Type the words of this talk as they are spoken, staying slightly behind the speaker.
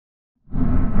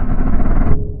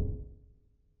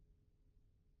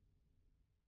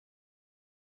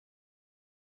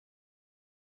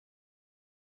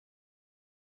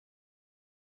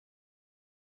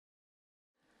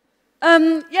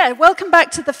Yeah, welcome back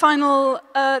to the final,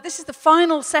 this is the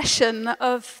final session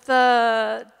of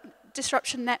the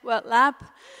Disruption Network Lab.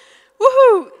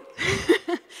 Woohoo!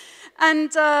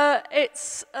 And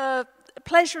it's a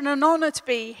pleasure and an honor to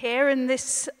be here in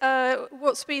this,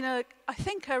 what's been, I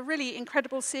think, a really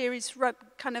incredible series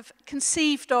kind of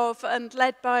conceived of and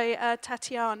led by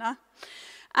Tatiana.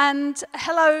 And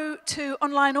hello to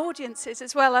online audiences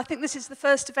as well. I think this is the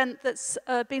first event that's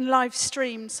been live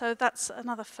streamed, so that's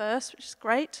another first, which is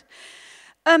great.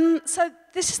 So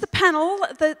this is the panel.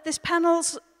 This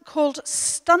panel's called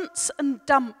Stunts and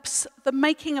Dumps, the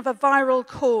Making of a Viral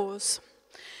Cause.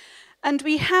 And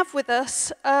we have with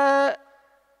us a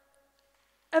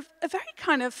very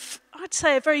kind of, I'd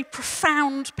say, a very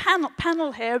profound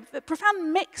panel here, a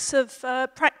profound mix of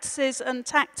practices and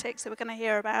tactics that we're going to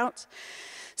hear about.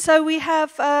 So we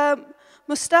have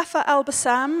Mustafa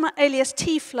Al-Bassam, alias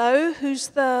Tflow, who's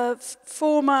the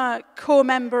former core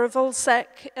member of LulzSec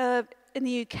in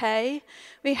the UK.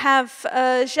 We have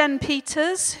Jan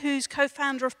Peters, who's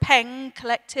co-founder of Peng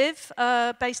collective,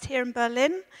 based here in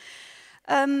Berlin.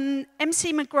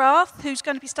 MC McGrath, who's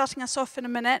going to be starting us off in a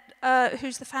minute,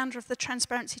 who's the founder of the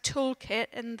Transparency Toolkit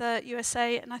in the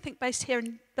USA, and I think based here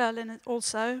in Berlin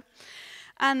also.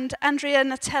 And Andrea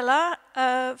Natella,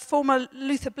 former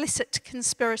Luther Blissett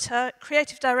conspirator,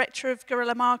 creative director of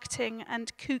Guerrigliamarketing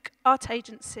and KOOK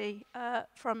Artgency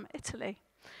from Italy.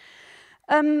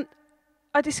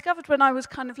 I discovered when I was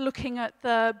kind of looking at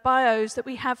the bios that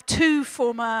we have two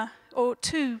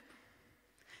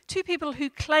people who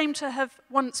claim to have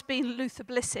once been Luther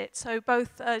Blissett, so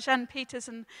both Jan Peters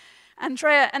and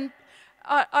Andrea. And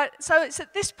so it's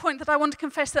at this point that I want to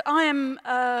confess that I am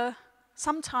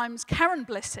sometimes Karen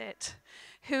Blissett,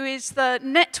 who is the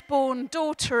net-born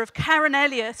daughter of Karen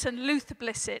Elliott and Luther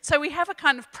Blissett. So we have a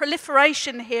kind of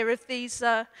proliferation here of these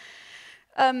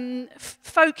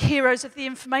folk heroes of the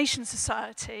information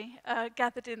society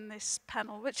gathered in this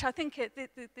panel, which I think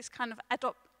this kind of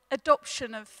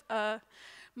adoption of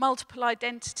multiple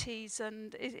identities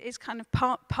and is kind of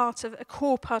part of a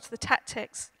core part of the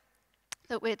tactics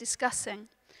that we're discussing.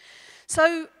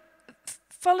 So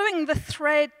following the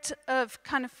thread of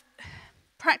kind of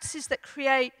practices that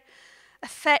create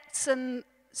effects and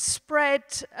spread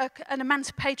an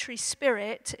emancipatory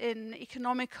spirit in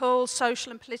economical,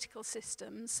 social and political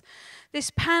systems, this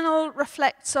panel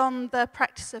reflects on the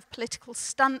practice of political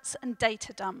stunts and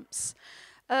data dumps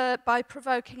by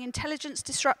provoking intelligence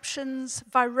disruptions,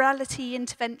 virality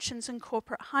interventions and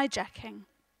corporate hijacking.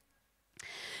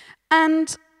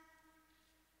 And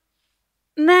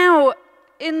now,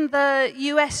 in the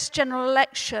US general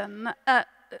election,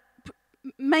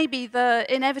 maybe the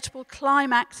inevitable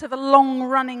climax of a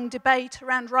long-running debate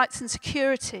around rights and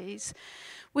securities,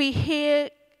 we hear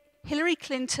Hillary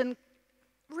Clinton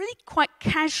really quite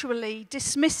casually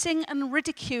dismissing and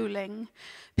ridiculing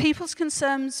people's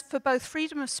concerns for both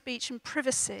freedom of speech and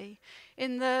privacy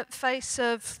in the face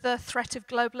of the threat of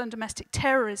global and domestic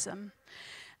terrorism.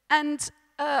 And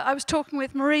I was talking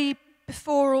with Marie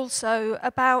before also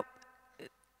about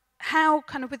how,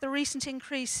 kind of with the recent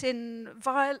increase in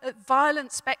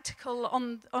violent spectacle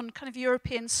on kind of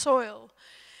European soil,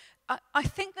 I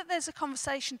think that there's a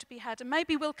conversation to be had, and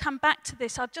maybe we'll come back to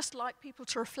this. I'd just like people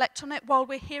to reflect on it while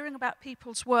we're hearing about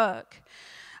people's work,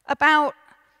 about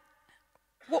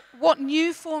what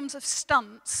new forms of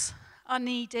stunts are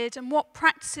needed and what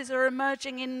practices are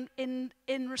emerging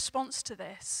in response to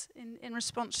this, in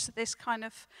response to this kind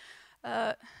of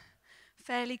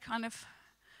fairly kind of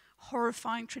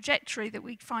horrifying trajectory that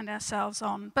we find ourselves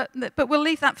on. But we'll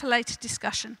leave that for later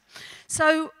discussion.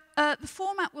 So the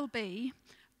format will be,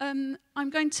 I'm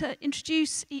going to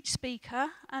introduce each speaker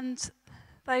and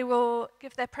they will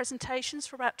give their presentations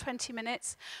for about 20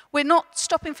 minutes. We're not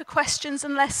stopping for questions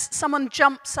unless someone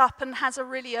jumps up and has a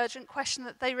really urgent question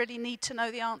that they really need to know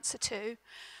the answer to.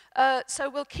 So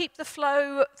we'll keep the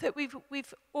flow that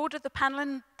we've ordered the panel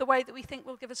in the way that we think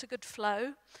will give us a good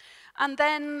flow. And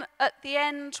then at the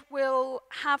end, we'll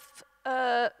have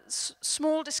a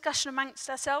small discussion amongst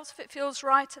ourselves, if it feels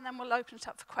right, and then we'll open it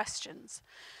up for questions.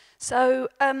 So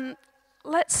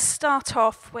let's start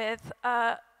off with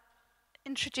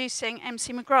introducing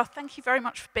MC McGrath. Thank you very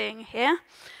much for being here.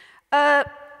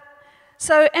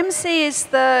 So MC is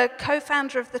the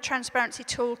co-founder of the Transparency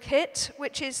Toolkit,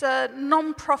 which is a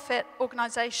non-profit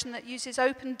organization that uses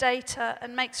open data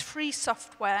and makes free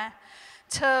software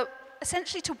to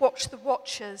essentially to watch the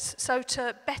watchers, so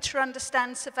to better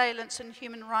understand surveillance and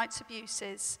human rights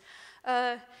abuses.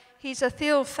 He's a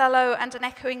Thiel Fellow and an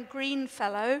Echoing Green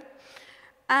Fellow.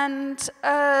 And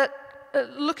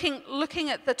looking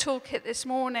at the toolkit this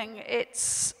morning,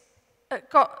 it's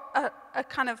got a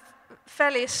kind of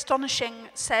fairly astonishing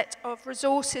set of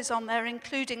resources on there,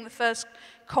 including the first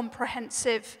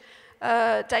comprehensive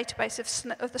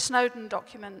database of the Snowden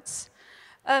documents.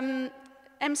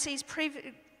 MC's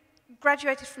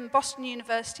graduated from Boston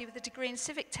University with a degree in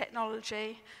civic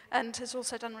technology and has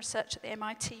also done research at the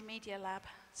MIT Media Lab.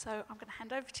 So I'm going to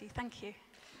hand over to you. Thank you.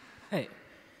 Hey.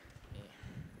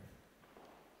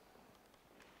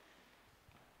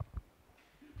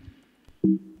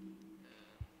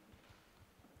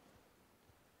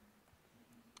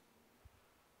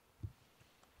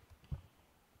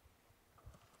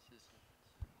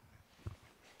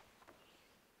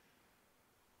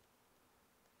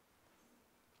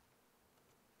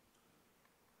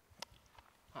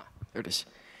 There it is.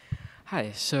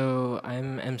 Hi, so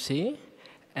I'm MC,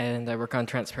 and I work on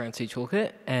Transparency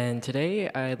Toolkit, and today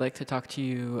I'd like to talk to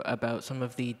you about some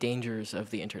of the dangers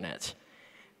of the internet.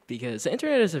 Because the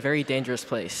internet is a very dangerous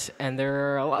place, and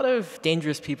there are a lot of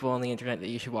dangerous people on the internet that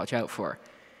you should watch out for.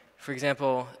 For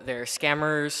example, there are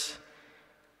scammers,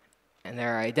 and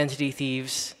there are identity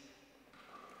thieves,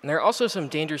 and there are also some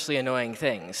dangerously annoying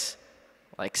things,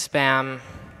 like spam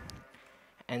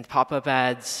and pop-up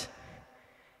ads.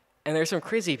 And there's some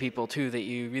crazy people, too, that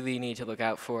you really need to look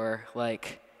out for,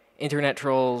 like internet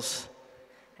trolls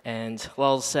and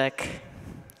LulzSec.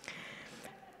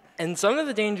 And some of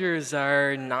the dangers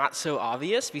are not so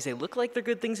obvious because they look like they're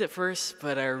good things at first,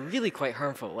 but are really quite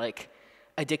harmful, like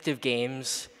addictive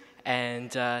games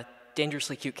and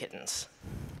dangerously cute kittens.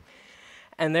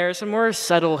 And there are some more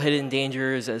subtle hidden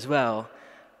dangers as well,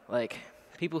 like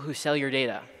people who sell your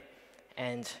data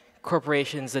and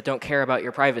corporations that don't care about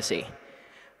your privacy.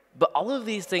 But all of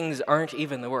these things aren't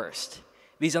even the worst.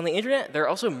 Because on the internet, there are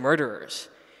also murderers.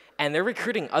 And they're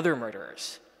recruiting other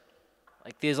murderers,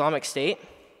 like the Islamic State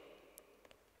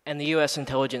and the US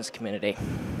intelligence community.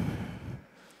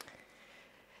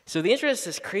 So the internet is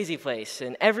this crazy place,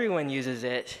 and everyone uses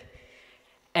it.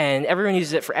 And everyone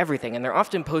uses it for everything. And they're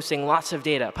often posting lots of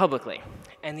data publicly.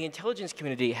 And the intelligence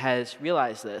community has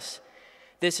realized this.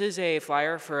 This is a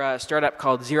flyer for a startup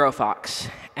called ZeroFox.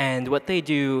 And what they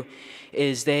do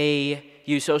is they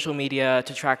use social media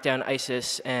to track down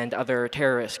ISIS and other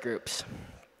terrorist groups.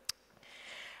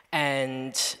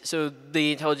 And so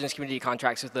the intelligence community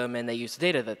contracts with them, and they use the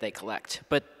data that they collect.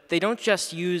 But they don't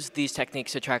just use these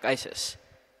techniques to track ISIS.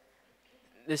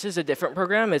 This is a different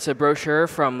program. It's a brochure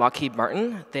from Lockheed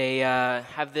Martin. They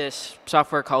have this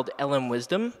software called LM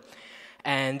Wisdom.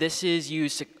 And this is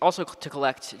used also to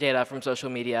collect data from social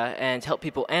media and help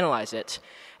people analyze it.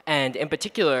 And in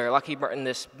particular, Lockheed Martin,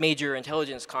 this major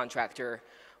intelligence contractor,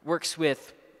 works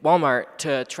with Walmart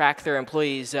to track their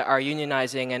employees that are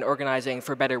unionizing and organizing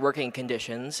for better working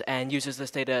conditions, and uses this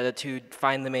data to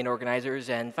find the main organizers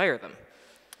and fire them.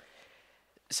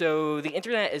 So the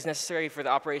internet is necessary for the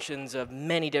operations of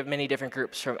many different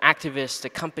groups, from activists to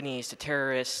companies to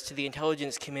terrorists to the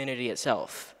intelligence community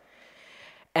itself.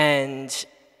 And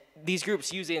these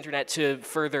groups use the internet to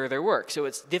further their work, so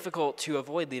it's difficult to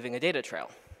avoid leaving a data trail.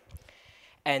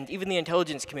 And even the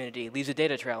intelligence community leaves a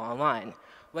data trail online.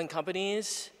 When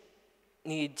companies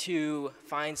need to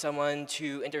find someone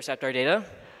to intercept our data,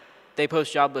 they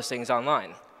post job listings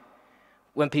online.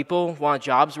 When people want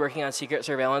jobs working on secret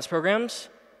surveillance programs,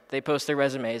 they post their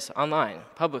resumes online,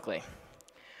 publicly.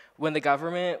 When the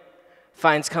government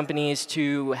finds companies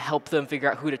to help them figure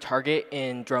out who to target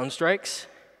in drone strikes,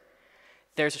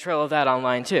 there's a trail of that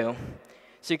online, too.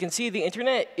 So you can see the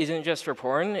internet isn't just for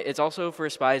porn, it's also for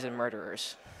spies and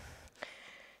murderers.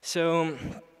 So,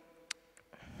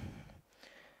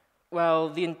 while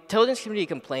the intelligence community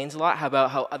complains a lot about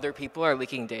how other people are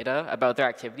leaking data about their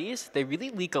activities, they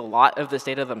really leak a lot of this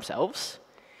data themselves.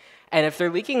 And if they're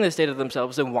leaking this data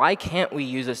themselves, then why can't we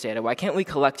use this data? Why can't we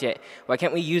collect it? Why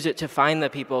can't we use it to find the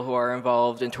people who are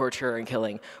involved in torture and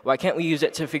killing? Why can't we use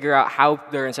it to figure out how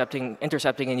they're intercepting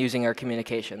and using our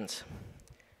communications?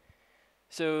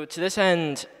 So to this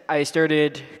end, I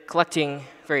started collecting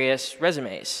various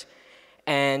resumes.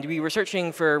 And we were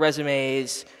searching for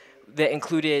resumes that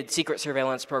included secret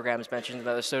surveillance programs mentioned in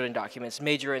the Snowden documents,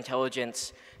 major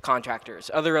intelligence contractors,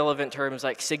 other relevant terms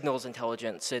like signals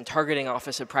intelligence and targeting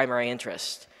office of primary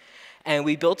interest. And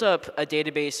we built up a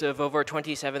database of over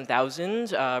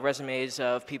 27,000 resumes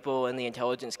of people in the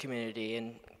intelligence community,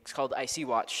 and it's called IC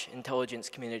Watch, Intelligence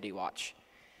Community Watch.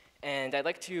 And I'd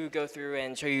like to go through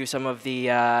and show you some of the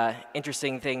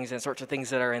interesting things and sorts of things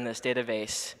that are in this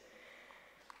database.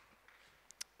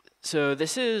 So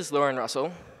this is Lauren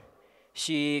Russell.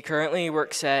 She currently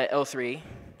works at L3,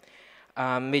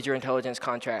 major intelligence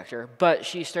contractor, but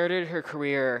she started her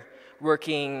career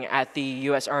working at the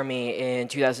US Army in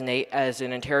 2008 as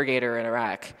an interrogator in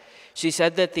Iraq. She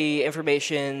said that the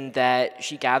information that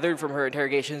she gathered from her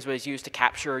interrogations was used to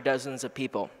capture dozens of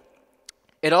people.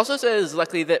 It also says,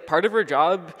 luckily, that part of her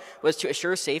job was to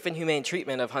assure safe and humane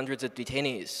treatment of hundreds of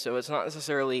detainees, so it's not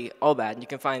necessarily all bad. You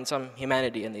can find some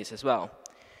humanity in these as well.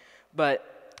 But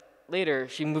later,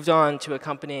 she moved on to a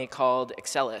company called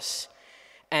Excelis.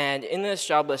 And in this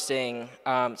job listing,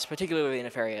 it's particularly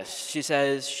nefarious. She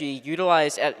says she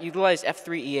utilized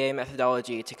F3EA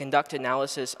methodology to conduct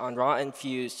analysis on raw and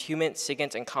fused human,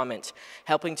 SIGINT, and comment,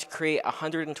 helping to create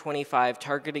 125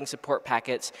 targeting support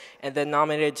packets, and then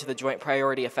nominated to the Joint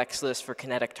Priority Effects List for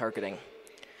kinetic targeting.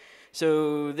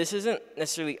 So this isn't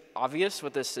necessarily obvious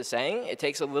what this is saying. It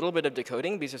takes a little bit of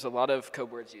decoding because there's a lot of code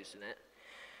words used in it.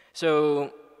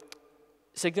 So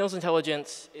signals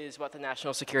intelligence is what the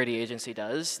National Security Agency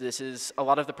does. This is a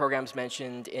lot of the programs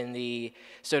mentioned in the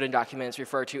Snowden documents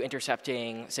refer to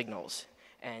intercepting signals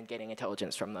and getting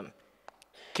intelligence from them.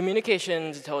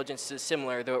 Communications intelligence is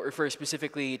similar, though it refers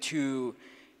specifically to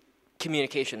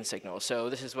communication signals. So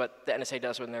this is what the NSA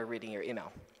does when they're reading your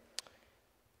email.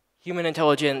 Human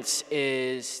intelligence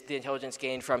is the intelligence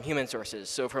gained from human sources,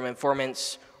 so from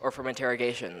informants or from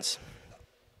interrogations.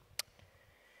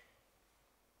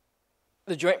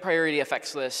 The Joint Priority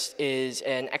Effects List is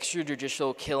an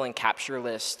extrajudicial kill and capture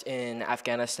list in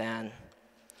Afghanistan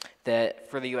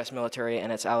for the US military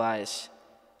and its allies.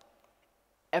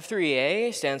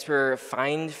 F3EA stands for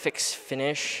Find, Fix,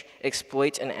 Finish,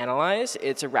 Exploit, and Analyze.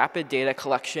 It's a rapid data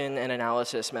collection and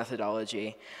analysis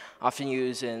methodology, often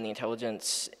used in the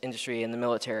intelligence industry and the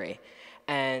military.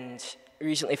 And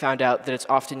recently found out that it's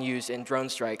often used in drone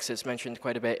strikes. It's mentioned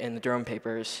quite a bit in the drone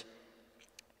papers.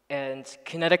 And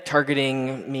kinetic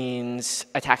targeting means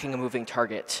attacking a moving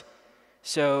target.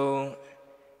 So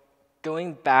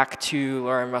going back to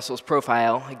Lauren Russell's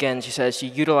profile, again, she says she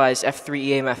utilized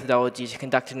F3EA methodology to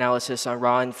conduct analysis on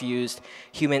raw and fused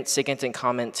human, SIGINT, and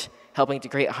comment, helping to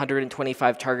create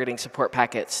 125 targeting support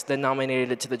packets, then nominated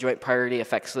it to the Joint Priority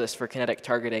Effects List for kinetic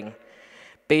targeting.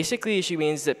 Basically, she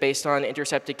means that based on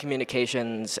intercepted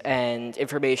communications and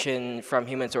information from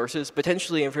human sources,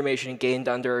 potentially information gained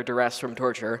under duress from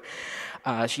torture,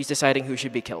 she's deciding who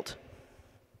should be killed.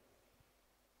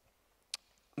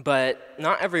 But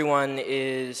not everyone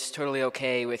is totally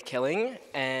okay with killing,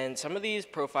 and some of these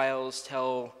profiles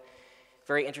tell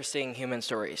very interesting human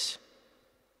stories.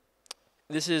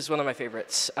 This is one of my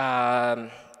favorites,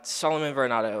 Solomon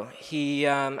Varnado.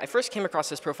 I first came across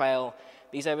this profile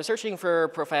because I was searching for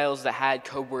profiles that had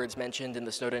code words mentioned in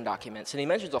the Snowden documents, and he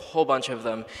mentions a whole bunch of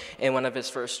them in one of his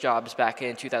first jobs back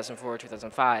in 2004,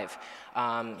 2005.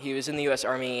 He was in the US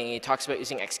Army, and he talks about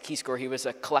using X-Keyscore. He was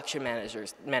a collection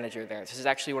manager there. This is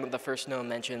actually one of the first known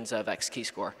mentions of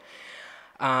X-Keyscore.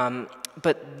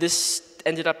 But this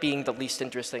ended up being the least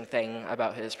interesting thing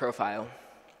about his profile.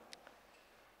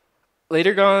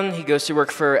 Later on, he goes to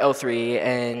work for L3,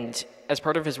 and as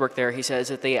part of his work there, he says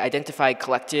that they identified,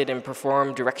 collected, and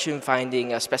performed direction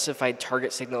finding of specified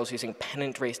target signals using pen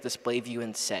and trace display view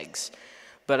and segs.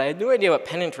 But I had no idea what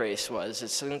pen and trace was. It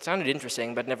sounded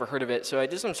interesting, but I'd never heard of it. So I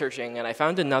did some searching, and I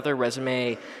found another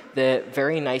resume that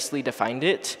very nicely defined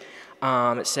it.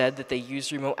 It said that they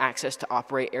used remote access to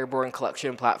operate airborne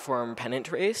collection platform pen and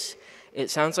trace. It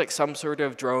sounds like some sort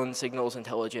of drone signals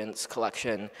intelligence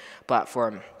collection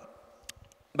platform.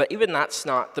 But even that's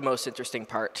not the most interesting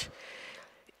part.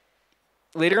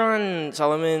 Later on,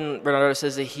 Solomon Bernardo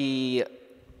says that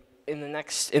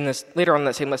later on in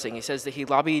that same listing, he says that he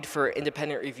lobbied for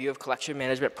independent review of collection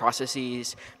management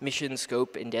processes, mission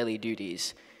scope, and daily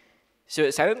duties. So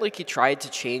it sounded like he tried to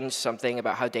change something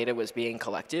about how data was being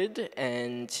collected,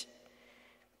 and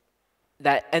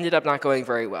that ended up not going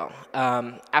very well.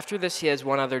 After this, he has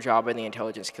one other job in the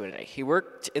intelligence community. He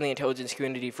worked in the intelligence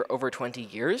community for over 20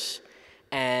 years.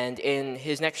 And in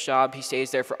his next job, he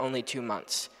stays there for only 2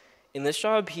 months. In this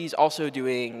job, he's also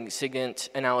doing SIGINT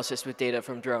analysis with data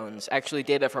from drones, actually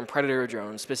data from predator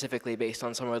drones, specifically based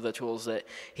on some of the tools that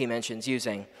he mentions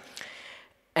using.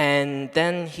 And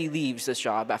then he leaves this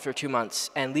job after 2 months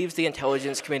and leaves the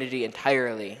intelligence community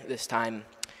entirely this time.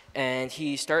 And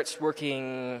he starts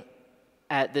working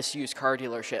at this used car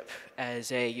dealership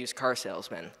as a used car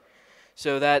salesman.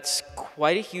 So that's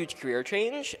quite a huge career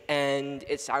change, and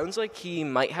it sounds like he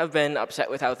might have been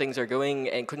upset with how things are going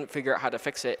and couldn't figure out how to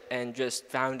fix it and just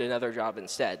found another job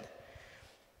instead.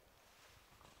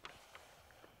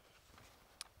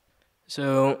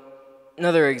 So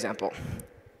another example.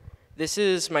 This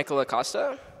is Michael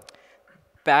Acosta.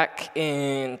 Back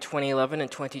in 2011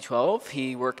 and 2012,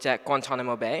 he worked at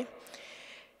Guantanamo Bay.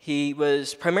 He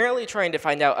was primarily trying to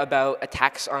find out about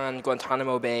attacks on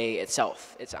Guantanamo Bay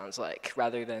itself, it sounds like,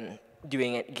 rather than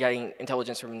getting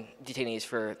intelligence from detainees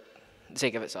for the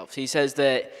sake of itself. So he says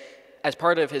that as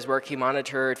part of his work, he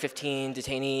monitored 15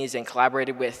 detainees and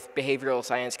collaborated with the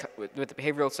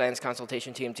behavioral science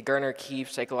consultation team to garner key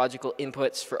psychological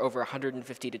inputs for over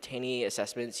 150 detainee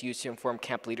assessments used to inform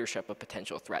camp leadership of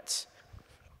potential threats.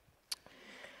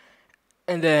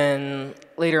 And then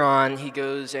later on, he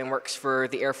goes and works for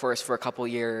the Air Force for a couple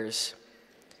years.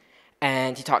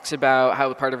 And he talks about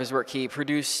how part of his work, he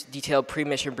produced detailed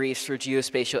pre-mission briefs for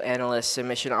geospatial analysts and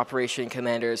mission operation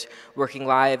commanders working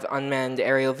live unmanned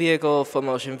aerial vehicle, full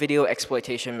motion video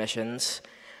exploitation missions.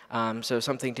 So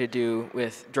something to do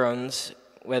with drones,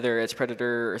 whether it's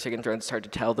Predator or SIGINT drones, it's hard to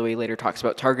tell, though he later talks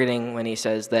about targeting when he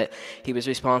says that he was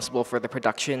responsible for the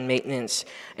production, maintenance,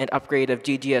 and upgrade of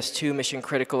GGS-2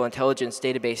 mission-critical intelligence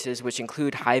databases, which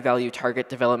include high-value target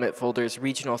development folders,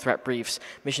 regional threat briefs,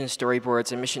 mission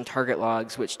storyboards, and mission target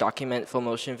logs, which document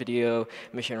full-motion video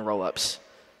mission roll-ups.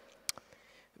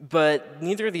 But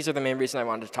neither of these are the main reason I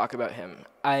wanted to talk about him.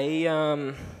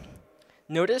 I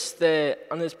noticed that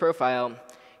on his profile,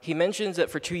 he mentions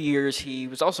that for 2 years he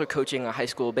was also coaching a high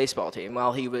school baseball team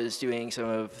while he was doing some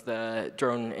of the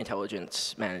drone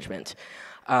intelligence management.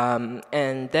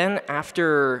 And then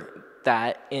after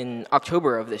that, in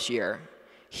October of this year,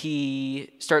 he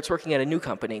starts working at a new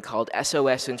company called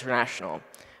SOS International.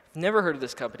 I've never heard of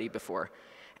this company before.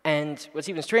 And what's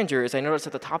even stranger is I noticed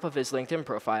at the top of his LinkedIn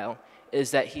profile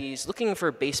is that he's looking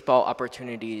for baseball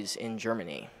opportunities in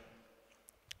Germany.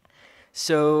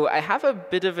 So I have a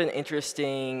bit of an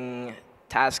interesting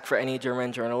task for any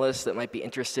German journalists that might be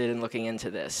interested in looking into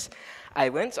this. I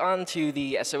went onto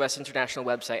the SOS International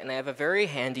website, and they have a very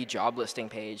handy job listing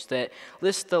page that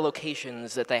lists the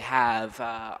locations that they have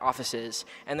offices.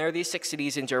 And there are these 6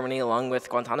 cities in Germany, along with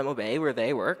Guantanamo Bay, where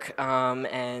they work.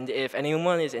 And if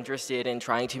anyone is interested in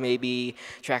trying to maybe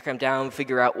track them down,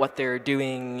 figure out what they're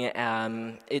doing,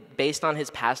 based on his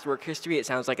past work history, it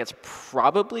sounds like it's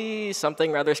probably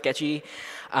something rather sketchy.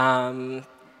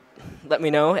 Let me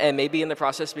know, and maybe in the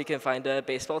process we can find a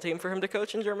baseball team for him to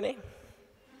coach in Germany.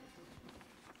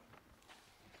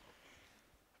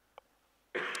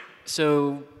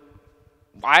 So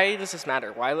why does this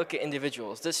matter? Why look at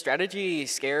individuals? This strategy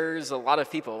scares a lot of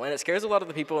people, and it scares a lot of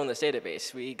the people in this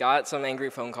database. We got some angry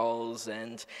phone calls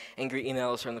and angry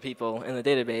emails from the people in the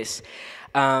database.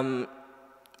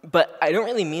 But I don't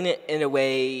really mean it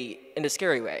in a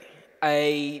scary way.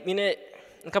 I mean it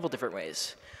in a couple different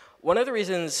ways. One of the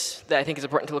reasons that I think it's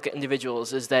important to look at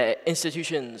individuals is that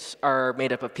institutions are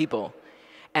made up of people.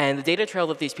 And the data trail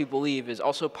that these people leave is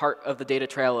also part of the data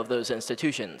trail of those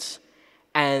institutions.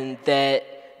 And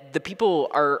that the people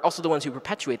are also the ones who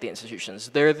perpetuate the institutions.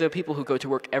 They're the people who go to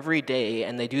work every day,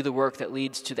 and they do the work that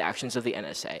leads to the actions of the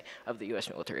NSA, of the US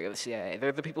military, of the CIA.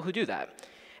 They're the people who do that.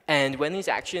 And when these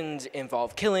actions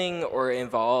involve killing or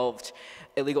involved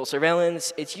illegal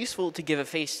surveillance, it's useful to give a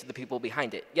face to the people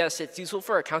behind it. Yes, it's useful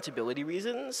for accountability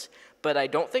reasons, but I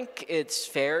don't think it's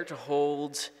fair to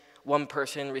hold one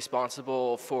person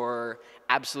responsible for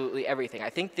absolutely everything.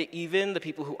 I think that even the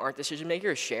people who aren't decision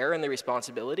makers share in the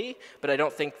responsibility, but I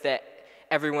don't think that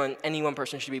any one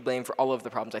person should be blamed for all of the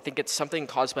problems. I think it's something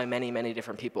caused by many, many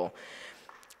different people.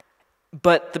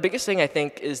 But the biggest thing I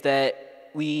think is that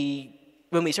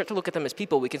when we start to look at them as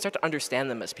people, we can start to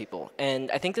understand them as people. And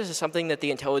I think this is something that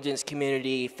the intelligence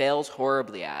community fails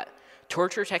horribly at.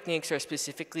 Torture techniques are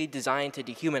specifically designed to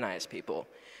dehumanize people.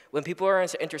 When people are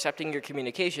intercepting your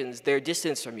communications, they're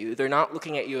distanced from you. They're not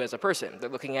looking at you as a person. They're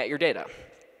looking at your data.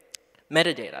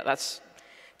 Metadata, that's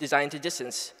designed to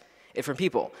distance it from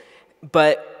people.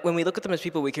 But when we look at them as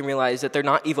people, we can realize that they're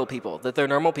not evil people, that they're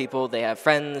normal people. They have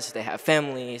friends, they have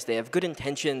families, they have good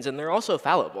intentions, and they're also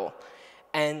fallible.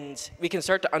 And we can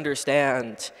start to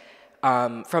understand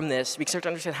from this, we can start to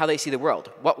understand how they see the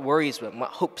world, what worries them, what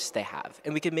hopes they have.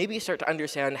 And we can maybe start to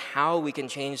understand how we can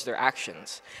change their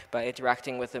actions by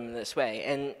interacting with them in this way.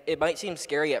 And it might seem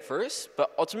scary at first,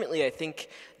 but ultimately I think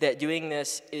that doing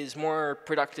this is more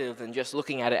productive than just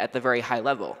looking at it at the very high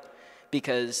level.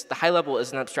 Because the high level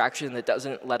is an abstraction that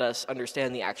doesn't let us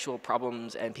understand the actual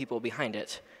problems and people behind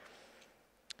it.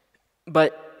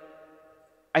 But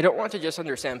I don't want to just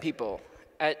understand people.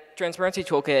 At Transparency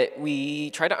Toolkit,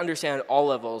 we try to understand all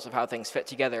levels of how things fit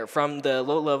together, from the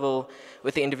low level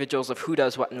with the individuals of who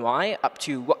does what and why, up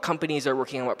to what companies are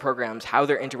working on what programs, how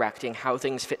they're interacting, how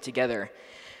things fit together.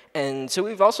 And so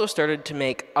we've also started to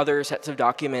make other sets of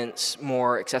documents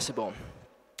more accessible.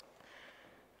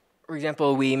 For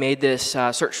example, we made this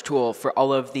search tool for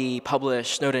all of the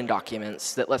published Snowden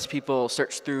documents that lets people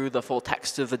search through the full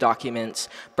text of the documents,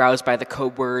 browse by the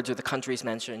code words or the countries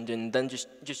mentioned, and then just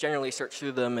generally search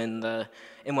through them in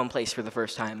one place for the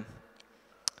first time.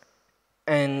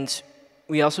 And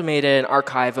we also made an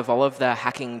archive of all of the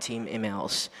hacking team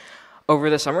emails. Over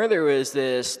the summer, there was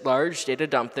this large data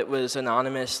dump that was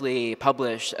anonymously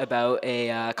published about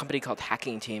a company called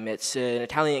Hacking Team. It's an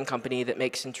Italian company that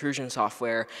makes intrusion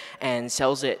software and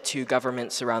sells it to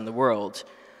governments around the world.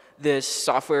 This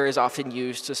software is often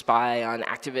used to spy on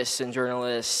activists and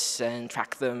journalists and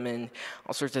track them and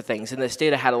all sorts of things. And this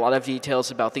data had a lot of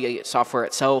details about the software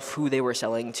itself, who they were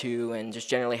selling to, and just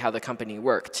generally how the company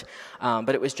worked.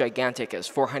 But it was gigantic. It was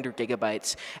 400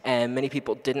 gigabytes, and many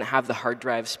people didn't have the hard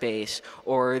drive space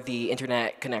or the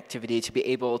internet connectivity to be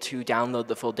able to download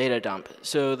the full data dump.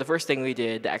 So the first thing we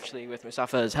did, actually with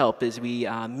Mustafa's help, is we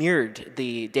mirrored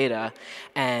the data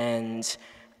and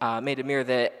made a mirror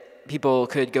that people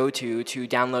could go to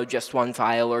download just one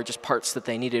file or just parts that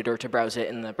they needed or to browse it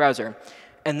in the browser.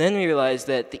 And then we realized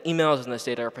that the emails in this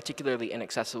data are particularly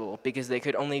inaccessible because they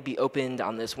could only be opened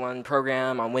on this one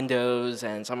program on Windows,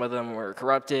 and some of them were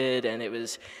corrupted, and it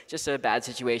was just a bad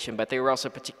situation, but they were also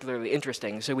particularly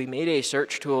interesting. So we made a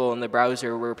search tool in the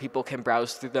browser where people can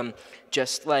browse through them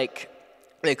just like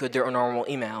they could their normal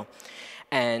email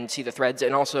and see the threads,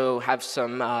 and also have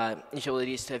some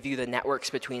utilities to view the networks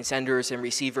between senders and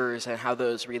receivers and how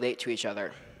those relate to each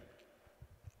other.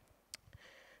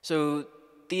 So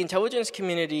the intelligence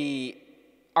community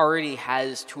already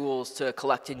has tools to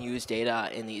collect and use data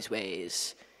in these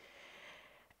ways.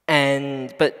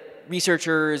 But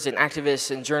researchers and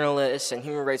activists and journalists and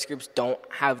human rights groups don't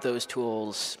have those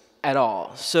tools at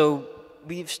all. So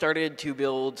we've started to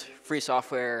build free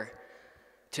software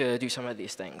to do some of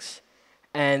these things.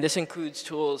 And this includes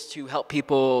tools to help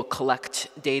people collect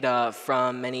data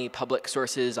from many public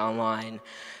sources online.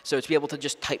 So to be able to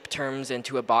just type terms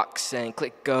into a box and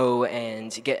click go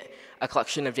and get a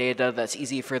collection of data that's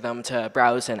easy for them to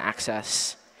browse and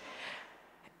access.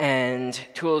 And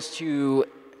tools to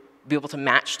be able to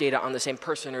match data on the same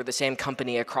person or the same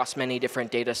company across many different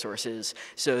data sources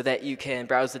so that you can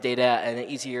browse the data in an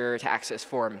easier to access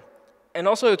form. And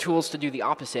also tools to do the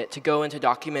opposite, to go into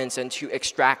documents and to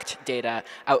extract data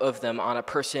out of them on a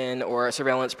person or a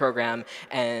surveillance program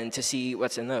and to see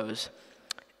what's in those.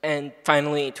 And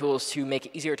finally, tools to make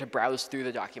it easier to browse through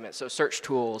the documents, so search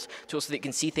tools, tools so that you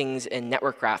can see things in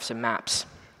network graphs and maps.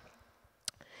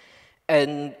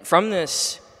 And from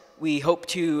this, we hope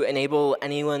to enable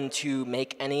anyone to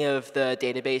make any of the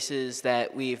databases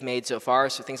that we've made so far,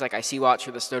 so things like IC-Watch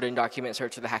or the Snowden document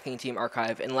search or the Hacking Team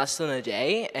archive, in less than a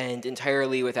day and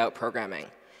entirely without programming.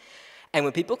 And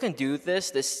when people can do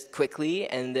this quickly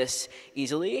and this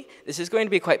easily, this is going to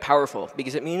be quite powerful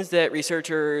because it means that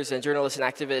researchers and journalists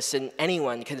and activists and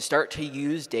anyone can start to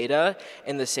use data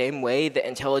in the same way that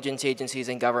intelligence agencies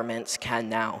and governments can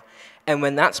now. And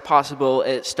when that's possible,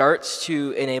 it starts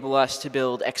to enable us to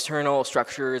build external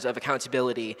structures of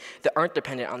accountability that aren't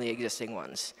dependent on the existing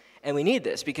ones. And we need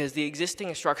this because the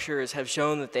existing structures have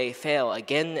shown that they fail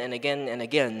again and again and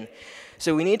again.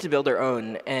 So we need to build our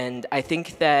own. And I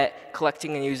think that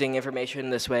collecting and using information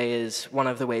this way is one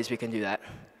of the ways we can do that.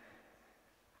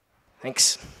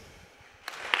 Thanks.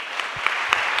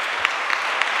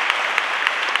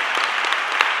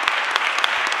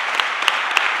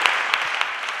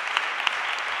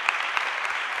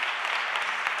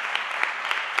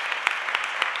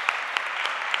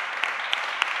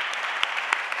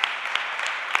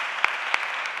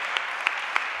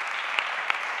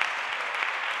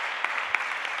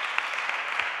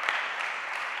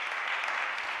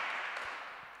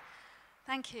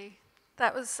 Thank you.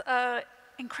 That was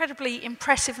incredibly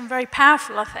impressive and very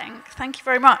powerful, I think. Thank you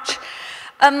very much.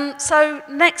 So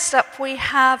next up we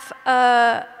have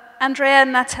Andrea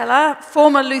Natella,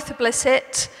 former Luther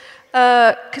Blissett,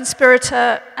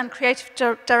 conspirator and creative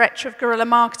director of Guerrilla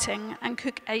Marketing and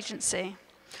KOOK Artgency.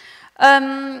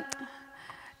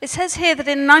 It says here that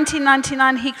in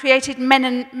 1999 he created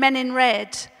Men in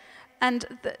Red, and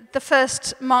the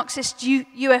first Marxist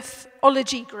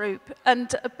ufology group.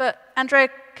 But Andrea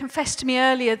confessed to me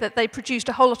earlier that they produced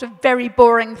a whole lot of very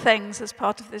boring things as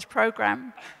part of this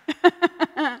program.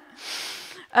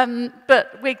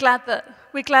 But we're glad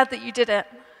that you did it.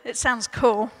 It sounds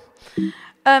cool.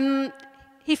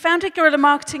 He founded Guerrilla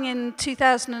Marketing in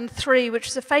 2003, which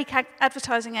was a fake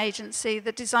advertising agency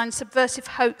that designed subversive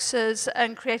hoaxes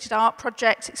and created art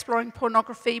projects exploring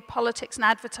pornography, politics, and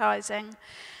advertising.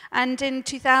 And in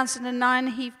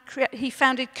 2009, he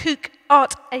founded KOOK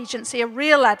Artgency, a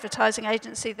real advertising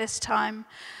agency this time.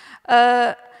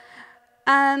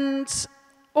 and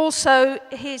also,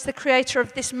 he's the creator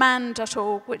of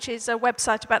thisman.org, which is a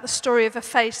website about the story of a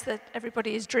face that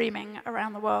everybody is dreaming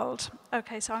around the world.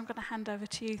 Okay, so I'm going to hand over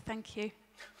to you. Thank you.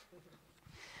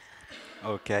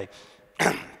 Okay.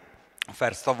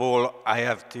 First of all, I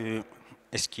have to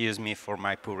excuse me for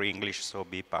my poor English, so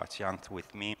be patient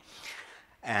with me.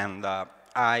 And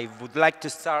I would like to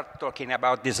start talking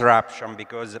about disruption,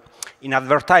 because in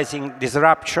advertising,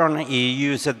 disruption is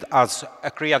used as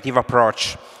a creative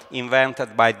approach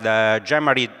invented by the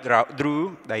Jean-Marie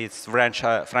Drew, that is French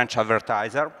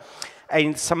advertiser, and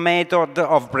it's a method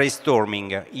of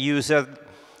brainstorming used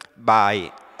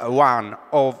by one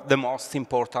of the most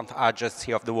important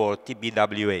agencies of the world,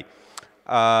 TBWA.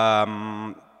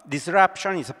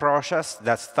 Disruption is a process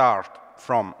that starts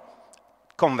from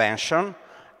convention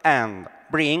and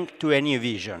bring to a new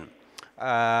vision.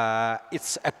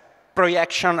 It's a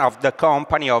projection of the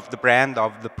company, of the brand,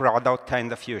 of the product in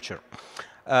the future.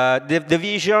 The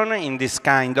vision in this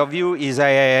kind of view is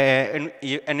an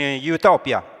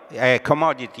utopia, a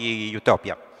commodity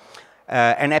utopia,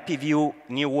 an happy view,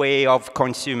 new way of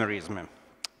consumerism.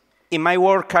 In my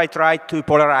work, I try to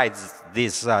polarize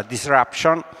this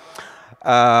disruption,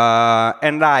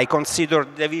 and I consider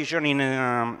the vision in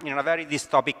a very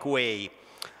dystopic way.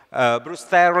 Bruce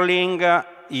Sterling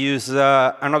used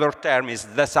another term, is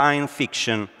design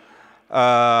fiction.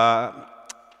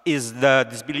 Is the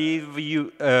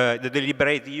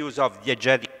deliberate use of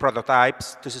diegetic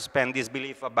prototypes to suspend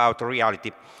disbelief about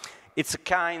reality. It's a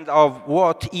kind of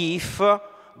what if,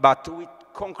 but with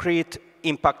concrete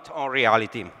impact on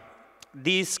reality.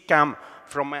 This comes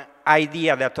from an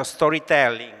idea that a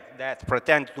storytelling that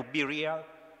pretends to be real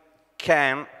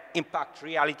can impact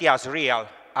reality as real,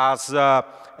 as a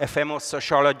famous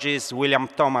sociologist, William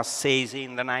Thomas, says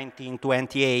in the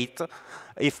 1928,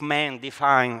 if men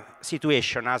define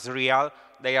situation as real,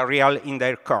 they are real in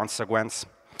their consequence.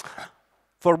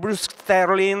 For Bruce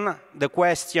Sterling, the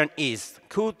question is,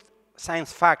 could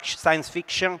science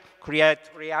fiction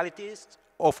create realities?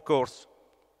 Of course,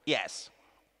 yes.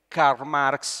 Karl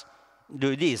Marx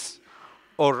do this,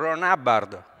 or Ron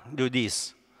Hubbard do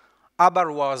this.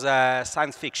 Hubbard was a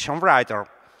science fiction writer,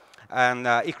 and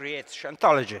he creates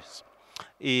Scientologists.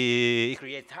 He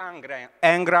creates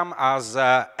engram as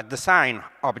a design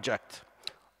object.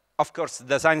 Of course,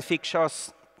 design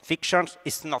fiction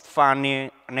is not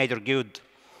funny, neither good.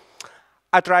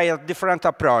 I try a different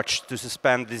approach to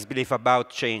suspend disbelief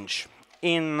about change.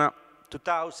 In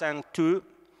 2002,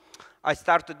 I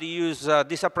started to use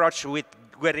this approach with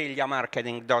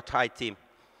Guerrigliamarketing.it.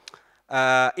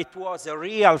 It was a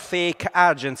real fake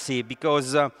agency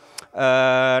because now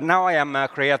I am a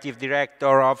creative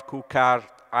director of KOOK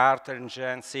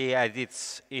Artgency, and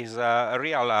it is a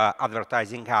real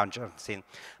advertising agency.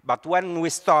 But when we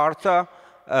start,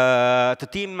 the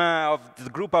team of the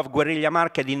group of Guerrilla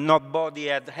Marketing, nobody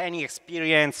had any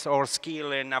experience or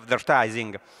skill in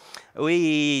advertising.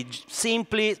 We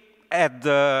simply had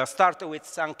started with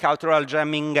some cultural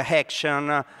jamming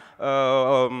action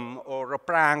or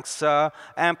pranks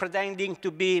and pretending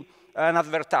to be an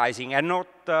advertising and not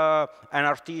an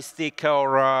artistic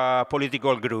or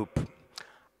political group.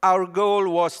 Our goal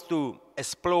was to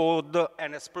explode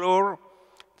and explore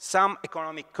some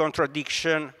economic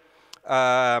contradiction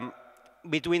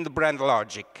between the brand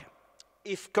logic.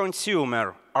 If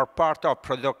consumers are part of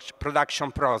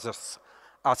production process,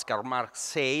 as Karl Marx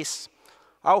says,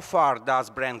 how far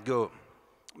does brand go?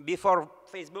 Before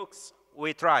Facebook's,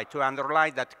 we try to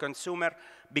underline that consumers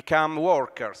become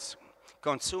workers.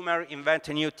 Consumers invent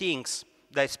new things.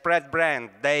 They spread brand.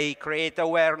 They create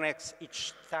awareness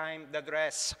each time they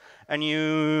dress a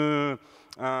new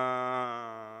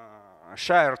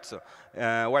shirt,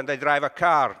 when they drive a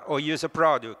car or use a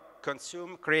product.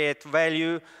 Consume, create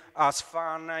value as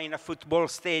fun in a football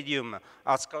stadium,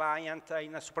 as client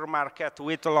in a supermarket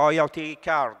with a loyalty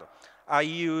card, a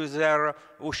user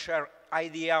who share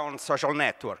idea on social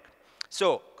network.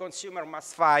 So consumer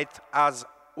must fight as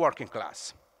working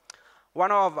class.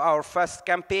 One of our first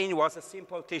campaign was a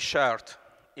simple T-shirt.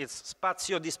 It's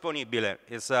spazio disponibile.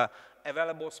 It's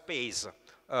available space.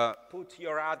 Put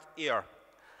your ad here.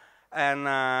 And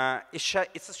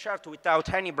it's a shirt without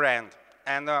any brand.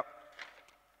 And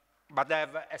but I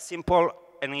have a simple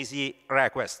and easy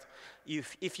request.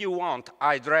 If you want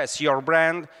I dress your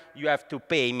brand, you have to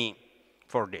pay me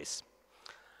for this.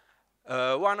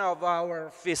 One of our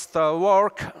first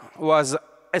work was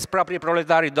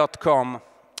espropriproletari.com.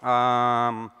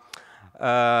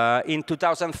 In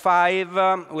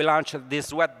 2005, we launched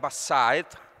this web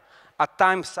site At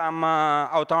times, some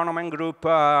autonomous group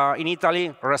in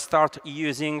Italy restart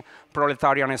using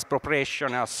proletarian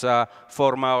expropriation as a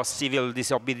form of civil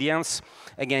disobedience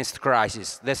against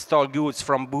crisis. They stole goods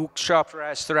from bookshop,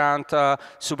 restaurant,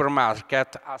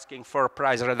 supermarket, asking for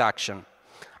price reduction.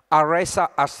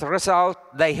 As a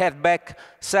result, they had back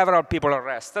several people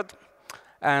arrested,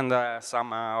 and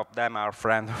some of them are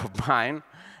friends of mine.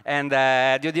 And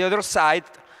the other side,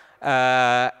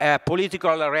 a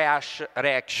political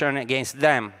reaction against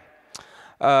them.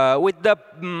 With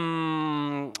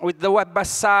the web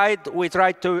side, we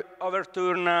try to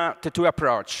overturn the two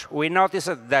approach. We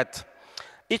noticed that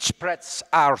each press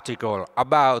article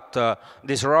about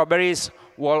these robberies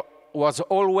was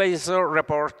always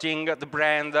reporting the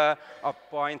brand of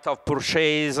point of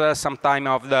purchase, sometime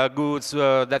of the goods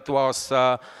that was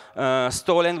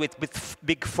stolen with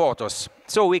big photos.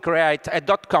 So we create a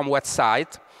 .com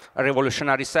website, a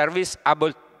revolutionary service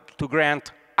able to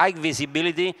grant high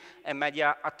visibility and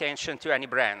media attention to any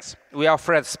brands. We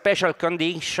offered special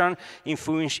condition in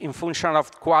function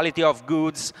of quality of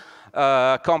goods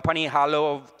company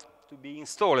allowed to be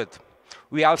installed.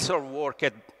 We also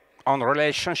worked on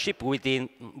relationship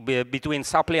between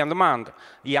supply and demand.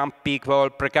 Young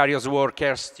people, precarious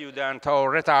workers, students, or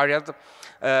retired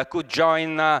could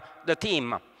join the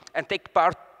team and take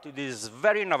part to this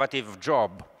very innovative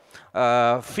job.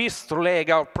 First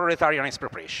legal proletarian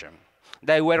expropriation.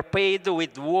 They were paid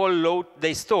with whole load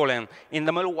they stolen. In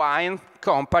the meanwhile,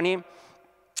 company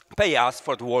pay us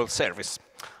for the whole service.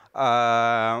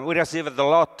 We received a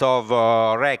lot of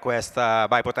requests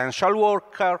by potential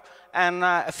workers and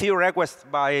a few requests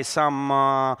by a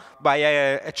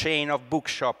chain of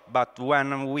bookshop. But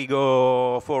when we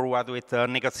go forward with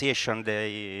negotiation,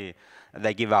 they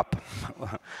give up.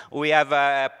 We have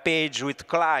a page with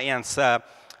clients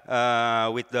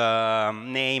with the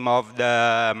name of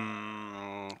the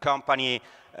company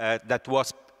that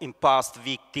was in past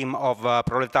victim of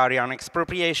proletarian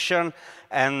expropriation,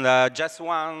 and just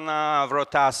one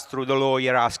wrote us through the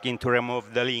lawyer asking to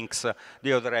remove the links.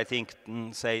 The other, I think,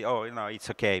 say, oh, no,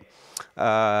 it's okay.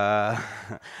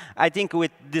 I think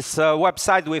with this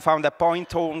website, we found a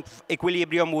point of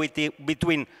equilibrium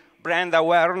between brand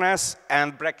awareness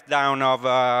and breakdown of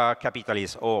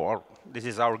capitalism, or this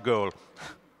is our goal.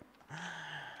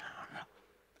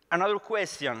 Another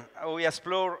question we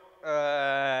explore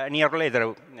a year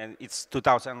later, it's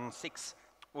 2006,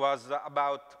 was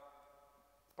about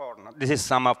porn. This is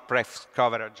some of press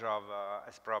coverage of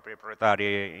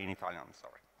expropriatory in Italian,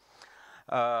 sorry.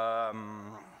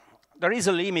 There is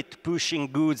a limit pushing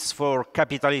goods for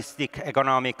capitalistic,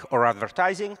 economic, or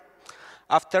advertising.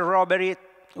 After robbery,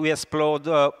 we explored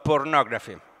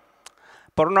pornography.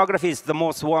 Pornography is the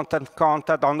most wanted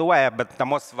content on the web, but the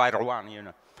most viral one, you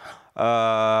know.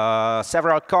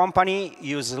 Several companies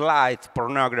use light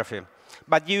pornography,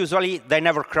 but usually they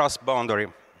never cross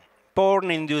boundary. Porn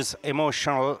induces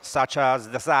emotions such as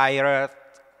desire,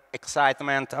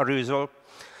 excitement, arousal.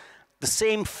 The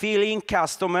same feeling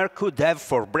customer could have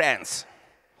for brands.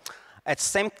 At the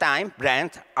same time,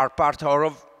 brands are part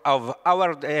of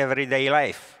our everyday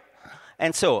life.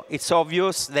 And so it's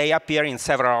obvious they appear in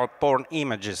several porn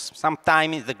images,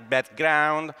 sometimes in the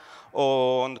background,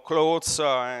 on clothes,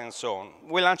 and so on.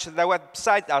 We launched the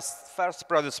website as first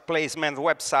product placement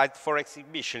website for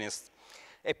exhibitionists,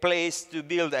 a place to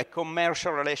build a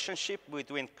commercial relationship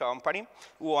between company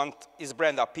who want his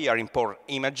brand appear in porn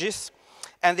images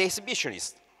and the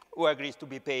exhibitionist who agrees to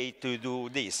be paid to do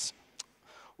this.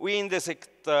 We index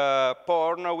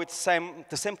porn with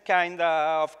the same kind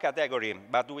of category,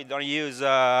 but we don't use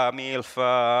MILF,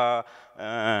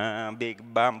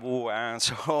 big bamboo, and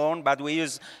so on, but we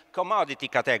use commodity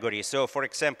categories. So, for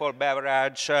example,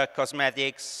 beverage,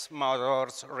 cosmetics,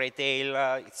 motors, retail,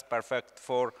 it's perfect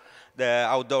for the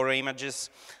outdoor images,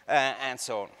 and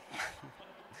so on.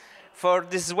 For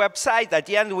this website, at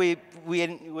the end, we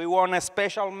won a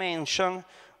special mention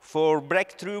for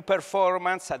breakthrough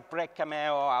performance at Break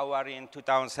Cameo Hour in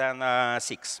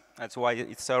 2006. That's why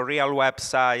it's a real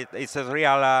website. It's a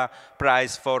real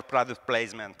prize for product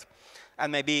placement.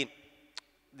 And maybe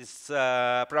this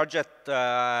project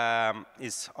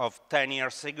is of 10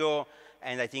 years ago,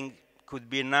 and I think could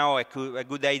be now a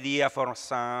good idea for a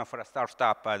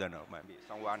startup. I don't know, maybe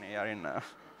someone here in.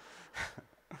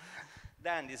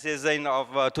 Then this is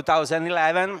of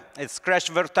 2011. It's crash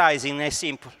advertising, a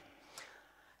simple.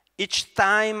 Each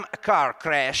time a car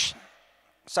crashes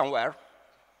somewhere,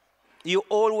 you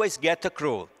always get a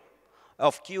crew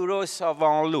of curious of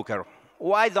onlooker.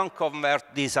 Why don't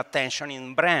convert this attention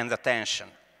in brand attention?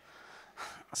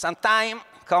 Sometimes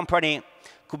company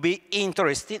could be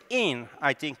interested in.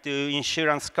 I think the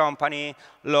insurance company,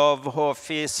 law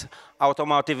office,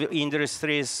 automotive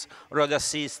industries, road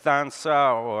assistance,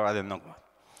 or I don't know.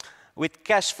 With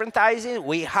cash advertising,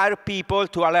 we hire people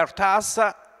to alert us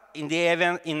in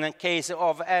the case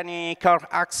of any car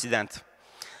accident.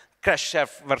 Crash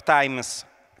advertise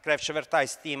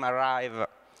team arrive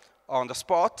on the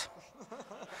spot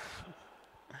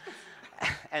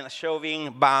and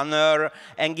showing banner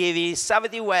and giving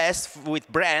 70 West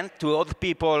with brand to other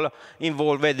people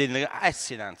involved in the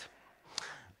accident.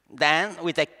 Then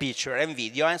we take picture and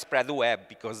video and spread the web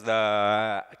because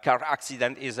the car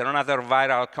accident is another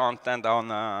viral content on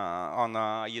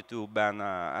YouTube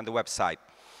and the website.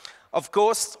 Of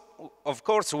course,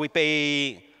 we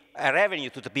pay a revenue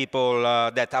to the people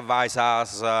that advise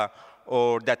us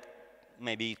or that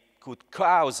maybe could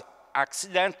cause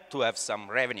accident to have some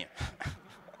revenue.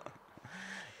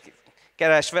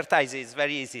 Cash advertising is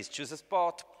very easy. Choose a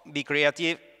spot, be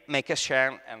creative, make a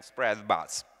share, and spread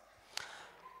buzz.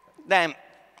 Then,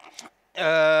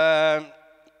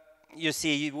 you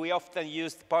see, we often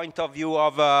use the point of view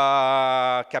of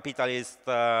capitalists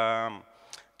to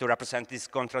represent this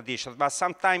contradiction, but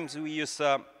sometimes we use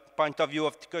point of view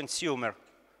of the consumer.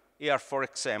 Here, for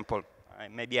example,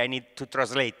 maybe I need to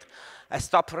translate. A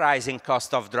stop rising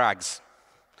cost of drugs.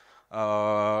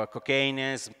 Cocaine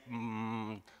is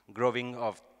growing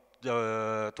of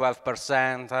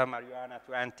 12%, marijuana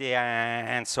 20%,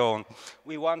 and so on.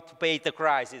 We want to pay the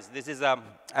crisis. This is a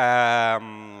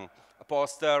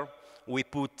poster we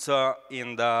put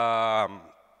in a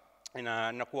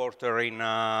quarter in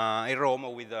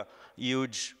Rome with a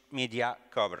huge media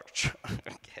coverage.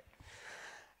 Okay.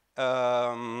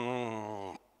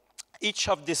 Each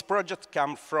of these projects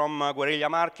come from Guerrilla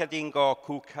Marketing or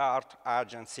KOOK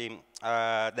Artgency.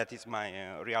 That is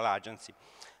my real agency.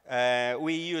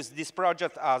 We use this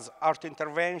project as art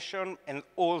intervention and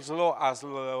also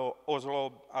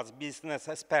as business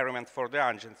experiment for the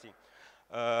agency.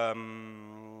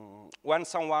 When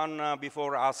someone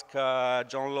before asked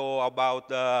John Law about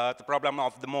the problem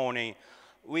of the money,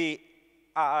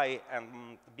 I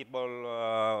and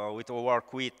people we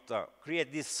work with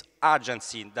create this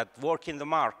agency that work in the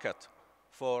market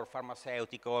for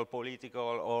pharmaceutical,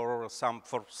 political, or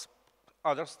for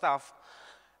other stuff,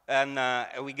 and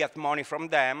we get money from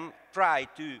them, try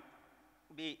to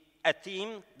be a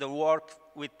team that work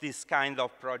with this kind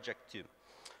of project too.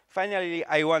 Finally,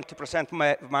 I want to present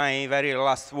my very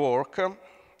last work.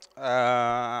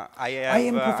 I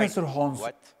am Professor Hans.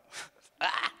 What?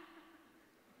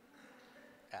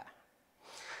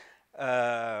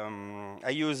 I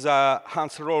use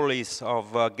Hans Rollis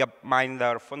of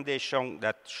Gapminder Foundation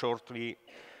that shortly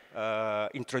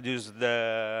introduced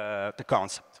the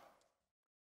concept.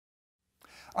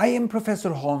 I am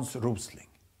Professor Hans Rosling.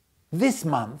 This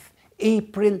month,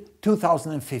 April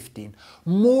 2015,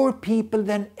 more people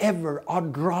than ever are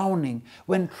drowning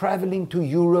when traveling to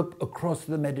Europe across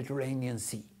the Mediterranean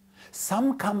Sea.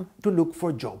 Some come to look for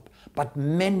a job, but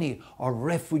many are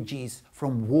refugees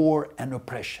from war and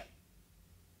oppression.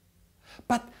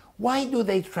 But why do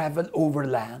they travel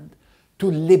overland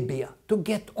to Libya to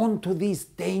get onto these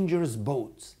dangerous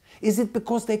boats? Is it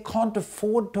because they can't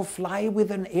afford to fly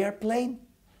with an airplane?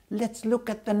 Let's look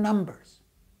at the numbers.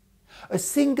 A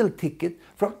single ticket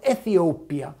from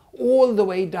Ethiopia all the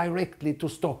way directly to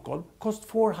Stockholm costs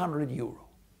 400 euro.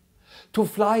 To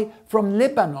fly from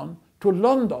Lebanon to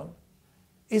London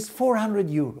is 400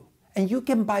 euro. And you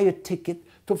can buy a ticket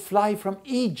to fly from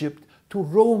Egypt to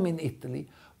Rome in Italy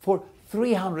for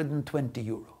 320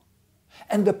 euro.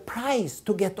 And the price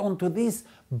to get onto these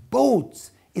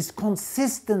boats is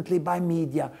consistently by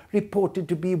media reported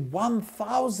to be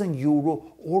 1,000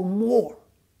 euro or more.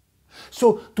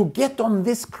 So to get on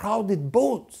these crowded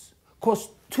boats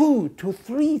costs 2 to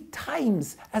 3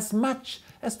 times as much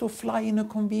as to fly in a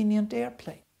convenient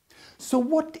airplane. So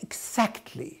what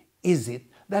exactly is it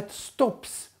that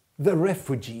stops the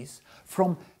refugees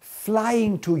from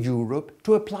flying to Europe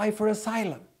to apply for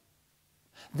asylum?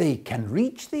 They can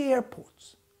reach the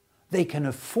airports, they can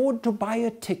afford to buy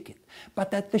a ticket,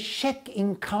 but at the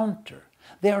check-in counter,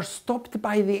 they are stopped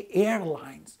by the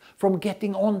airlines from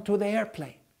getting onto the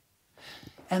airplane.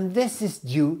 And this is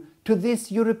due to this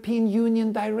European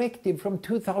Union directive from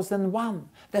 2001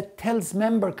 that tells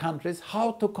member countries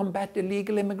how to combat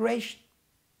illegal immigration.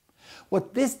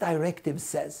 What this directive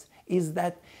says is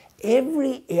that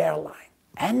every airline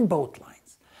and boat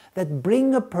lines that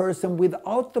bring a person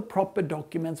without the proper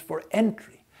documents for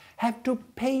entry have to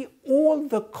pay all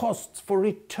the costs for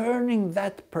returning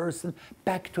that person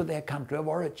back to their country of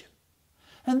origin.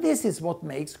 And this is what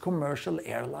makes commercial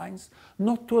airlines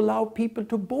not to allow people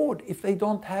to board if they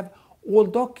don't have all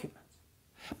documents.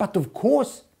 But of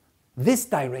course, this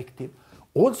directive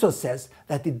also says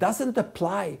that it doesn't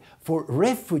apply for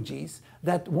refugees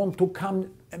that want to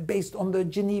come based on the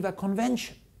Geneva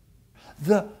Convention.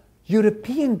 The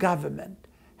European government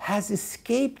has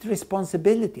escaped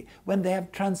responsibility when they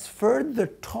have transferred the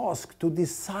task to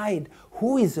decide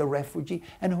who is a refugee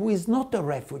and who is not a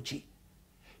refugee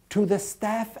to the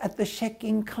staff at the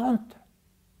check-in counter.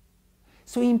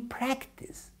 So in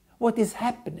practice, what is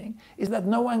happening is that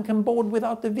no one can board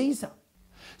without a visa.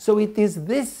 So it is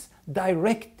this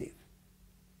directive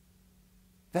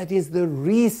that is the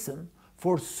reason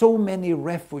for so many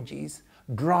refugees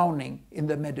drowning in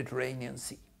the Mediterranean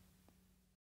Sea.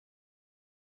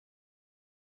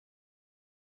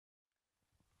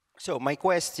 So my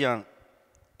question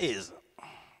is,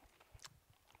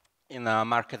 in a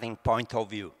marketing point of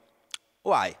view,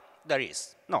 why there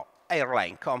is no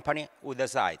airline company who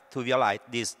decide to violate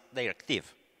this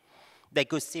directive? They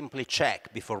could simply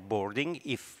check before boarding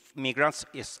if migrants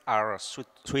are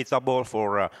suitable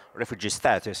for refugee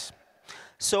status.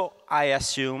 So I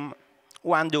assume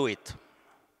one do it.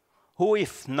 Who,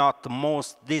 if not the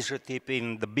most disruptive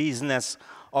in the business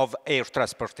of air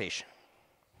transportation?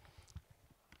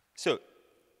 So,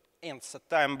 in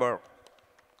September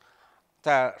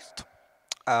 3rd,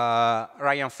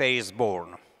 Ryanair is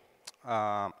born.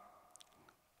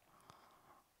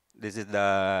 This is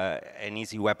an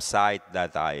easy website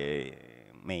that I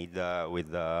made with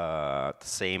the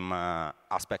same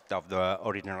aspect of the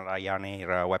original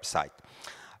Ryanair website.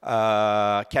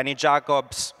 Kenny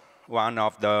Jacobs, one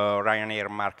of the Ryanair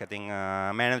marketing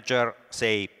manager,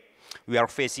 say, "We are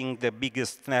facing the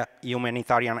biggest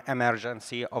humanitarian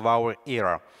emergency of our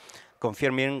era,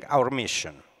 confirming our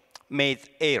mission. Made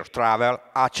air travel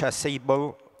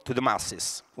accessible to the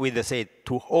masses. We decided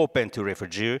to open to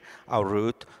refugees our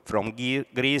route from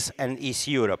Greece and East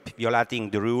Europe, violating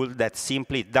the rule that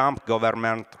simply dumped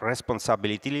government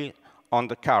responsibility on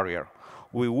the carrier.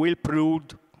 We will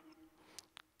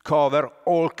cover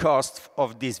all costs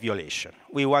of this violation.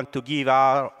 We want to give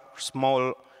our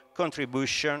small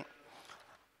contribution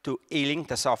to healing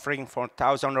the suffering for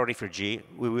thousands of refugees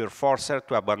who were forced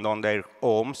to abandon their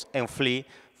homes and flee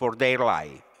for their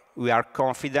life. We are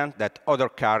confident that other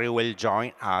carriers will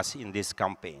join us in this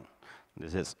campaign."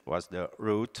 This was the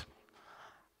route.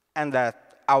 And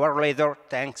that hour later,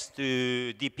 thanks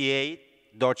to DPA,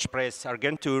 Deutsche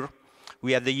Presseagentur,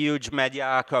 we had the huge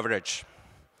media coverage.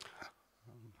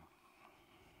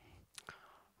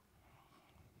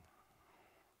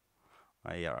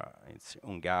 It's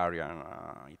Hungarian,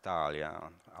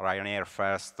 Italian, Ryanair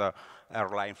first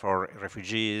airline for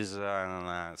refugees,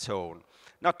 and so on.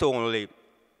 Not only,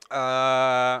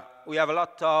 we have a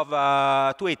lot of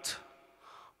tweets.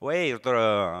 Wait,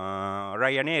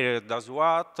 Ryanair does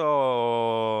what?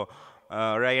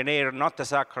 Ryanair not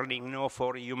exactly no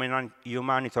for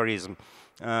humanitarianism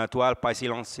to help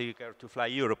asylum seekers to fly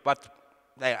Europe, but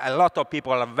a lot of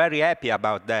people are very happy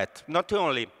about that. Not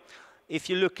only. If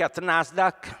you look at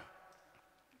NASDAQ,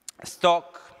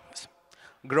 stock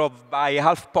grew by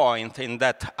half point in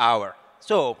that hour.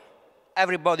 So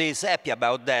everybody is happy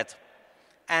about that.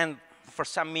 And for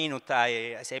some minute,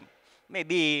 I say,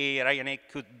 maybe Ryanair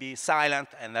could be silent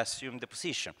and assume the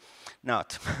position.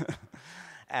 Not.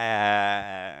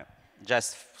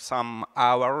 Just some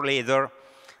hour later,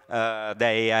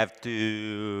 they have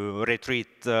to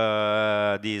retreat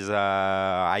this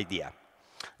idea.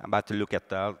 But look at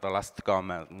the last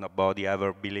comment. Nobody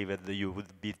ever believed that you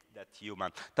would be that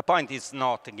human. The point is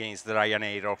not against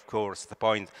Ryanair, of course. The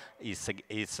point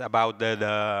is about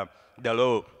the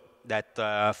law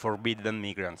that forbids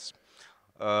migrants.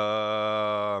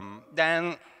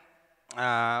 Then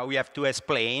we have to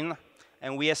explain,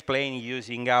 and we explain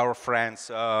using our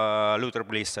friends Luther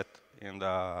Blissett in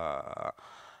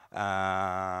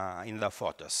the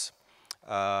photos.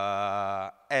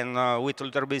 And with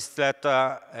Lulz Blissett,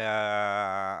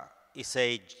 he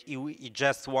said he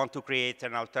just want to create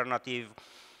an alternative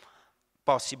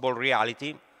possible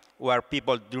reality where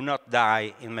people do not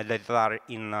die in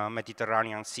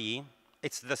Mediterranean Sea.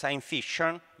 It's the science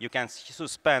fiction. You can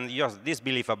suspend your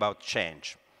disbelief about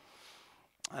change.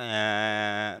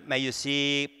 May you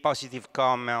see positive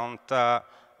comment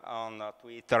on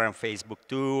Twitter and Facebook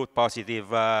too, positive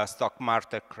stock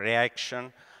market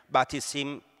reaction. But it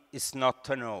seems it's not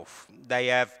enough. They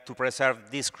have to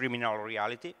preserve this criminal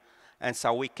reality. And so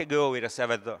a week ago, we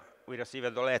received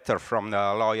a letter from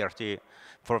the lawyer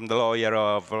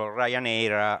of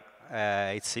Ryanair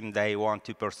It seems they want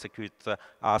to persecute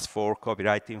us for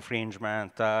copyright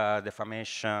infringement,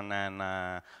 defamation,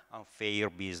 and unfair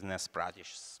business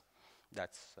practices.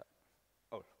 That's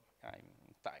all. I'm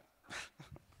time.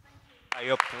 I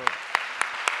hope.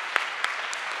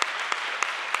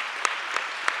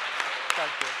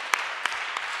 Thank you.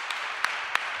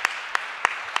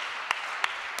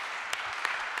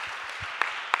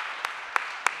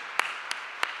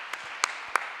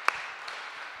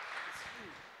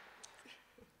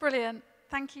 Brilliant.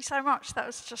 Thank you so much. That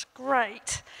was just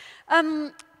great.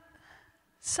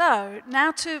 So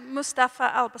now to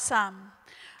Mustafa Al-Bassam.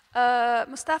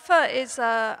 Mustafa is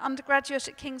an undergraduate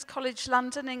at King's College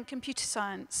London in computer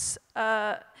science.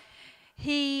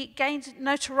 He gained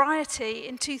notoriety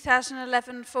in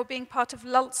 2011 for being part of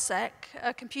LulzSec,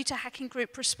 a computer hacking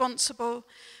group responsible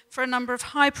for a number of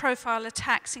high-profile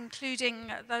attacks,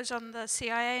 including those on the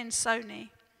CIA and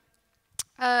Sony.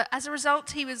 As a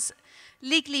result, he was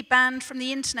legally banned from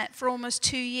the internet for almost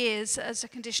 2 years as a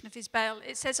condition of his bail.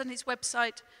 It says on his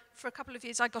website, for a couple of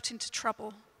years I got into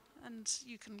trouble, and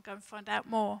you can go and find out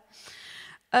more.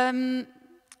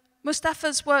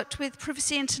 Mustafa's worked with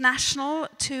Privacy International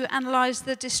to analyse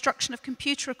the destruction of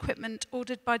computer equipment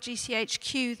ordered by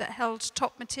GCHQ that held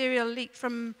top material leaked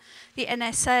from the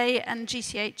NSA and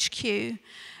GCHQ.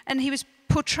 And he was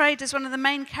portrayed as one of the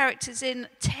main characters in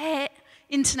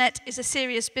Internet is a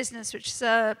Serious Business, which is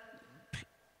a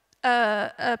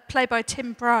play by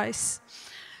Tim Bryce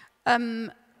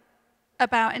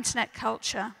about internet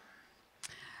culture.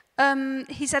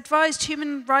 He's advised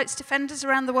human rights defenders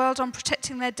around the world on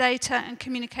protecting their data and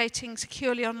communicating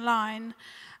securely online.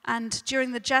 And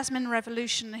during the Jasmine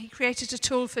Revolution, he created a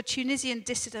tool for Tunisian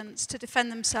dissidents to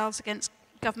defend themselves against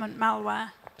government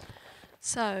malware.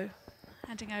 So,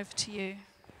 handing over to you.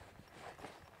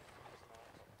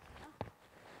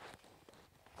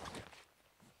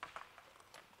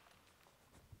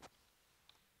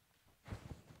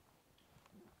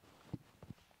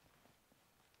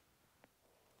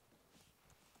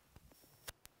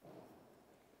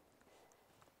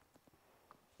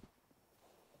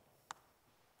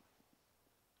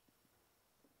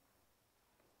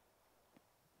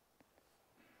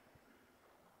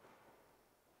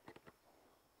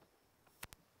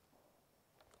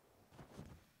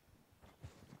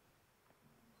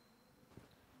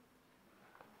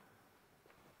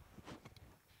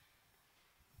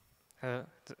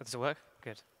 Does it work?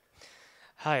 Good.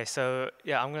 Hi, so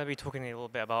yeah, I'm going to be talking a little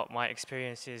bit about my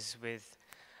experiences with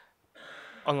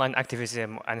online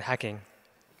activism and hacking.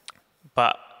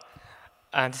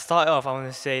 And to start off, I want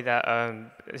to say that,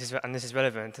 this is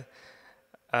relevant,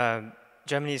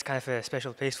 Germany is kind of a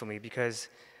special place for me because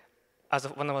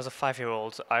when I was a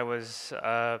 5-year-old, I was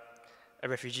a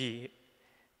refugee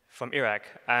from Iraq,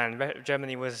 and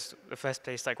Germany was the first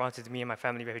place that granted me and my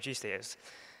family refugee status.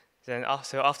 Then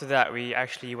after that, we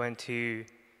actually went to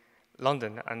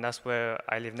London, and that's where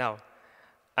I live now.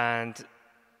 And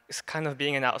it's kind of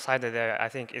being an outsider there, I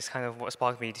think, is kind of what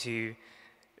sparked me to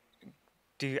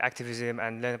do activism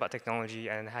and learn about technology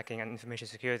and hacking and information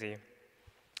security.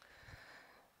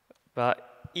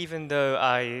 But even though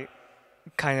I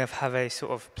kind of have a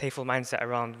sort of playful mindset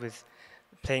around with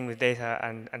playing with data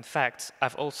and facts,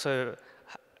 I've also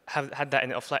had that in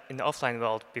the offline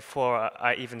world before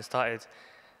I even started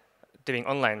doing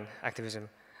online activism.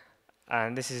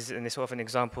 And this is sort of an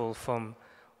example from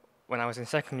when I was in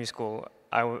secondary school.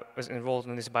 I was enrolled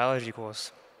in this biology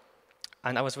course,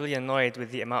 and I was really annoyed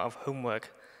with the amount of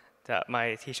homework that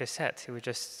my teacher set. It was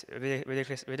just a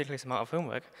ridiculous amount of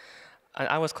homework. And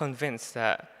I was convinced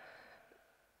that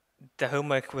the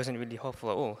homework wasn't really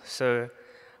helpful at all.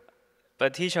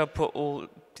 But the teacher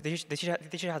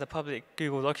had a public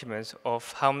Google documents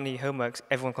of how many homeworks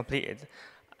everyone completed,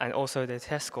 and also the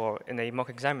test score in a mock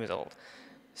exam result.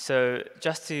 So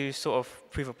just to sort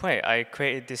of prove a point, I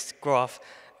created this graph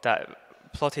that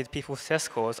plotted people's test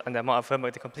scores and the amount of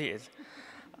homework they completed.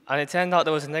 And it turned out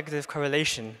there was a negative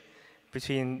correlation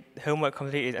between homework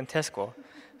completed and test score.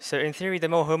 So in theory, the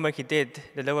more homework you did,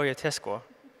 the lower your test score.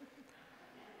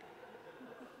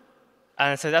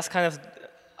 And so that's kind of,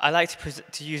 I like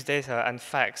to use data and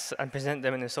facts and present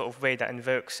them in a sort of way that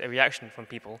invokes a reaction from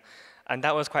people. And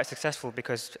that was quite successful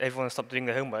because everyone stopped doing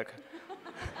their homework.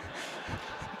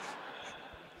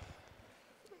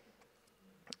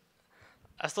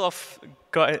 I sort of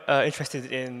got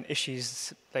interested in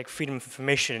issues like freedom of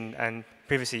information and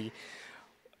privacy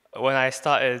when I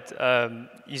started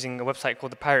using a website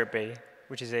called the Pirate Bay,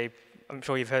 which is I'm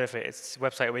sure you've heard of it. It's a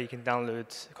website where you can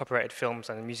download copyrighted films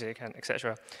and music and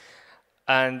etc.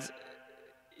 And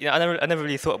you know, I never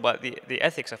really thought about the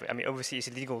ethics of it. I mean, obviously it's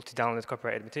illegal to download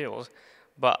copyrighted materials,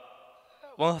 but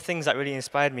one of the things that really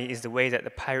inspired me is the way that the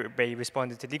Pirate Bay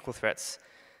responded to legal threats.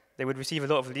 They would receive a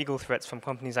lot of legal threats from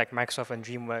companies like Microsoft and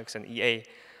DreamWorks and EA.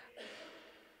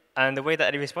 And the way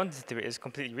that they responded to it is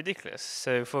completely ridiculous.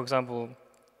 So, for example,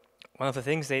 one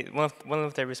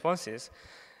of their responses,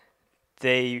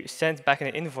 they sent back an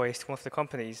invoice to one of the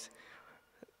companies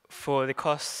for the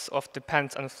costs of the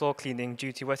pants and floor cleaning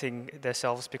due to wetting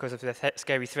themselves because of their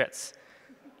scary threats.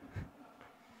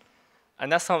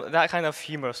 And that kind of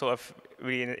humor sort of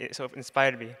really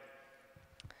inspired me.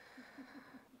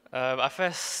 I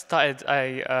first started,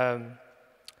 I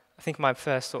think my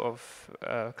first sort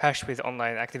of clash with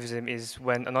online activism is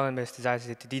when Anonymous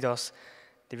decided to DDoS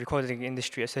the Recording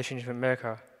Industry Association of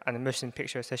America and the Motion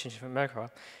Picture Association of America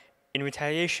in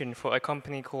retaliation for a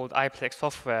company called iPlex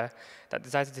Software that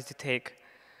decided to take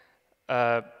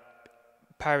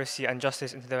piracy and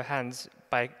justice into their hands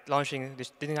by launching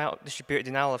distributed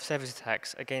denial of service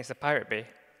attacks against the Pirate Bay.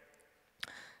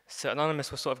 So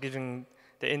Anonymous was sort of giving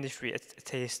the industry a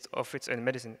taste of its own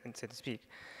medicine, so to speak.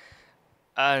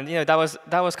 And that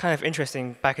was kind of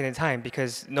interesting back in the time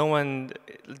because no one,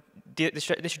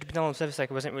 distributed denial of service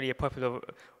attack wasn't really a popular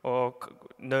or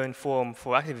known form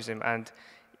for activism, and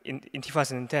in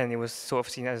 2010 it was sort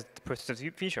of seen as the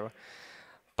prototype feature.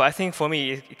 But I think for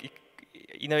me,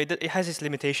 it has its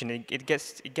limitation. It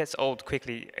gets old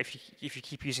quickly if you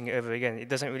keep using it over again. It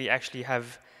doesn't really actually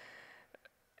have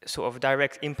sort of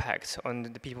direct impact on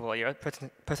the people that you're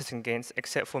protesting against,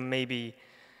 except for maybe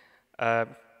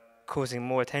causing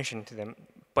more attention to them.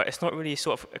 But it's not really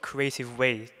sort of a creative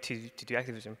way to do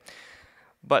activism.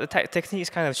 But the techniques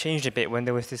kind of changed a bit when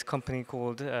there was this company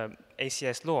called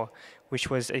ACS Law, which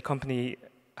was a company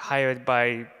hired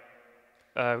by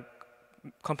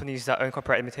companies that own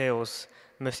copyrighted materials,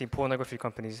 mostly pornography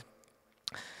companies,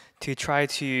 to try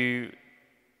to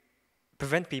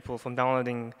prevent people from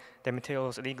downloading their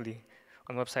materials illegally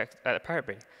on the website at Pirate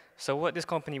Bay. So what this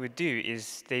company would do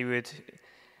is they would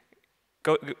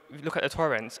go look at the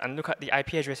torrents and look at the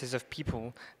IP addresses of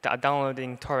people that are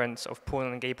downloading torrents of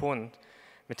porn and gay porn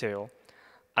material.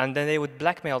 And then they would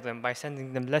blackmail them by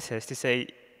sending them letters to say,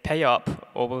 pay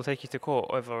up or we'll take you to court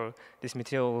over this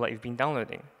material that you've been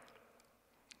downloading.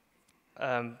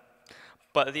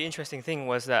 But the interesting thing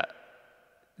was that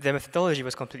their methodology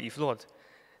was completely flawed.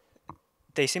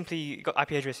 They simply got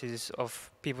IP addresses of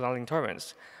people downloading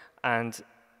torrents, and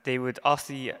they would ask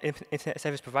the internet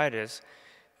service providers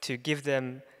to give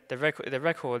them the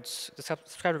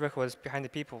subscriber records behind the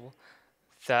people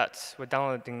that were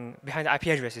downloading, behind the IP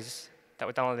addresses that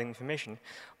were downloading information.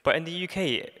 But in the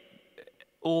UK,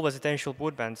 all residential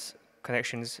broadband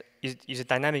connections use a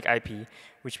dynamic IP,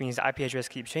 which means the IP address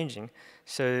keeps changing.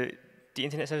 So the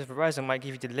internet service provider might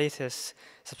give you the latest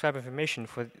subscriber information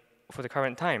for the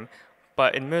current time,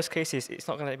 but in most cases, it's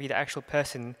not going to be the actual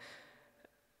person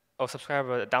or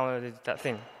subscriber that downloaded that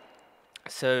thing.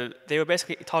 So they were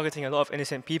basically targeting a lot of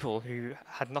innocent people who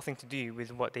had nothing to do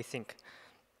with what they think.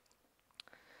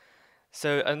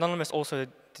 So Anonymous also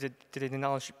did a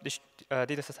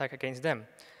DDoS attack against them.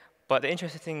 But the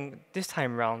interesting thing this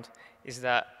time around is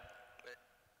that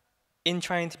in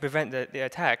trying to prevent the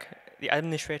attack, the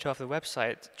administrator of the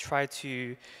website tried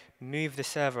to move the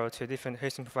server to a different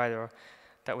hosting provider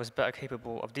that was better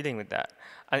capable of dealing with that.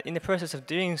 And in the process of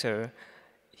doing so,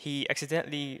 he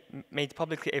accidentally made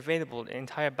publicly available the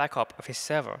entire backup of his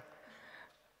server.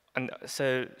 And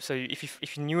so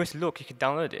if you knew where to look, you could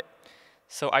download it.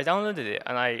 So I downloaded it,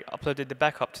 and I uploaded the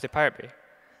backup to the Pirate Bay.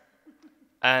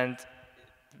 And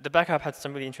the backup had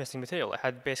some really interesting material. It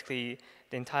had basically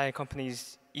the entire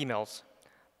company's emails.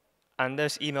 And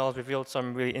those emails revealed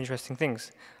some really interesting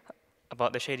things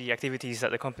about the shady activities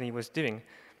that the company was doing,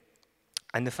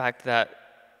 and the fact that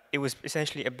it was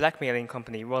essentially a blackmailing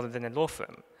company rather than a law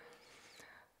firm.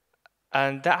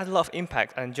 And that had a lot of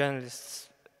impact, and journalists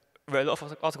wrote a lot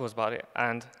of articles about it.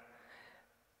 And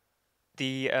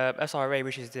the SRA,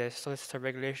 which is the Solicitor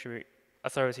Regulatory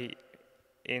Authority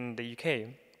in the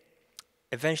UK,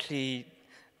 eventually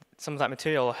some of that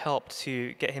material helped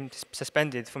to get him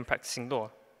suspended from practicing law.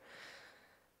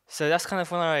 So that's kind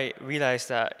of when I realized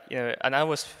that, and I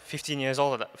was 15 years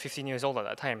old at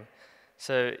that time.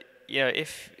 So,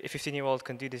 if a 15-year-old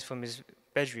can do this from his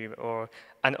bedroom,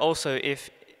 and also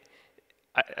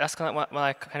that's kind of when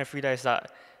I kind of realized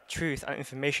that truth and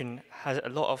information has a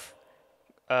lot of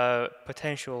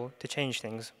potential to change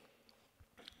things.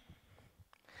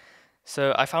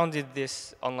 So I founded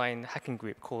this online hacking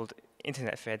group called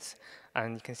Internet Feds,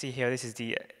 and you can see here this is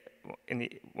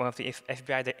one of the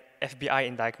FBI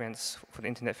indictments for the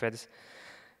Internet Feds,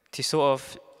 to sort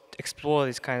of explore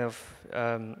this kind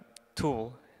of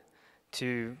tool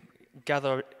to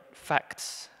gather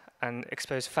facts and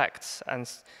expose facts and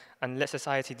let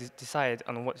society decide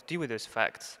on what to do with those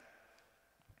facts.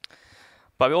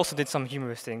 But we also did some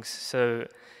humorous things. So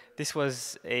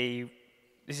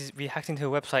we hacked into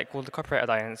a website called the Copyright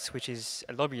Alliance, which is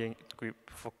a lobbying group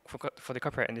for the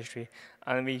copyright industry,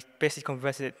 and we basically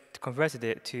converted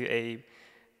it to a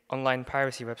online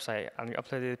piracy website, and we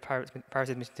uploaded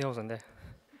pirated materials on there.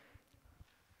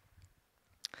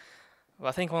 Well,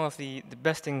 I think one of the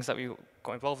best things that we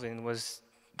got involved in was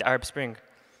the Arab Spring,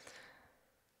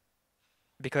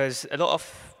 because a lot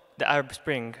of the Arab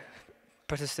Spring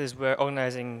protesters were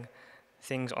organizing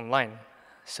things online.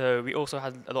 So we also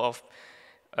had a lot of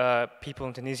people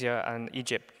in Tunisia and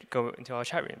Egypt go into our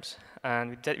chat rooms,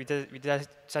 and we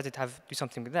decided to do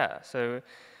something with that. So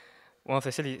one of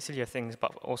the sillier things,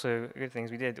 but also good things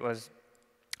we did, was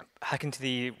hack into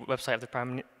the website of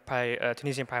the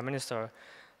Tunisian Prime Minister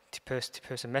to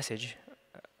post a message.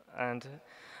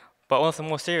 But one of the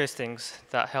more serious things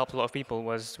that helped a lot of people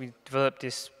was we developed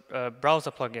this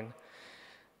browser plugin.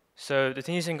 So the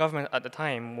Tunisian government at the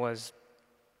time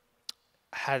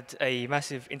had a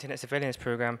massive internet surveillance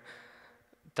program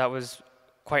that was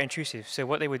quite intrusive. So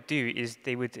what they would do is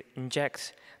they would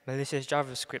inject malicious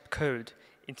JavaScript code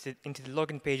into the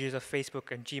login pages of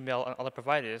Facebook and Gmail and other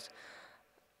providers.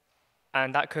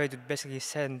 And that code would basically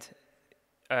send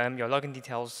your login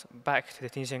details back to the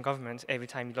Tunisian government every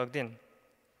time you logged in.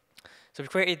 So we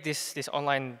created this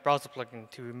online browser plugin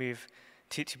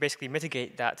to basically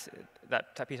mitigate that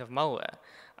piece of malware.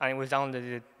 And it was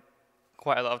downloaded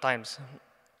quite a lot of times,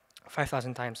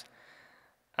 5,000 times.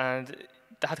 And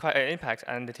that had quite an impact.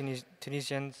 And the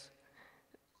Tunisians,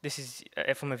 this is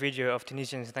from a video of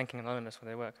Tunisians thanking Anonymous for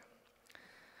their work.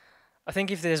 I think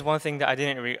if there's one thing that I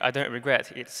don't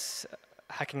regret, it's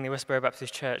hacking the Westboro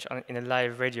Baptist Church in a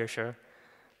live radio show.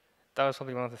 That was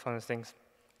probably one of the funnest things.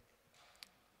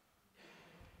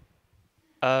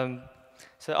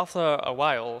 So after a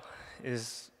while, there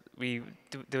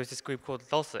was this group called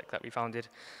LulzSec that we founded.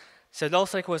 So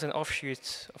LulzSec was an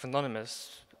offshoot of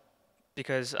Anonymous,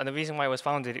 and the reason why it was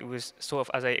founded, it was sort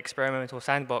of as an experimental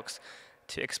sandbox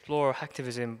to explore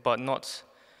hacktivism, but not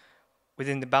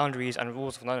within the boundaries and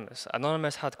rules of Anonymous.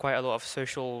 Anonymous had quite a lot of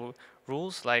social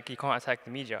rules, like you can't attack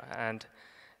the media, and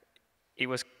it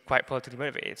was quite politically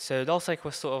motivated. So LulzSec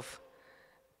was sort of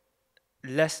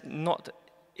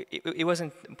it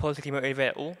wasn't politically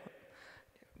motivated at all,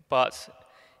 but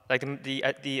like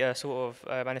the sort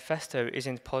of manifesto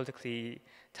isn't politically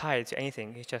tied to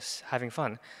anything. It's just having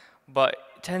fun. But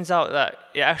it turns out that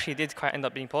it actually did quite end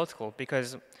up being political,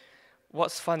 because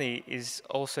what's funny is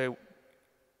also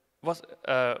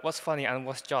what's funny and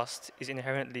what's just is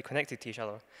inherently connected to each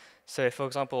other. So, for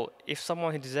example, if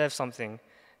someone who deserves something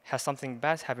has something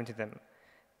bad happen to them,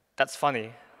 that's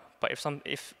funny. But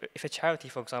if a charity,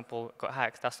 for example, got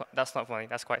hacked, that's not funny.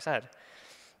 That's quite sad.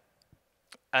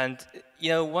 And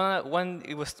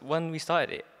when we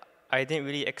started it, I didn't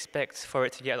really expect for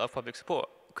it to get a lot of public support,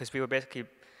 because we were basically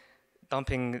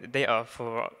dumping data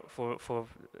for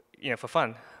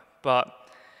fun. But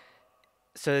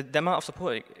so the amount of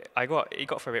support it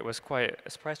got for it was quite a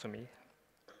surprise for me.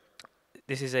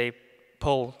 This is a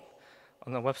poll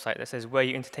on the website that says, "Were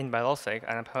you entertained by LulzSec?"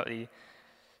 And apparently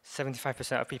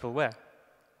 75% of people were.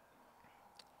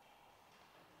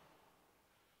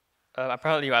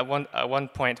 Apparently, at one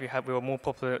point, we were more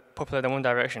popular than One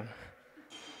Direction.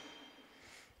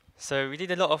 So we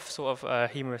did a lot of sort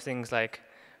of humorous things, like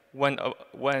when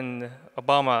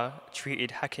Obama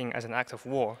treated hacking as an act of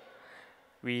war,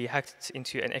 we hacked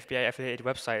into an FBI-affiliated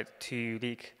website to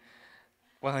leak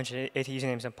 180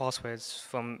 usernames and passwords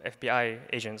from FBI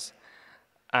agents.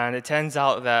 And it turns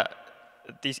out that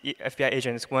these FBI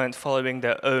agents weren't following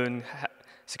their own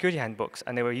security handbooks,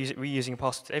 and they were reusing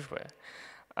passwords everywhere.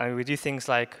 And we do things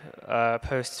like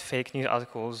post fake news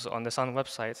articles on the Sun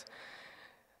website.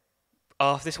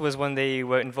 This was when they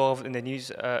were involved in the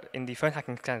news, in the phone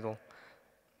hacking scandal.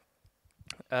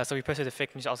 So we posted a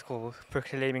fake news article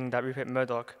proclaiming that Rupert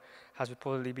Murdoch has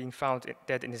reportedly been found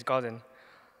dead in his garden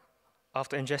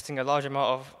after ingesting a large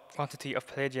quantity of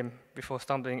palladium before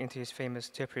stumbling into his famous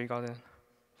topiary garden.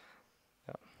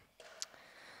 Yeah.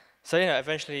 So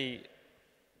eventually,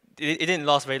 it didn't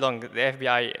last very long. The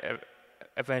FBI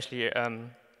eventually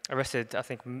arrested, I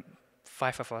think,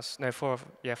 5 of us. No, 4 of,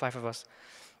 5 of us.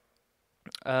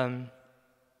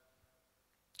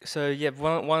 So yeah,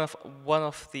 one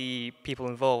of the people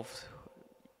involved,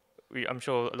 I'm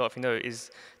sure a lot of you know,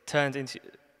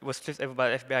 was flipped over by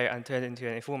the FBI and turned into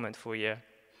an informant for a year.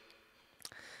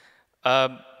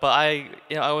 But I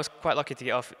was quite lucky to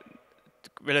get off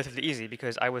relatively easy,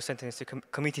 because I was sentenced to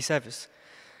community service,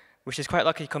 which is quite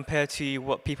lucky compared to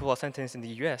what people are sentenced in the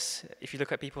US. If you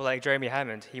look at people like Jeremy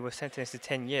Hammond, he was sentenced to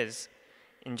 10 years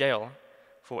in jail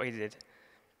for what he did,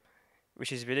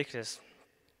 which is ridiculous.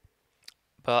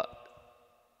 But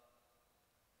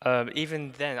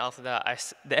even then, after that,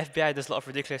 the FBI does a lot of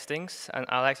ridiculous things, and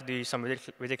I like to do some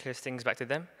ridiculous things back to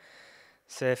them.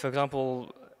 So, for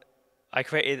example, I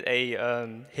created a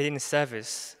hidden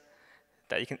service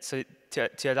that you can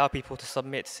to allow people to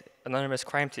submit anonymous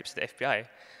crime tips to the FBI,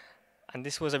 and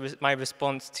this was my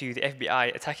response to the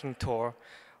FBI attacking Tor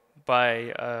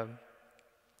by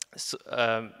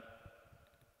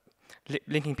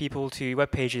linking people to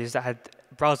web pages that had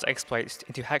browser exploits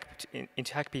to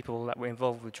hack people that were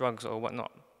involved with drugs or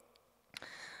whatnot.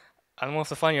 And one of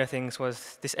the funnier things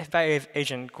was this FBI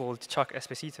agent called Chuck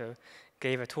Esposito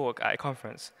gave a talk at a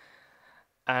conference.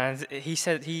 And he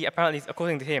said apparently,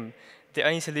 according to him, the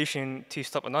only solution to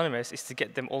stop Anonymous is to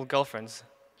get them all girlfriends.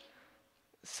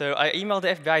 So I emailed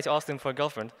the FBI to ask them for a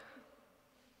girlfriend.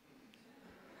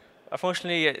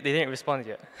 Unfortunately, they didn't respond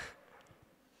yet.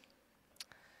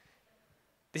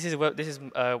 This is one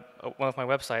of my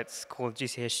websites called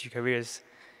GCHQ Careers.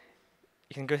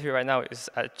 You can go through it right now. It's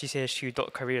at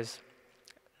gchq.careers.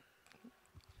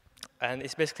 And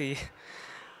it's basically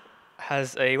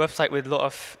has a website with a lot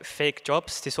of fake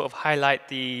jobs to sort of highlight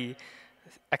the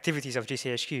activities of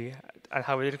GCHQ and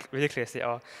how ridiculous they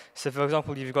are. So for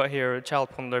example, you've got here a child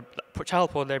porn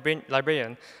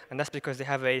librarian, and that's because they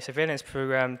have a surveillance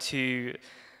program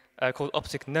called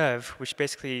Optic Nerve, which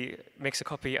basically makes a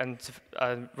copy and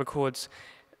records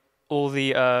all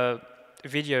the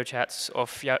video chats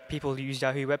of people who use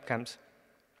Yahoo webcams,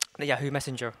 the Yahoo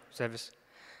Messenger service.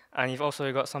 And you've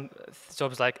also got some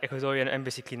jobs like Ecuadorian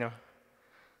embassy cleaner.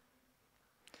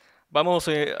 But I'm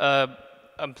also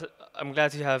I'm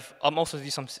glad to have. I'm also do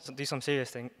some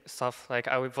serious stuff. Like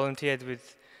I volunteered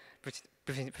with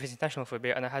British International for a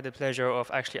bit, and I had the pleasure of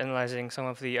actually analyzing some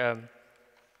of the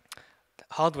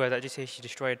hardware that GCHQ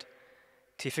destroyed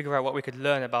to figure out what we could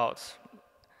learn about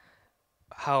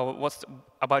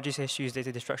about GCHQ's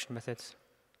data destruction methods.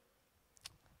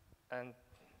 And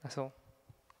that's all.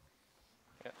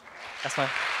 Yeah, that's fine.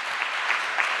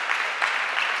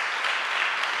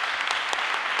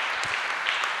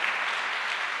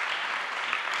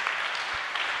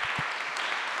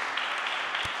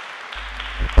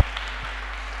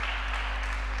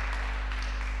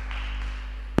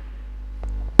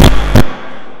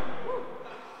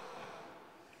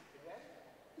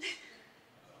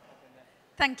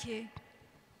 Thank you.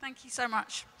 Thank you so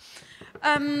much.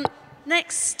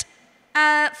 Next,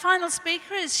 final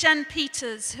speaker is Jan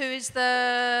Peters, who is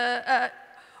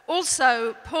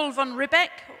also Paul von Ribbeck,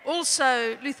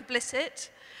 also Luther Blissett,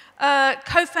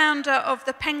 co-founder of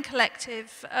the Peng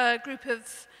Collective, a group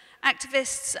of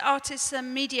activists, artists,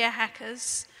 and media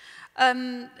hackers.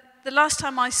 The last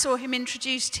time I saw him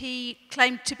introduced, he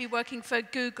claimed to be working for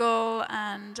Google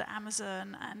and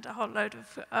Amazon and a whole load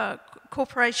of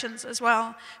corporations as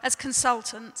well as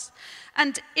consultants.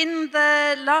 And in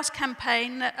the last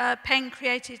campaign, Peng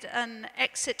created an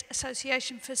exit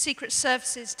association for secret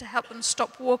services to help them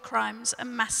stop war crimes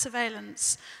and mass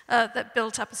surveillance that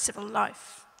built up a civil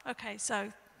life. Okay,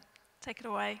 so take it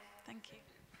away. Thank you.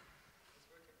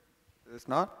 It's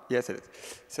not? Yes, it is.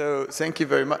 So thank you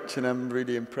very much, and I'm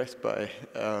really impressed by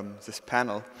this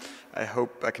panel. I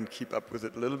hope I can keep up with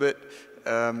it a little bit.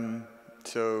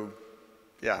 So,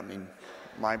 yeah, I mean,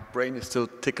 my brain is still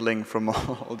tickling from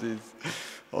all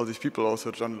these people,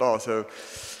 also John Law. So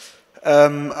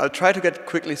I'll try to get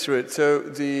quickly through it. So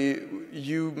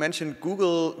you mentioned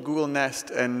Google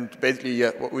Nest, and basically,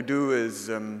 what we do is.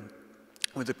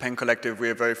 With the Peng Collective, we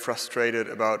are very frustrated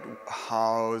about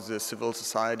how the civil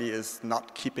society is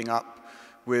not keeping up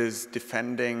with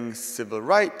defending civil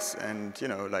rights and, you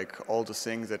know, like all the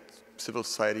things that civil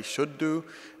society should do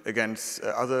against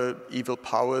other evil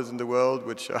powers in the world,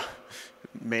 which are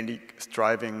mainly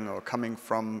striving or coming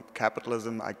from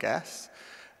capitalism, I guess.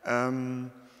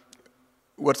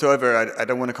 Whatsoever, I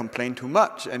don't want to complain too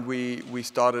much, and we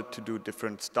started to do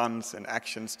different stunts and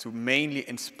actions to mainly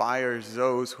inspire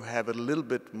those who have a little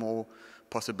bit more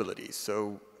possibilities.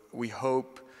 So we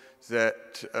hope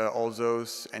that all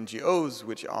those NGOs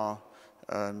which are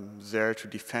there to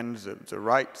defend the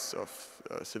rights of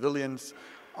civilians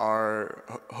are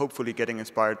hopefully getting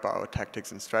inspired by our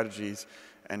tactics and strategies,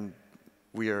 and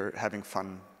we are having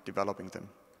fun developing them.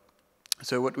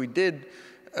 So what we did,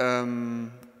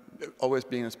 always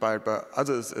being inspired by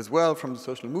others as well, from the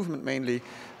social movement mainly.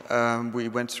 We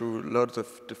went through loads of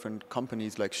different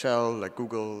companies like Shell, like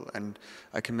Google, and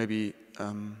I can maybe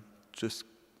just,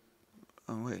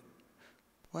 oh wait,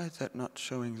 why is that not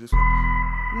showing this one?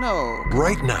 No.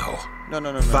 Right now.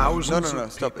 No. Thousands No,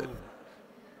 of stop it. people.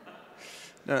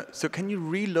 No, so can you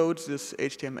reload this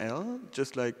HTML?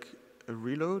 Just like a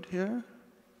reload here?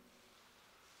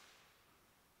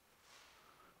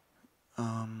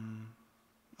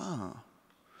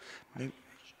 Maybe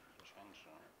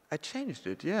I changed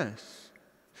it, yes.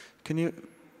 Can you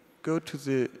go to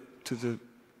this?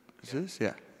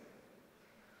 Yeah.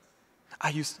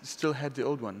 You still had the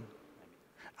old one.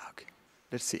 Okay,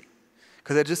 let's see.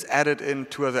 Because I just added in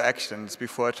 2 other actions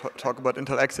before I talk about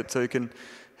Intelexit, so you can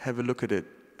have a look at it.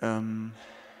 So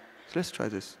let's try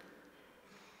this.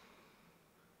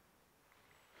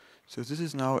 So this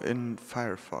is now in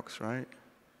Firefox, right?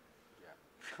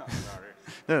 Yeah. Sorry.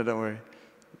 No, don't worry.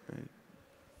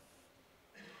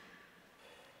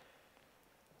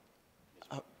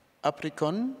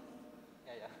 Apricon?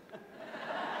 Yeah.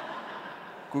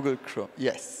 Google Chrome,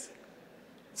 yes.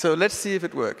 So let's see if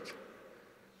it worked.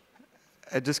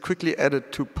 I just quickly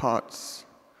added 2 parts.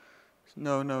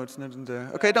 No, it's not in there.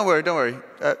 Okay, don't worry.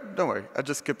 Don't worry. I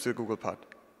just skipped the Google part.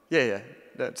 Yeah,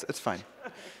 it's fine.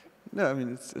 No, I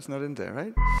mean it's not in there,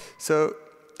 right? So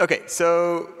okay,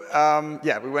 so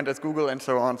yeah, we went as Google and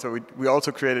so on. So we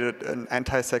also created an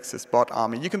anti-sexist bot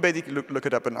army. You can basically look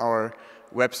it up on our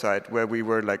website, where we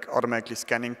were like automatically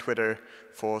scanning Twitter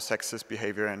for sexist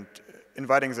behavior and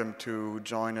inviting them to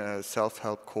join a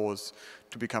self-help course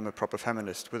to become a proper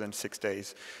feminist within 6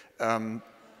 days.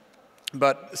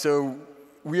 But so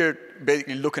we are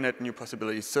basically looking at new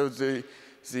possibilities. So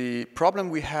the problem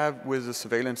we have with the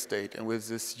surveillance state and with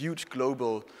this huge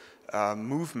global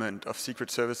movement of secret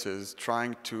services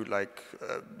trying to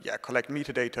collect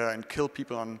metadata and kill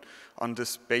people on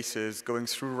this basis, going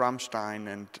through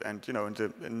Rammstein and you know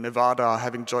in Nevada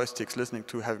having joysticks, listening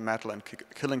to heavy metal and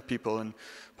killing people in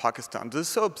Pakistan. This is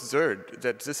so absurd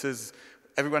that this is,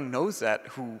 everyone knows that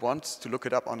who wants to look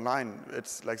it up online.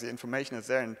 It's like the information is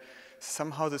there, and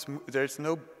somehow there's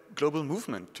no global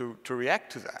movement to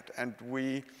react to that. And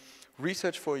we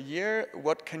researched for a year,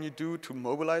 what can you do to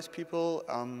mobilize people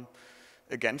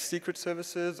against secret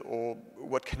services, or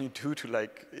what can you do to I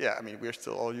mean, we're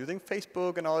still all using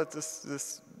Facebook and all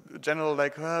this general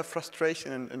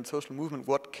frustration and social movement.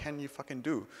 What can you fucking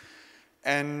do?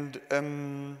 And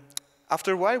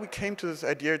after a while, we came to this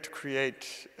idea to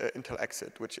create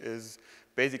Intelexit, which is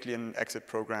basically an exit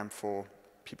program for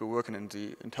people working in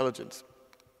the intelligence,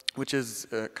 which is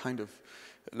kind of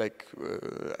like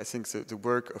I think the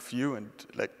work of you, and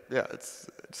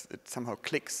it somehow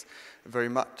clicks very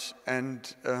much.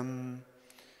 And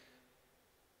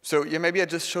so yeah, maybe I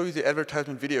just show you the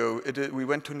advertisement video. We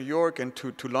went to New York and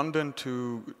to London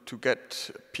to get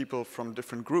people from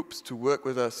different groups to work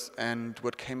with us, and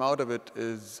what came out of it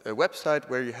is a website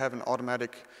where you have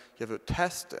a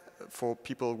test for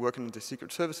people working in the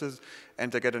secret services,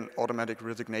 and they get an automatic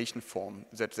resignation form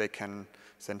that they can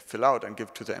then fill out and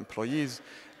give to their employees.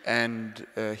 And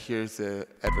here's the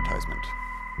advertisement.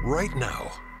 Right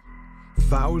now,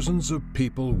 thousands of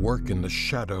people work in the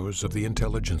shadows of the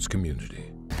intelligence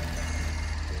community.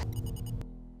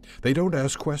 They don't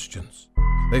ask questions.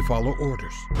 They follow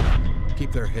orders,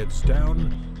 keep their heads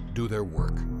down, do their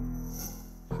work.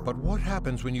 But what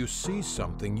happens when you see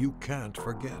something you can't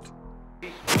forget?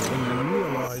 When you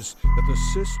realize that the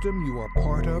system you are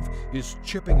part of is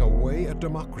chipping away at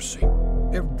democracy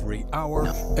every hour,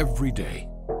 every day.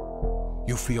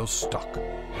 You feel stuck,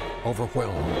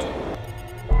 overwhelmed.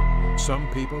 Some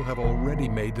people have already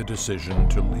made the decision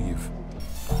to leave.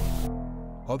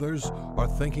 Others are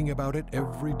thinking about it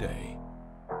every day.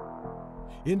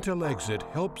 Intelexit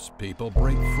helps people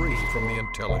break free from the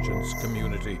intelligence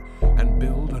community and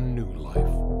build a new life.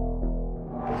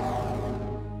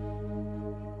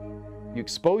 You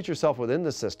expose yourself within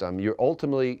the system, you're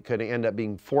ultimately going to end up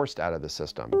being forced out of the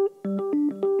system.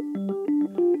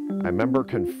 I remember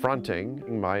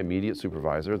confronting my immediate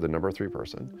supervisor, the number 3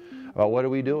 person, about what are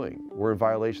we doing? We're in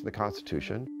violation of the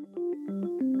Constitution.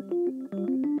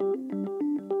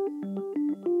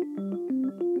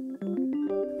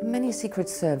 Many Secret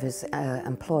Service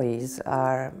employees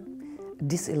are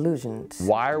disillusioned.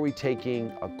 Why are we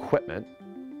taking equipment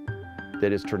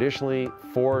that is traditionally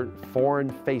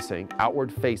foreign-facing,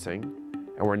 outward-facing,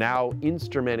 and we're now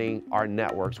instrumenting our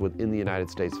networks within the United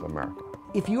States of America?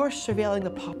 If you're surveilling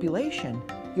the population,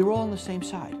 you're all on the same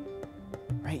side,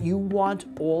 right? You want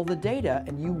all the data,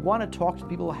 and you want to talk to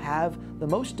people who have the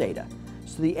most data.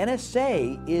 So the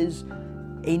NSA is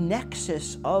a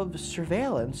nexus of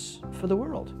surveillance for the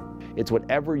world. It's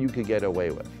whatever you could get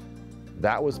away with.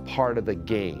 That was part of the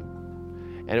game.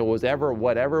 And it was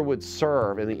whatever would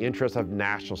serve in the interest of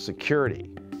national security.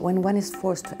 When one is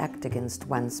forced to act against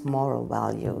one's moral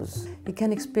values, you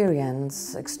can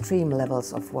experience extreme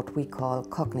levels of what we call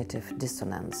cognitive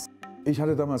dissonance. Ich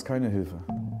hatte damals keine Hilfe.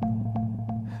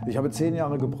 Ich habe 10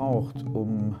 Jahre gebraucht,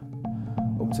 um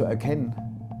zu erkennen,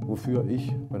 wofür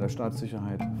ich bei der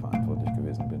Staatssicherheit verantwortlich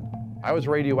gewesen bin. I was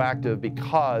radioactive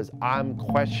because I'm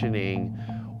questioning,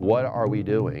 what are we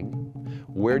doing?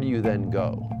 Where do you then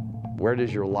go? Where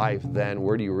does your life then,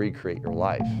 where do you recreate your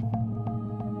life?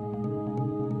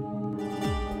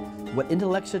 What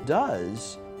Intelexit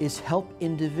does is help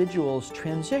individuals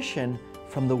transition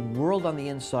from the world on the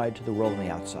inside to the world on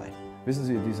the outside. Wissen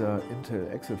Sie, dieser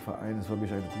Intelexit-Verein ist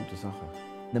wirklich eine gute Sache.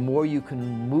 The more you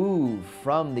can move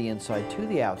from the inside to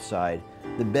the outside,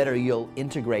 the better you'll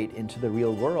integrate into the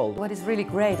real world. What is really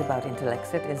great about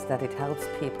Intelexit is that it helps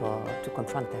people to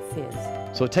confront their fears.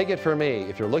 So take it from me,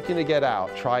 if you're looking to get out,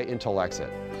 try Intelexit.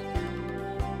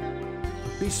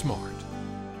 Be smart.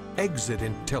 Exit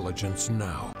intelligence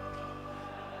now.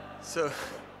 So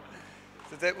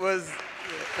that was...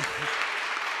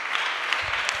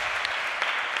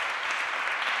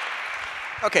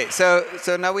 Okay, so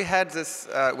now we had this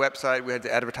website, we had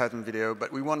the advertisement video,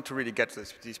 but we want to really get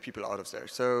these people out of there.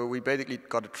 So we basically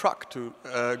got a truck to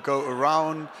go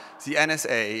around the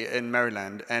NSA in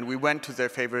Maryland, and we went to their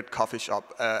favorite coffee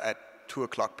shop at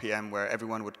 2:00 p.m. where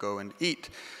everyone would go and eat.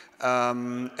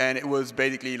 And it was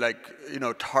basically like,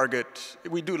 target,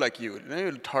 we do like you,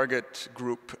 target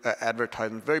group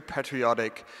advertisement, very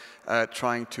patriotic,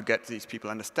 trying to get these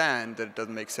people understand that it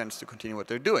doesn't make sense to continue what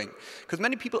they're doing. Because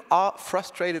many people are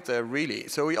frustrated there, really.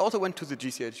 So we also went to the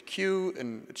GCHQ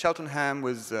in Cheltenham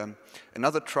with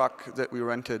another truck that we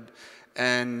rented.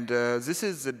 And this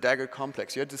is the Dagger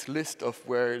complex. You had this list of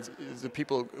where the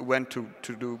people went to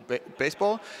do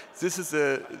baseball. This is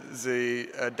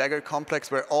the Dagger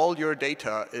complex where all your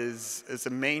data is the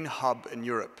main hub in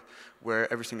Europe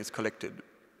where everything is collected.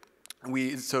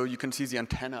 So you can see the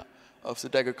antenna of the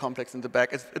Dagger complex in the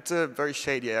back. It's a very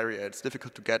shady area. It's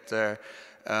difficult to get there.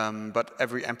 But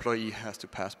every employee has to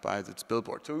pass by its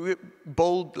billboard. So we're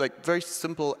bold, like very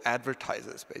simple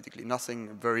advertisers, basically.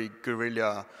 Nothing very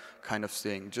guerrilla kind of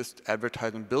thing, just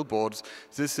advertising billboards.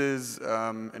 This is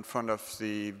in front of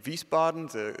the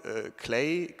Wiesbaden, the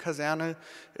clay Kaserne.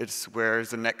 It's where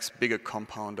the next bigger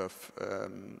compound of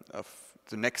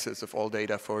the nexus of all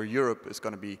data for Europe is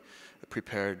going to be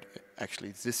prepared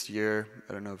actually this year.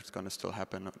 I don't know if it's going to still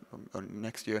happen or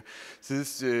next year.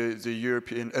 This is the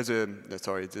European,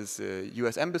 this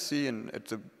U.S. embassy in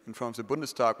front of the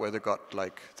Bundestag, where they got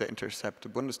they intercept the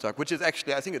Bundestag, which is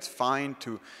actually, I think it's fine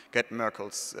to get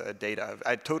Merkel's data.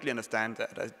 I totally understand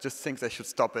that. I just think they should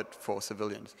stop it for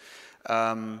civilians.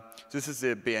 This is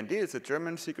the BND, it's the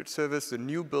German Secret Service, the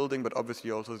new building, but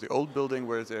obviously also the old building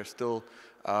where they're still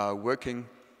working.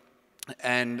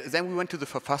 And then we went to the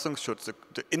Verfassungsschutz,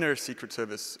 the inner Secret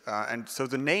Service, and so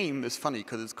the name is funny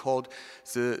because it's called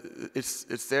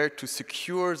it's there to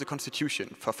secure the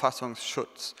Constitution,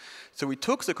 Verfassungsschutz. So we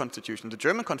took the Constitution, the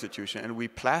German Constitution, and we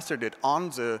plastered it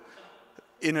on the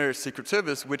inner Secret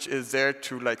Service, which is there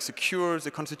to secure the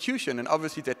Constitution, and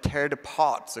obviously they tear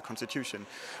apart the Constitution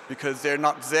because they're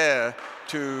not there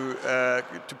to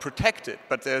protect it,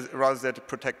 but they're rather there to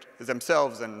protect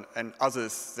themselves and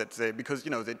others because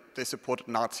they supported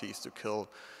Nazis to kill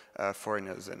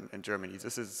foreigners in Germany.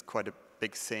 This is quite a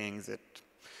big thing that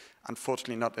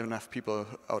unfortunately not enough people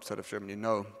outside of Germany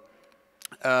know.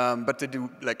 But they do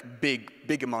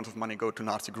big amounts of money go to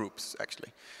Nazi groups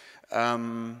actually.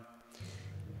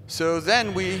 So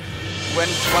then we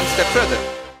went one step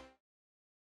further.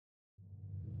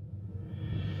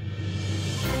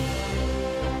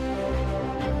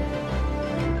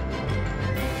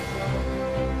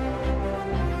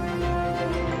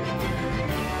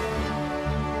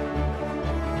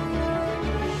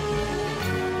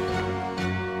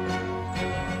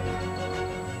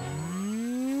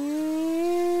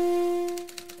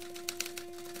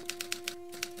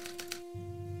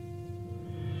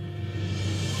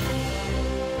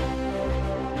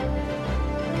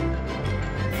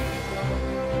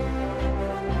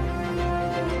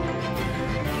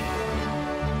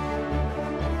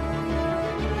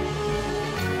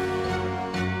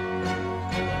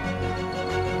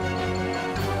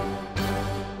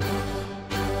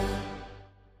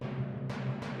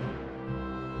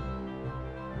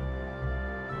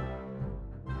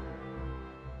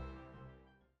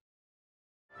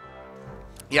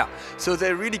 Yeah, so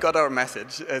they really got our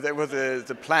message. That was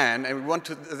the plan, and we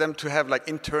wanted them to have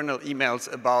internal emails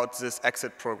about this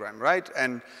exit program, right?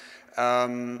 And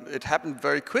it happened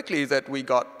very quickly that we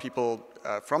got people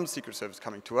from the Secret Service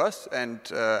coming to us and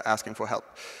asking for help.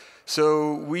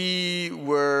 So we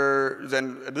were then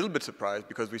a little bit surprised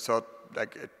because we thought,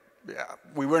 like,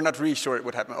 we were not really sure it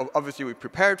would happen. Obviously, we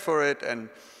prepared for it, and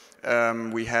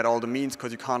we had all the means,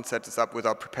 because you can't set this up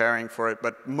without preparing for it.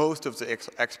 But most of the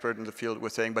experts in the field were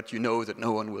saying, but you know that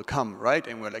no one will come, right?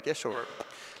 And we're like, yeah, sure.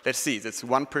 Let's see. This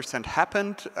 1%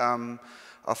 happened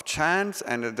of chance,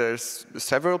 and there's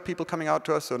several people coming out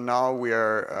to us. So now we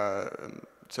are,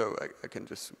 so I can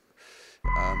just,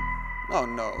 oh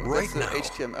no, right that's the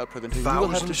now, HTML presentation. You will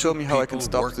have to show me how I can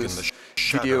stop this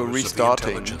video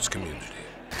restarting.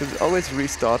 Because it's always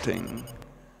restarting.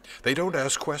 They don't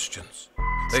ask questions.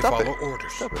 They Stop follow it.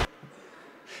 orders. Stop it.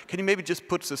 Can you maybe just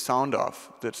put the sound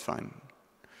off? That's fine.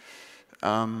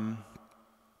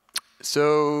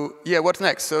 So yeah, what's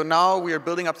next? So now we are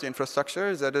building up the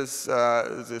infrastructure. That is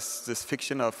this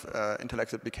fiction of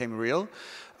Intelexit became real.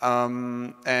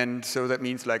 And so that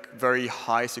means like very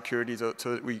high security, so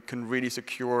that we can really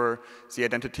secure the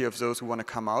identity of those who want to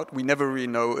come out. We never really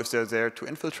know if they're there to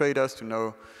infiltrate us, to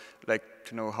know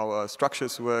how our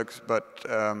structures work, but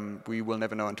we will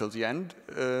never know until the end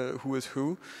who is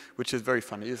who, which is very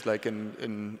funny. It's like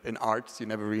in arts, you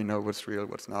never really know what's real,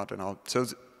 what's not, and all. So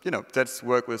that's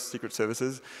work with secret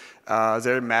services.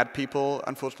 There are mad people,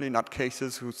 unfortunately, not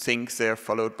cases, who think they're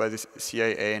followed by the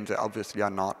CIA, and they obviously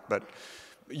are not, but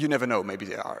you never know, maybe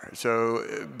they are.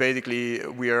 So basically,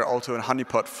 we are also a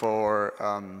honeypot for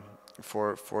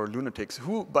lunatics,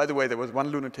 who, by the way, there was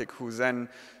one lunatic who then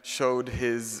showed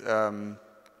his,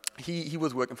 he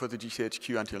was working for the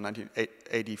GCHQ until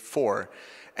 1984,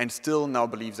 and still now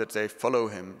believes that they follow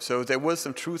him. So there was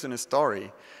some truth in his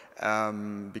story,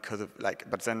 because of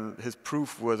but then his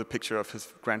proof was a picture of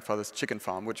his grandfather's chicken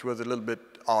farm, which was a little bit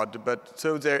odd. But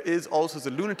so there is also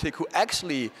the lunatic who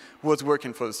actually was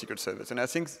working for the Secret Service, and I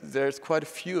think there's quite a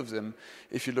few of them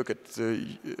if you look at the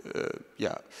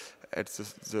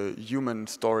the human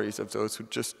stories of those who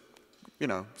just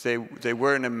they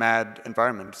were in a mad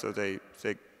environment, so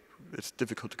it's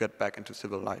difficult to get back into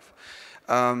civil life.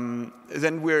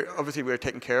 Then we're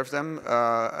taking care of them.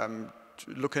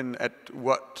 Looking at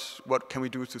what can we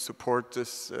do to support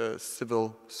this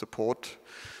civil support,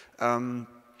 and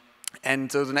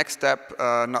so the next step,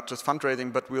 not just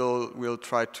fundraising, but we'll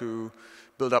try to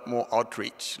build up more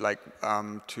outreach,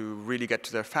 to really get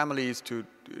to their families, to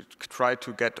try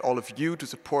to get all of you to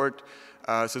support.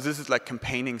 So this is like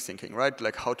campaigning thinking, right?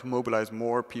 Like how to mobilize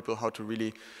more people, how to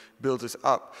really build this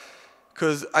up.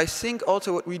 Because I think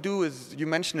also what we do is, you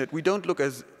mentioned it, we don't look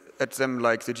at them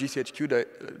like the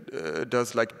GCHQ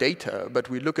does like data, but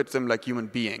we look at them like human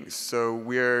beings. So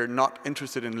we're not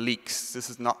interested in leaks.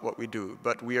 This is not what we do,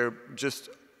 but we are just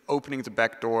opening the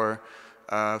back door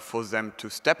for them to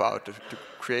step out, to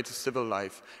create a civil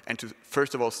life, and to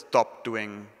first of all stop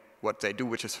doing what they do,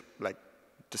 which is like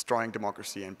destroying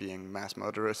democracy and being mass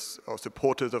murderers or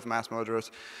supporters of mass murderers.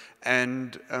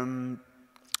 And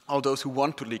all those who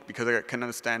want to leak, because I can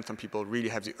understand some people really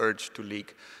have the urge to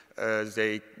leak.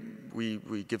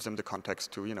 We give them the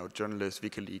context to journalists,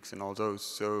 WikiLeaks, and all those.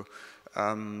 So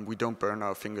we don't burn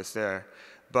our fingers there.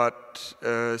 But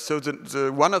so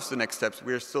the one of the next steps,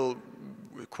 we're still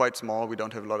quite small. We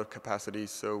don't have a lot of capacity,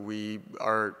 so we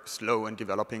are slow in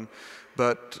developing.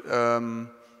 But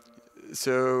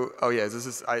so, oh yeah,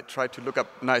 I tried to look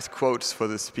up nice quotes for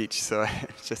this speech, so I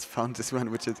just found this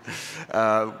one, which is,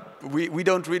 we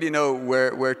don't really know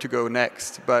where to go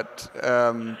next, but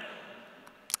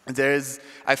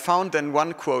I found then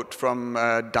one quote from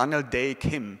Daniel Day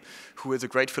Kim, who is a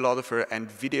great philosopher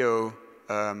and video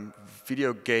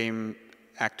game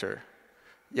actor.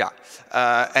 Yeah,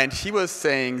 and he was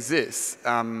saying this.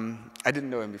 I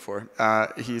didn't know him before.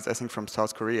 He's, I think, from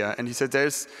South Korea. And he said,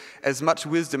 there's as much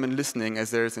wisdom in listening as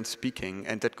there is in speaking,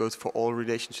 and that goes for all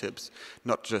relationships,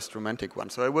 not just romantic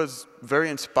ones. So I was very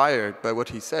inspired by what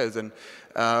he says. And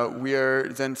we are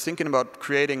then thinking about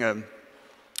creating a,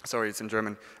 sorry, it's in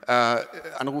German,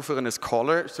 Anruferin is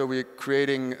caller. So we're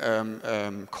creating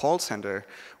a call center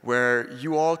where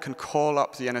you all can call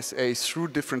up the NSA through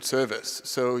different servers.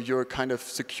 So you're kind of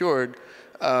secured,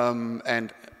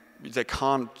 and they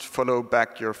can't follow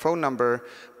back your phone number,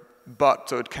 but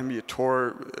so it can be a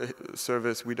Tor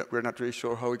service. We're not really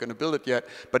sure how we're going to build it yet,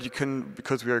 but you can,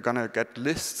 because we're going to get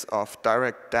lists of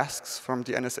direct desks from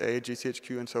the NSA,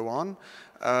 GCHQ, and so on.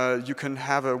 You can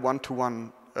have a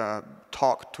one-to-one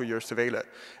talk to your surveiller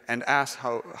and ask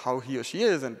how he or she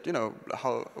is, and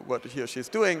what he or she is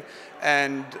doing,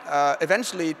 and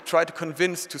eventually try to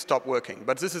convince to stop working.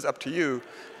 But this is up to you.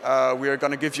 We are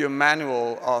going to give you a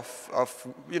manual of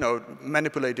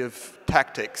manipulative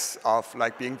tactics of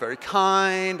like being very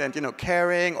kind and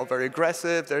caring or very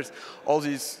aggressive. There's all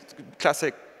these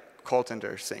classic call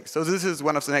center things. So this is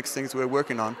one of the next things we're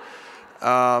working on.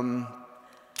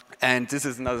 And this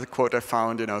is another quote I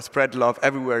found, spread love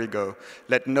everywhere you go.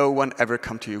 Let no one ever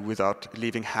come to you without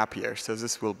leaving happier. So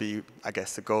this will be, I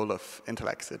guess, the goal of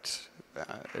Intelexit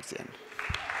at the end.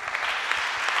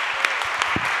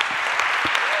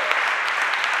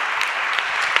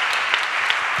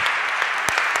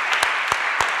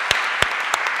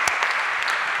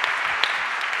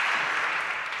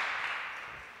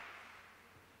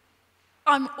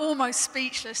 I'm almost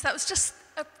speechless. That was just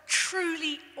a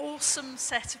truly awesome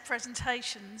set of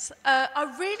presentations.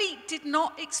 I really did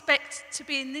not expect to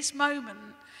be in this moment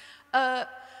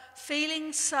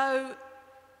feeling so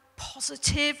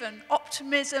positive and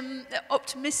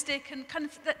optimistic, and kind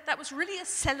of that was really a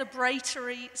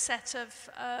celebratory set of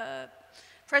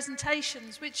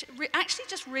presentations, which actually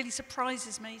just really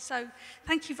surprises me. So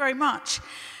thank you very much.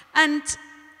 And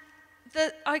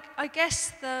I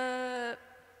guess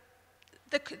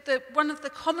one of the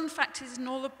common factors in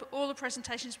all the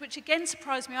presentations, which again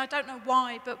surprised me, I don't know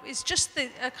why, but it's just a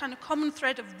kind of common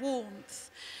thread of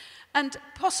warmth. And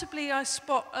possibly I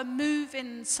spot a move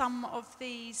in some of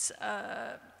these,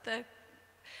 I've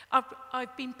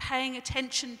been paying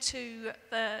attention to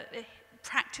the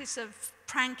practice of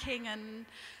pranking and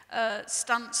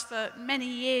stunts for many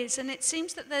years, and it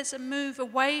seems that there's a move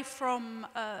away from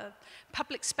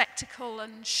public spectacle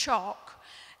and shock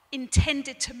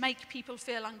intended to make people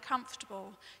feel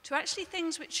uncomfortable, to actually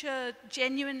things which are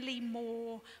genuinely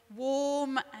more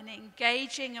warm and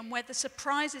engaging, and where the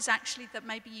surprise is actually that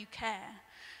maybe you care.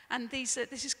 And this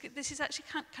is actually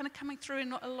kind of coming through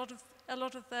in a lot of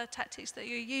the tactics that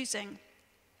you're using.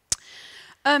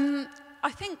 I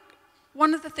think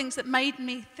one of the things that made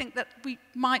me think that we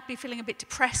might be feeling a bit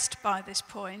depressed by this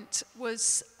point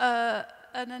was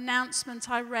an announcement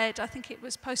I read, I think it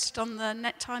was posted on the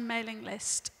NetTime mailing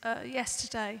list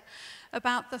yesterday,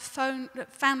 about the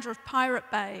founder of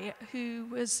Pirate Bay, who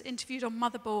was interviewed on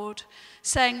Motherboard,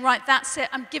 saying, right, that's it,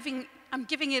 I'm giving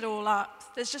it all up.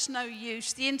 There's just no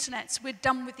use. We're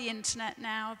done with the internet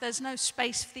now. There's no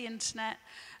space for the internet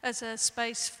as a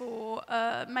space for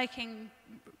making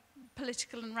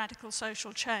political and radical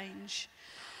social change.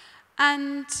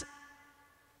 And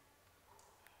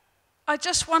I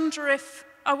just wonder if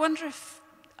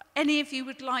any of you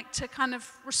would like to kind of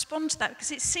respond to that,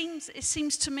 because it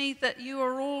seems to me that you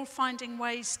are all finding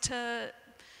ways to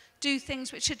do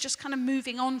things which are just kind of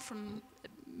moving on from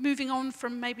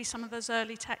maybe some of those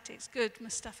early tactics. Good,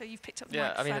 Mustafa, you've picked up the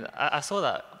microphone. Yeah, I mean, I saw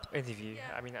that interview.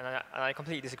 Yeah. I mean, and I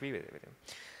completely disagree with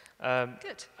him.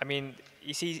 Good. I mean,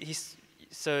 you see, he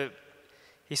sort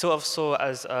of saw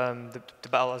as the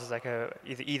battle as like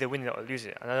either win it or lose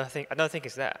it. And I don't think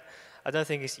it's that. I don't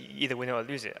think it's either win it or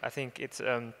lose it. I think it's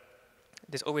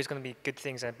there's always going to be good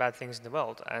things and bad things in the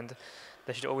world, and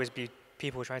there should always be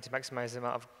people trying to maximize the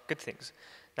amount of good things.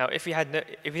 Now, if you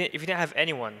didn't have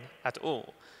anyone at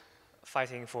all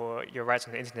fighting for your rights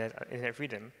on the internet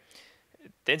freedom,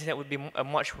 the internet would be a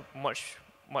much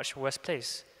worse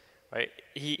place, right?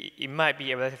 It might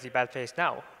be a relatively bad place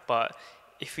now, but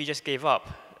if we just gave up,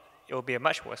 it will be a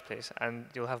much worse place, and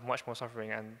you'll have much more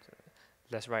suffering and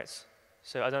less rights.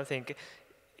 So I don't think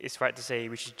it's right to say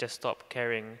we should just stop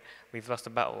caring, we've lost the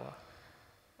battle.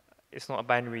 It's not a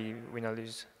binary win or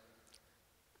lose.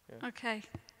 Yeah. Okay.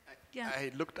 Yeah.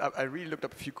 I really looked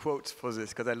up a few quotes for this,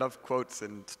 because I love quotes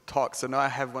and talks. So now I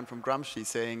have one from Gramsci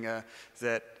saying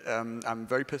that I'm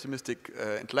very pessimistic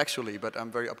intellectually, but I'm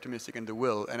very optimistic in the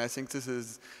will. And I think this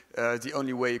is the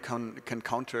only way you can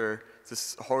counter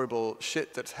this horrible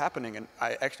shit that's happening. And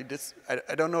I actually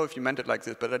I don't know if you meant it like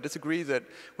this, but I disagree that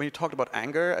when you talked about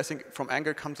anger, I think from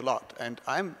anger comes a lot. And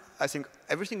I think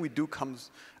everything we do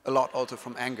comes a lot also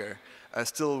from anger. I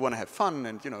still want to have fun,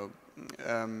 and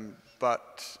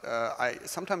but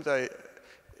sometimes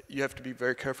you have to be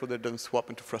very careful that it doesn't swap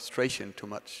into frustration too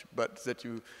much, but that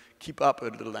you keep up a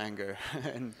little anger,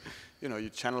 and you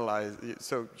channelize.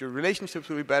 So your relationships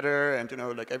will be better, and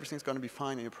like everything's going to be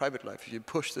fine in your private life if you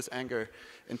push this anger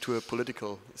into a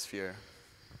political sphere.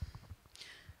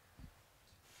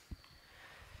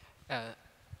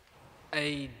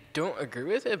 I don't agree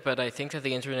with it, but I think that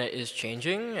the internet is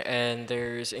changing, and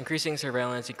there's increasing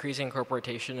surveillance, increasing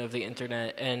corporatization of the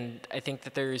internet, and I think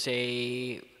that there's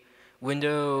a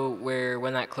window where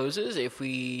when that closes, if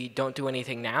we don't do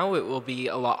anything now, it will be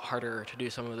a lot harder to do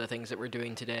some of the things that we're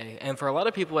doing today. And for a lot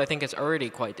of people, I think it's already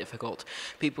quite difficult.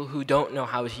 People who don't know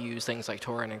how to use things like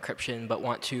Tor and encryption, but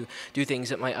want to do things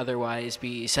that might otherwise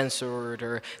be censored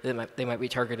or that they might be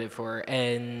targeted for.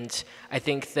 And I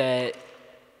think that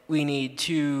We need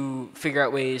to figure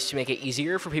out ways to make it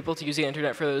easier for people to use the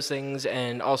internet for those things,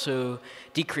 and also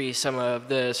decrease some of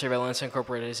the surveillance and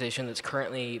corporatization that's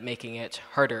currently making it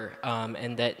harder,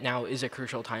 and that now is a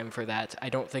crucial time for that. I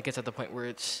don't think it's at the point where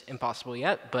it's impossible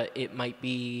yet, but it might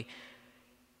be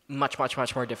much, much,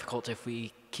 much more difficult if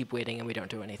we keep waiting and we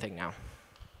don't do anything now.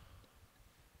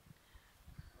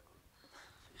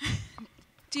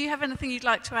 Do you have anything you'd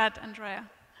like to add, Andrea?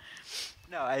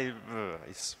 No,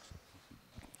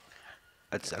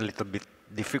 it's a little bit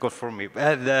difficult for me.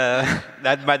 But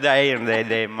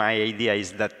my idea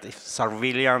is that if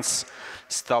surveillance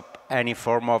stop any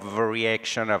form of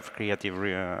reaction, of creative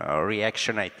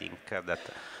reaction, I think that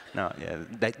no,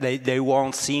 they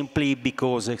won't simply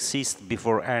because exist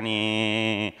before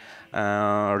any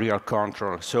real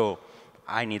control. So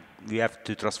we have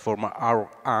to transform our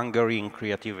anger in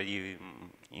creativity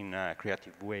in a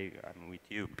creative way. I'm with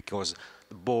you, because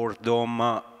boredom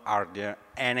are the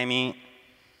enemy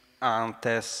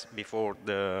antes before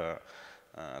the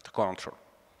control.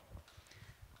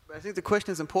 But I think the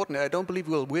question is important. I don't believe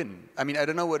we'll win. I mean, I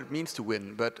don't know what it means to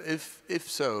win, but if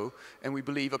so, and we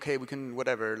believe, okay, we can,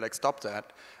 whatever, like stop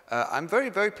that, I'm very,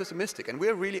 very pessimistic, and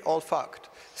we're really all fucked.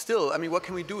 Still, I mean, what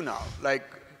can we do now? Like,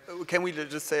 can we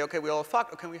just say, okay, we're all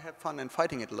fucked, or can we have fun and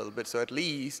fighting it a little bit? So at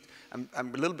least, I'm a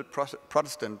little bit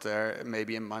Protestant there,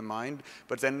 maybe in my mind,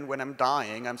 but then when I'm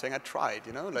dying, I'm saying I tried,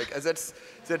 you know? Like, that's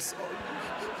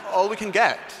all we can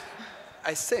get,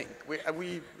 I think.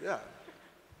 Yeah.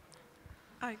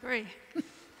 I agree.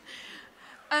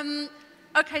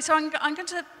 Okay, so I'm going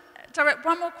to direct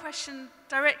one more question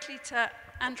directly to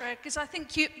Andrea, because I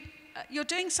think you're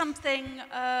doing something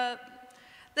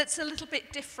that's a little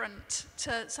bit different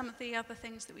to some of the other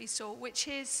things that we saw, which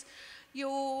is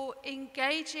you're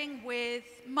engaging with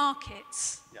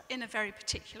markets in a very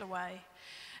particular way.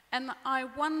 And I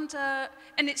wonder,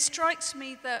 and it strikes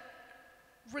me that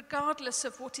regardless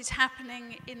of what is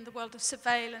happening in the world of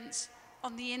surveillance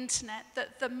on the internet,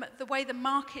 that the way the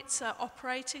markets are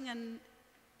operating, and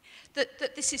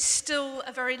that this is still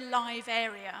a very live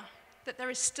area, that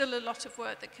there is still a lot of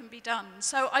work that can be done.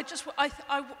 So I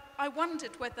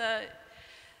wondered whether,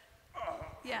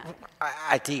 yeah.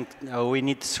 I think we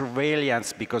need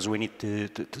surveillance because we need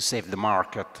to save the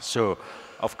market. So,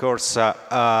 of course,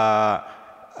 the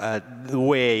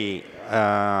way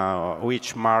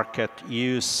which market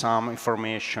use some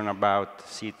information about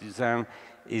citizens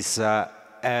is a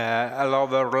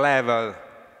lower level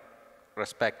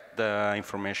respect the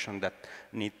information that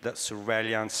need the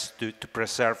surveillance to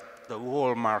preserve the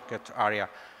whole market area.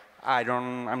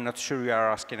 I'm not sure you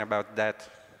are asking about that,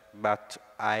 but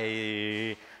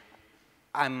I'm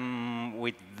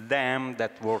with them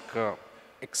that work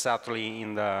exactly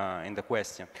in the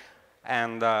question.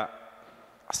 And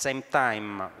same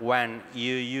time, when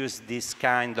you use this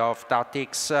kind of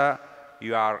tactics,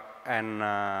 you are an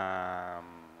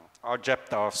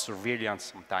object of surveillance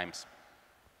sometimes.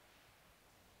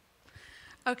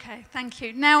 Okay, thank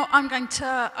you. Now I'm going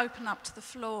to open up to the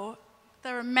floor.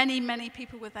 There are many, many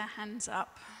people with their hands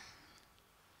up.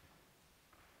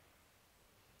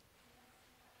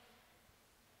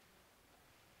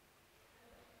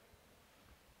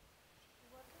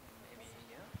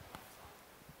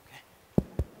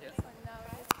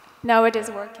 Now it is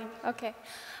working. Okay.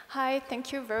 Hi,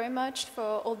 thank you very much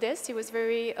for all this. It was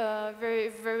very,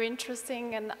 very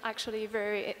interesting and actually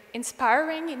very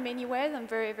inspiring in many ways. I'm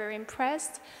very, very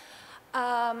impressed.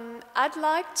 I'd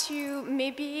like to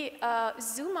maybe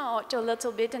zoom out a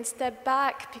little bit and step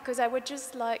back, because I was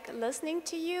just like listening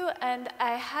to you and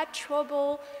I had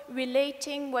trouble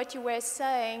relating what you were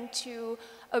saying to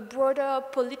a broader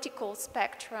political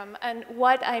spectrum. And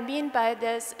what I mean by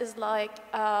this is like,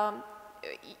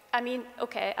 I mean,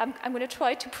 okay, I'm going to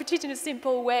try to put it in a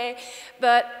simple way,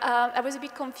 but I was a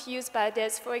bit confused by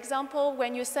this. For example,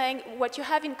 when you're saying what you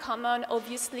have in common,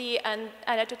 obviously, and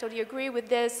I totally agree with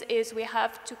this, is we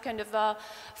have to kind of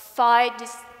fight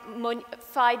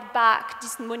back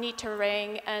this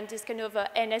monitoring and this kind of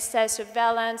NSA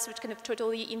surveillance, which kind of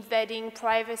totally invading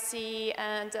privacy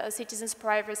and citizens'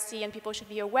 privacy, and people should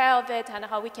be aware of it and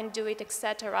how we can do it,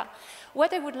 etc.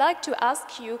 What I would like to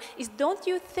ask you is, don't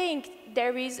you think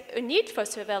there is a need for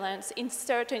surveillance in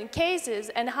certain cases,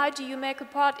 and how do you make a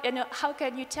part, and how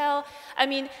can you tell? I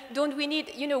mean, don't we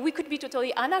need, you know, we could be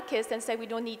totally anarchist and say we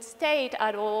don't need state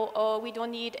at all, or we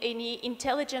don't need any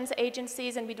intelligence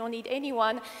agencies and we don't need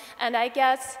anyone. And I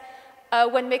guess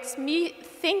what makes me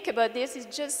think about this is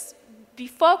just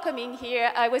before coming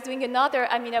here, I was doing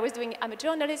I'm a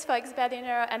journalist for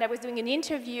ex-Berliner, and I was doing an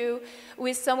interview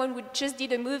with someone who just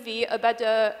did a movie about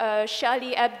the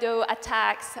Charlie Hebdo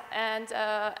attacks,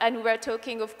 and we were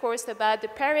talking, of course, about the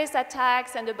Paris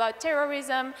attacks and about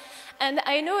terrorism. And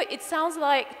I know it sounds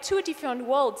like two different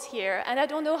worlds here, and I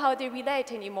don't know how they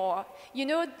relate anymore. You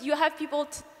know, you have people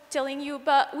telling you,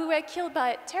 but we were killed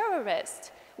by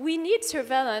terrorists. We need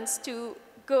surveillance to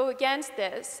go against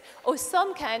this, or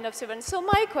some kind of surveillance. So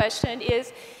my question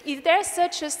is there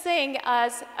such a thing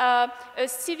as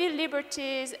civil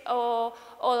liberties or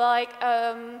like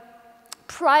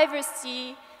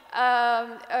privacy,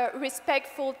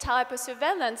 respectful type of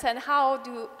surveillance, and how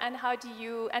do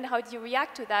you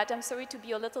react to that? I'm sorry to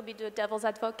be a little bit the devil's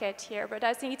advocate here, but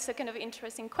I think it's a kind of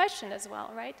interesting question as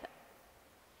well, right?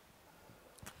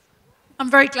 I'm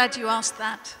very glad you asked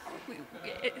that.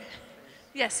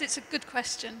 Yes, it's a good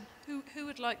question. Who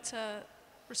would like to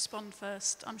respond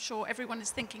first? I'm sure everyone is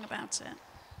thinking about it.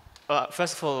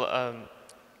 First of all,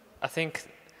 I think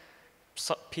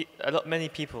many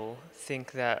people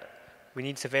think that we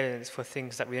need surveillance for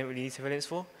things that we don't really need surveillance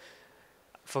for.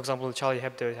 For example, the Charlie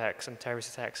Hebdo attacks and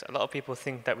terrorist attacks. A lot of people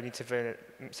think that we need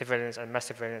surveillance and mass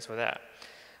surveillance for that.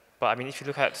 But I mean, if you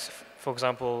look at, for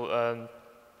example,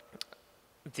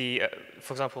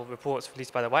 reports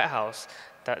released by the White House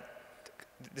that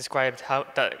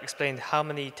explained how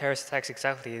many terrorist attacks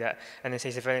exactly that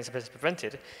NSA surveillance has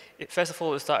prevented. First of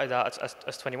all, it started out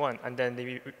as 21, and then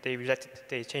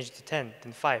they changed it to 10,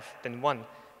 then 5, then 1,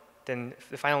 then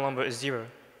the final number is 0.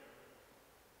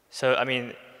 So I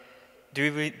mean,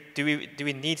 do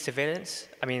we need surveillance?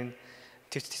 I mean,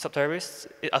 to stop terrorists?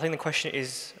 I think the question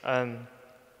is,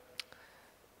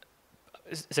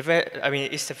 is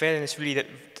surveillance really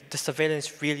does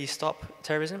surveillance really stop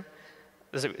terrorism?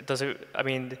 I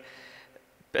mean,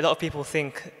 a lot of people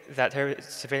think that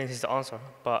surveillance is the answer,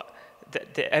 but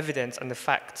the evidence and the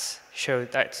facts show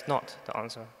that it's not the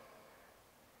answer.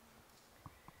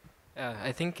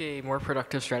 I think a more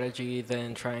productive strategy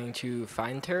than trying to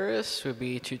find terrorists would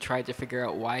be to try to figure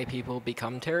out why people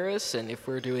become terrorists and if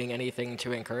we're doing anything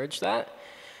to encourage that.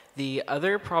 The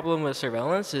other problem with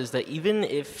surveillance is that even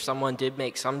if someone did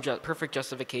make some perfect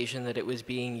justification that it was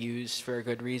being used for a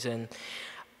good reason,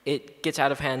 it gets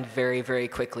out of hand very, very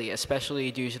quickly,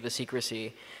 especially due to the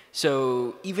secrecy.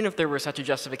 So even if there were such a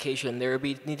justification, there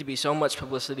would need to be so much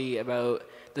publicity about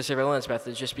the surveillance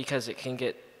methods just because it can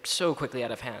get so quickly out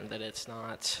of hand that it's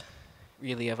not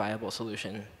really a viable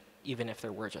solution, even if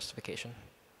there were justification.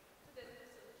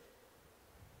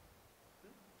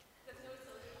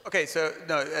 Okay, so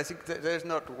no, I think there's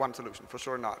not one solution, for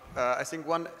sure not. I think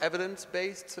one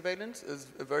evidence-based surveillance is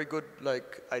a very good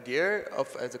idea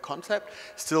as a concept.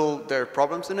 Still, there are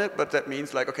problems in it, but that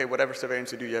means okay, whatever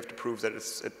surveillance you do, you have to prove that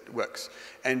it works.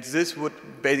 And this would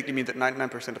basically mean that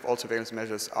 99% of all surveillance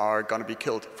measures are going to be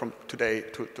killed from today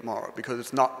to tomorrow because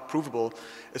it's not provable.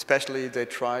 Especially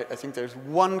I think there's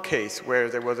one case where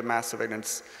there was a mass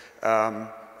surveillance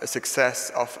a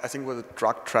success of, I think it was a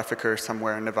drug trafficker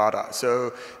somewhere in Nevada.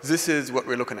 So this is what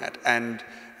we're looking at. And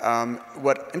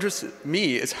what interests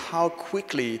me is how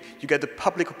quickly you get the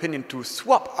public opinion to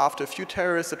swap after a few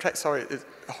terrorist attacks,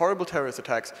 horrible terrorist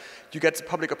attacks, you get the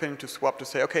public opinion to swap to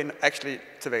say, okay, actually,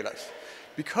 surveil us.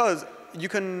 Because you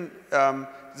can,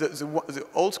 the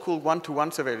old school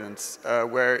one-to-one surveillance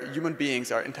where human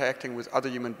beings are interacting with other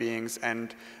human beings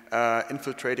and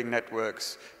infiltrating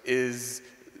networks is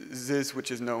this,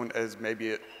 which is known as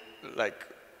maybe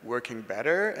working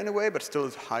better in a way, but still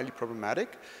is highly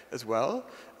problematic as well.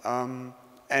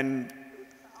 And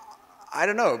I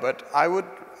don't know, but I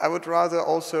would rather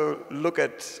also look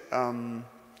at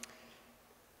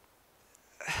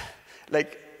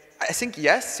I think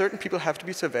yes, certain people have to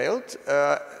be surveilled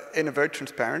in a very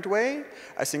transparent way.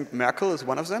 I think Merkel is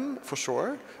one of them for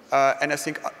sure, and I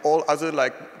think all other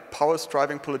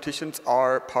power-striving politicians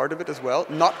are part of it as well,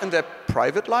 not in their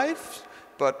private life,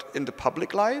 but in the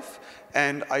public life.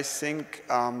 And I think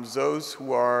those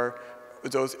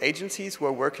agencies who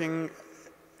are working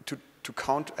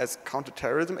as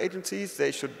counterterrorism agencies,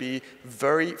 they should be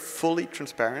very fully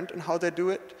transparent in how they do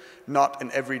it, not in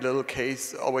every little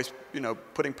case always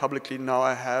putting publicly, now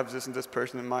I have this and this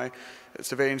person in my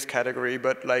surveillance category,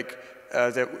 but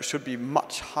there should be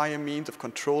much higher means of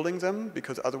controlling them,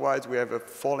 because otherwise we have a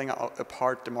falling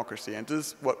apart democracy, and this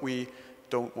is what we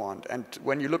don't want. And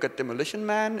when you look at Demolition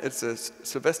Man, it's a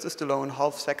Sylvester Stallone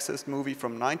half-sexist movie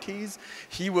from the 90s.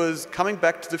 He was coming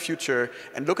back to the future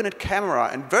and looking at camera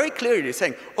and very clearly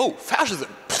saying, oh, fascism,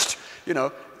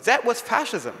 that was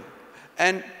fascism.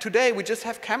 And today we just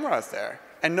have cameras there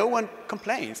and no one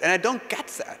complains. And I don't get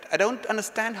that. I don't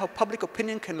understand how public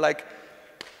opinion can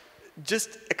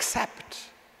just accept.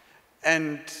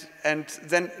 And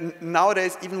then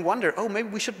nowadays even wonder, oh, maybe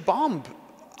we should bomb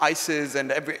ISIS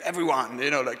and everyone,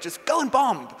 you know, like just go and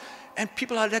bomb. And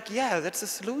people are like, yeah, that's a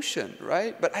solution,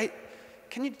 right? But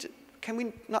can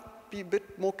we not be a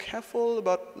bit more careful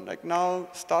about like now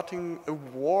starting a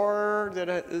war that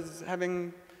is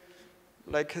having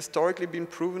like historically been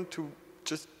proven to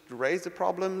just raise the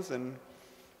problems and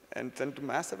then do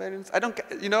mass surveillance? I don't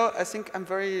get, you know, I think I'm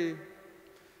very,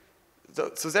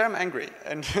 so there I'm angry,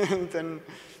 and then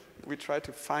we try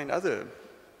to find other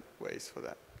ways for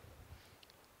that.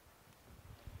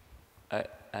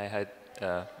 I had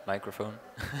a microphone.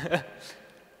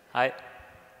 Hi.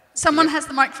 Someone has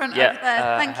the microphone over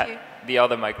there. Thank you. The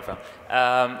other microphone.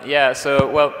 Yeah, so,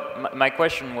 well, my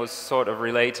question was sort of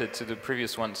related to the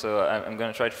previous one, so I'm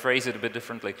going to try to phrase it a bit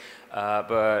differently.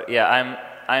 But yeah,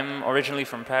 I'm originally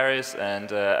from Paris,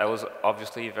 and I was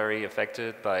obviously very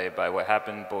affected by what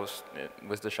happened both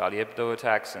with the Charlie Hebdo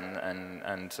attacks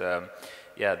and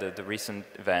yeah, the recent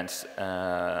events.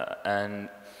 And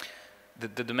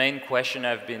the main question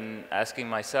I've been asking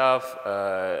myself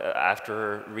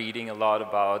after reading a lot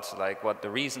about like what the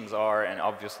reasons are, and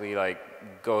obviously like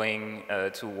going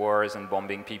to wars and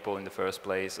bombing people in the first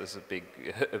place is a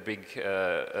big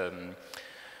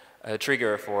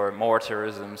trigger for more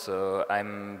terrorism. So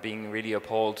I'm being really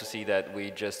appalled to see that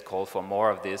we just call for more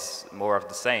of this, more of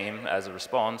the same as a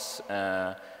response.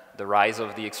 The rise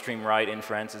of the extreme right in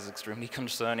France is extremely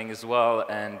concerning as well,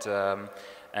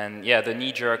 and yeah, the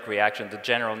knee-jerk reaction, the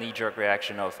general knee-jerk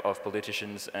reaction of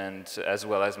politicians, and as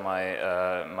well as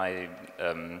my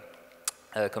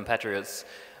compatriots,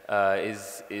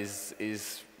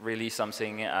 is really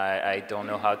something I don't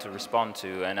know how to respond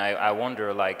to, and I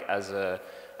wonder, like,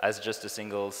 as just a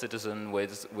single citizen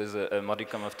with a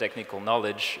modicum of technical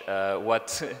knowledge,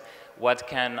 what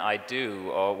can I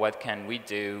do, or what can we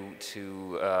do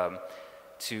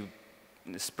to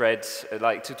spread,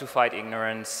 like, to fight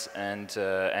ignorance and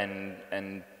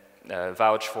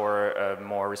vouch for a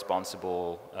more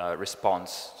responsible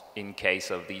response in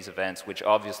case of these events, which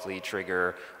obviously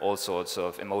trigger all sorts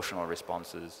of emotional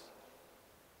responses.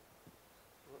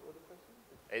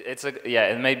 Yeah,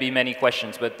 it may be many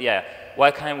questions, but yeah,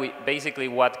 what can we basically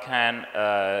what can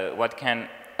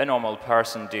a normal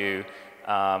person do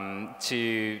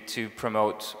to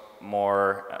promote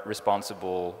more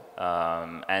responsible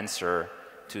answer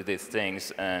to these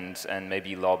things, and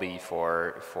maybe lobby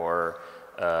for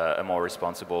a more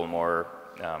responsible, more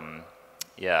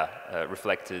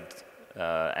reflected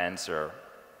answer,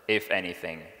 if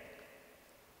anything.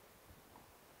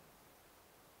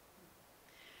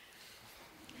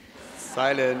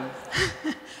 Silent.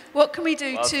 What can we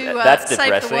do to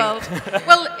save the world?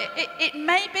 Well, it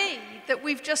may be that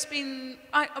we've just been,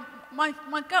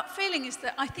 my gut feeling is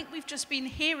that I think we've just been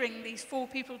hearing these four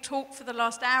people talk for the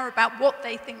last hour about what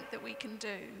they think that we can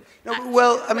do. No,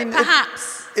 well, I mean,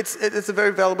 perhaps. It's a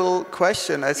very valuable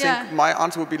question. I think my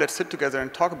answer would be, let's sit together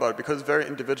and talk about it, because it's very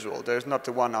individual. There's not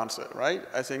the one answer, right?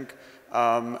 I think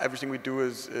everything we do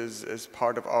is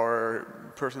part of our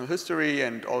personal history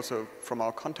and also from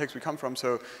our context we come from,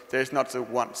 so there's not the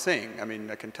one thing. I mean,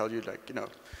 I can tell you, like, you know,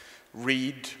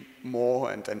 read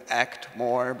more and then act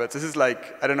more, but this is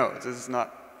like, I don't know, this is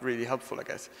not really helpful, I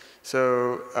guess.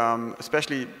 So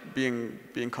especially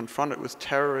being confronted with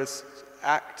terrorist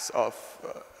acts of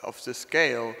this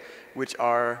scale, which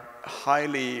are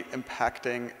highly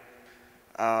impacting,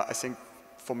 I think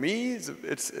for me,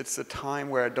 it's a time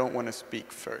where I don't want to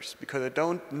speak first, because I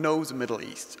don't know the Middle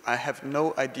East. I have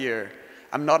no idea.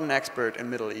 I'm not an expert in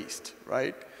Middle East,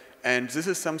 right? And this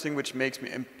is something which makes me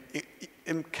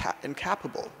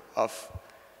incapable of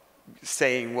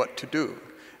saying what to do.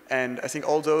 And I think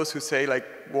all those who say, like,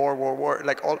 war,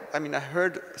 like, I mean, I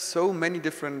heard so many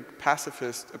different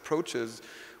pacifist approaches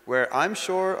where I'm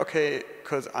sure, okay,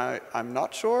 because I'm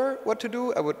not sure what to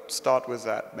do, I would start with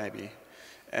that maybe.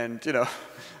 And, you know,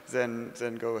 then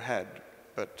go ahead.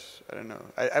 But I don't know.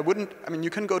 I wouldn't, I mean, you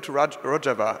can go to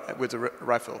Rojava with a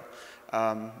rifle,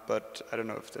 but I don't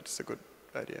know if that's a good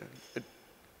idea. It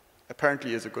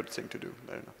apparently is a good thing to do.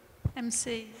 I don't know.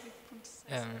 MC.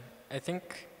 I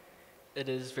think it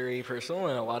is very personal,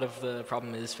 and a lot of the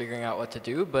problem is figuring out what to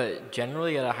do, but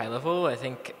generally at a high level, I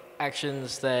think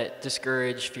actions that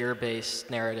discourage fear-based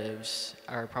narratives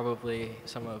are probably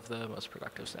some of the most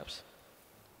productive steps.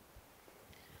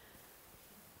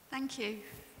 Thank you.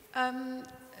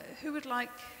 Who would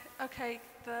like, okay,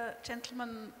 the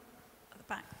gentleman at the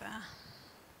back there.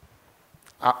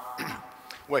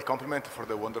 Well, compliment for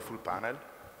the wonderful panel.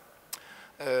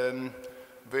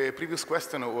 The previous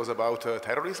question was about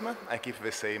terrorism. I keep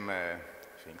the same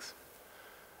things.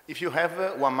 If you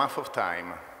have 1 month of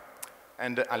time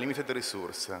and a limited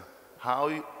resource, how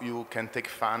you can take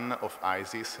fun of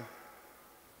ISIS?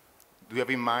 Do you have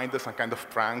in mind some kind of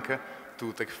prank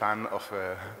to take fun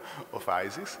of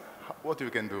ISIS? What you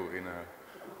can do in a...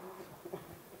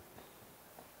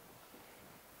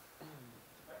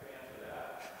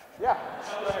 Yeah.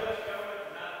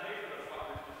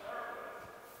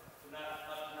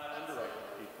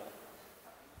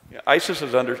 Yeah, ISIS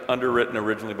is underwritten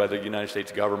originally by the United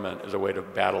States government as a way to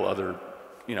battle other,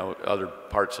 other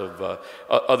parts of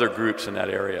other groups in that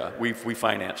area. We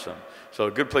finance them. So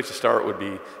a good place to start would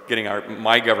be getting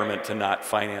my government to not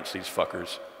finance these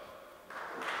fuckers.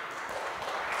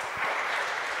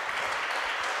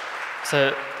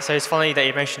 So it's funny that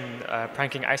you mentioned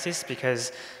pranking ISIS,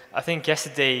 because I think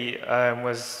yesterday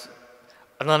was,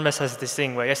 Anonymous has this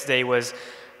thing where yesterday was,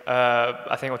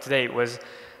 I think, or today was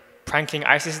Pranking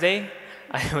ISIS Day.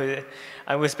 It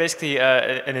was basically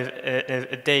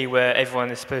a day where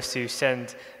everyone is supposed to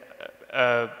send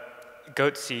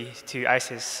goatsy to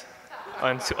ISIS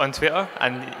on Twitter,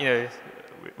 and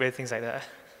weird things like that.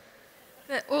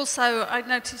 But also, I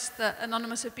noticed that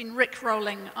Anonymous have been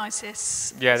rickrolling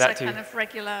ISIS. Yeah, that too. Kind of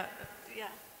regular, yeah.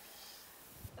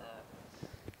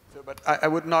 But I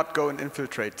would not go and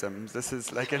infiltrate them. This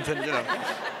is like,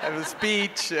 have a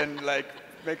speech and like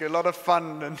make a lot of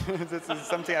fun, and this is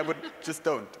something I would just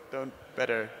don't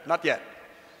better, not yet.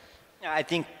 I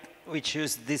think we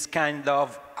choose this kind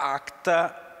of act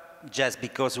just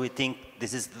because we think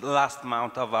this is the last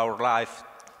month of our life.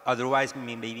 Otherwise,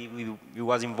 maybe we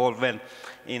was involved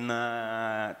in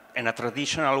a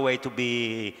traditional way to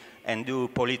be and do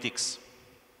politics.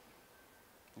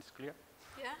 It's clear?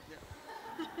 Yeah.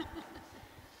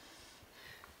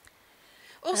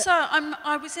 Also,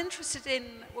 I was interested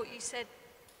in what you said,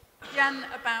 Jan,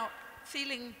 about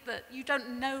feeling that you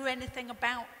don't know anything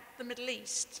about the Middle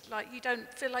East, like you don't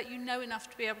feel like you know enough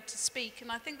to be able to speak.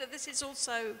 And I think that this is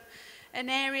also an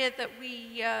area that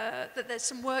that there's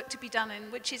some work to be done in,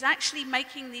 which is actually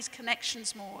making these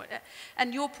connections more.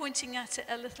 And you're pointing at it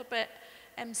a little bit,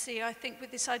 MC, I think, with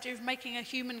this idea of making a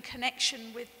human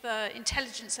connection with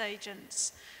intelligence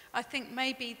agents. I think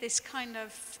maybe this kind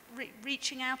of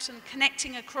reaching out and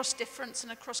connecting across difference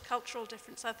and across cultural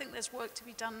difference, I think there's work to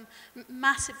be done,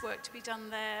 massive work to be done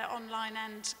there, online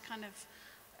and kind of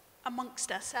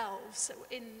amongst ourselves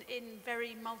in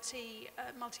very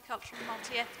multicultural,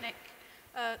 multi-ethnic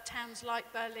towns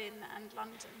like Berlin and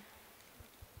London.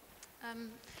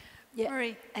 Yeah,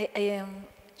 Marie? I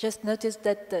just noticed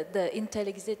that the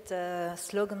Intelexit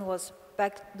slogan was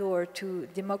backdoor to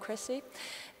democracy.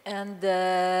 And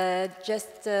I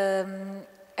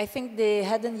think they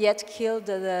hadn't yet killed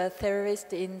the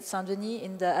terrorist in Saint-Denis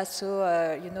in the assault,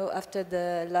 after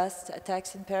the last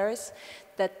attacks in Paris,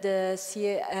 that the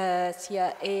CIA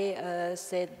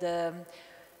said,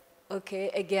 okay,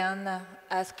 again,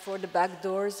 asked for the back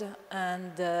doors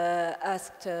and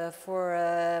asked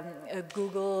for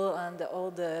Google and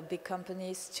all the big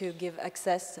companies to give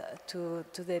access to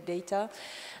their data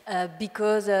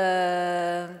because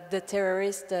the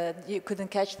terrorists, you couldn't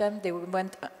catch them, they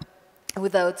went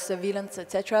without surveillance,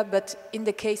 etc. But in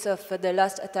the case of the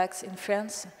last attacks in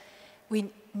France,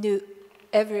 we knew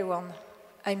everyone.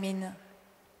 I mean,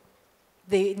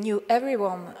 they knew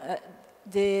everyone.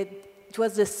 It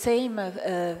was the same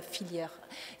filière.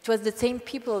 It was the same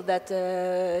people that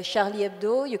Charlie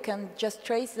Hebdo, you can just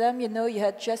trace them, you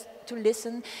had just to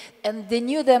listen. And they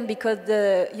knew them because,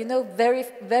 very,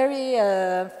 very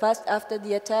fast after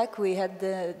the attack, we had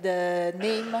the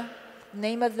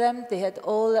name of them. They had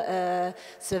all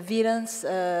surveillance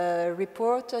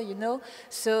report,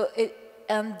 So,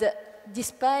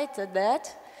 despite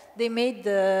that, they made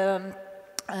the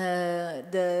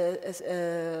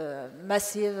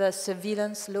massive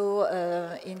surveillance law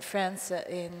in France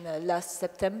in last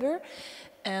September,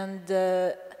 and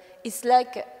it's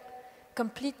like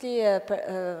completely it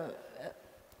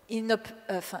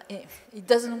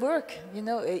doesn't work,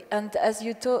 And as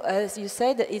you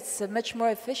said, it's much more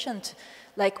efficient.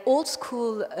 Like old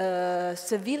school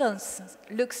surveillance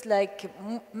looks like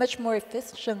much more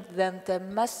efficient than the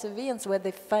mass surveillance, where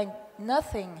they find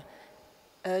nothing.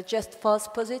 Just false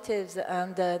positives,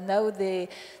 and now they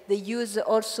use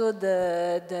also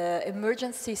the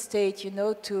emergency state,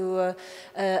 to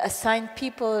assign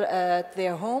people at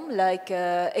their home, like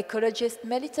ecologist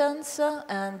militants,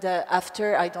 and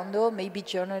after, I don't know, maybe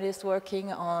journalists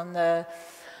working on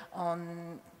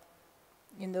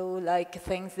like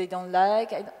things they don't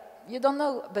like. You don't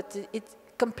know, but it's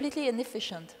completely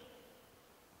inefficient.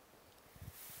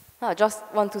 I just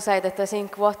want to say that I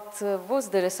think what was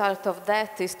the result of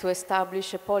that is to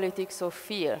establish a politics of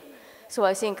fear. So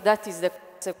I think that is the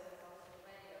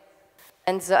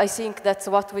and I think that's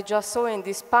what we just saw in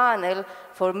this panel,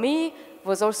 for me,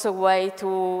 was also a way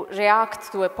to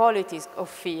react to a politics of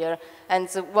fear. And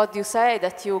what you say,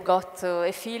 that you got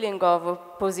a feeling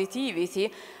of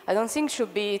positivity, I don't think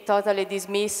should be totally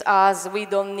dismissed as we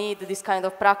don't need this kind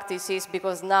of practices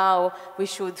because now we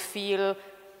should feel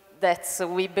that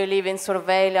we believe in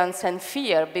surveillance and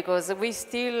fear, because we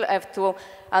still have to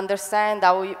understand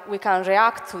how we can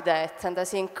react to that. And I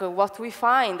think what we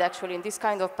find actually in this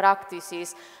kind of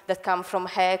practices that come from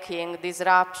hacking,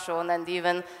 disruption, and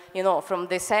even, you know, from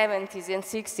the 70s and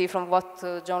 60s, from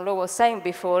what John Law was saying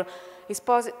before, is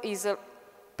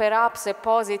perhaps a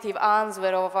positive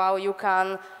answer of how you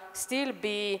can still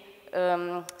be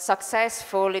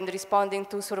successful in responding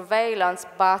to surveillance,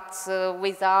 but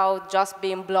without just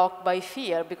being blocked by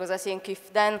fear. Because I think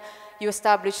if then you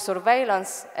establish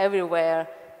surveillance everywhere,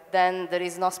 then there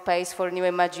is no space for new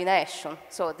imagination.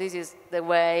 So this is the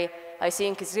way I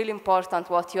think it's really important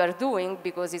what you are doing,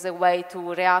 because it's a way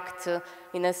to react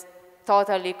in a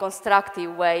totally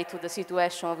constructive way to the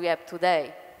situation we have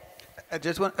today. I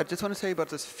just want to say about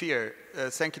this fear.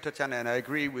 Thank you, Tatiana, and I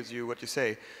agree with you what you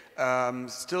say.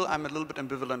 Still, I'm a little bit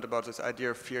ambivalent about this idea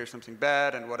of fear, something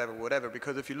bad and whatever,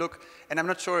 because if you look, and I'm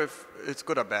not sure if it's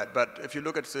good or bad, but if you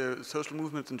look at the social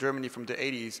movements in Germany from the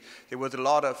 80s, there was a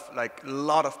lot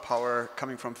of power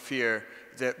coming from fear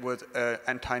that was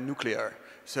anti-nuclear.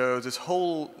 So this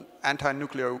whole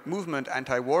anti-nuclear movement,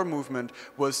 anti-war movement,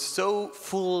 was so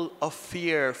full of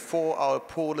fear for our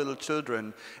poor little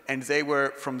children, and they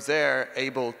were from there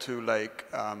able to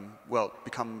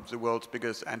become the world's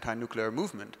biggest anti-nuclear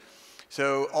movement.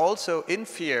 So also in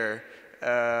fear,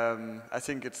 I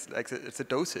think it's like it's a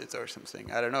dosage or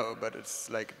something. I don't know, but it's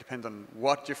like it depends on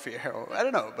what you fear, or I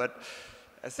don't know, but.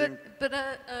 But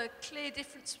a clear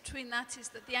difference between that is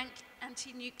that the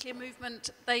anti-nuclear movement,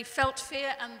 they felt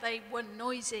fear and they were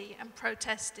noisy and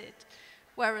protested.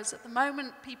 Whereas at the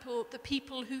moment, the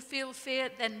people who feel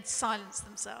fear then silence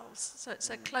themselves. So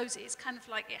it's it's kind of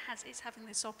like it's having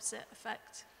this opposite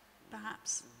effect,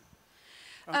 perhaps.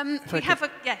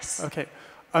 Yes. Okay.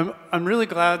 I'm really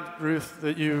glad, Ruth,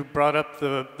 that you brought up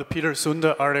the Peter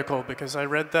Sunde article, because I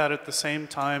read that at the same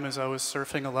time as I was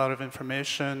surfing a lot of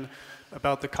information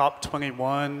about the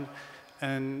COP21,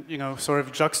 and sort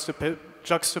of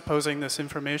juxtaposing this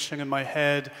information in my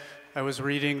head. I was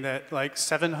reading that like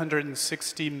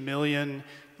 760 million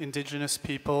indigenous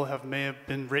people may have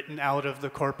been written out of the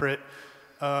corporate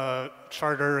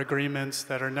charter agreements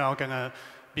that are now going to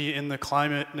be in the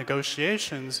climate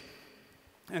negotiations.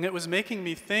 And it was making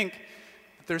me think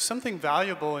that there's something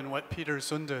valuable in what Peter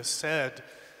Sunde said.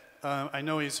 I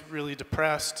know he's really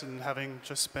depressed and having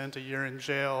just spent a year in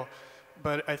jail,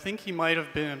 but I think he might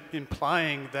have been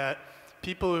implying that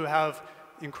people who have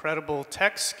incredible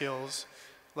tech skills,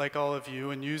 like all of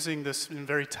you, and using this in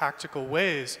very tactical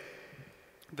ways,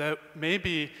 that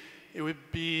maybe it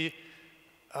would be,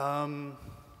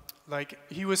 like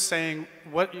he was saying,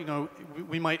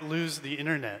 we might lose the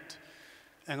internet.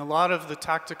 And a lot of the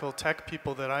tactical tech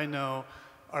people that I know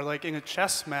are like in a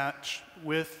chess match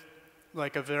with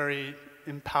like a very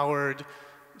empowered,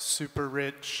 super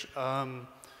rich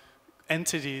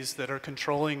entities that are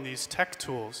controlling these tech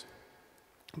tools.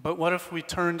 But what if we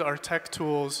turned our tech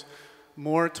tools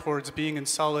more towards being in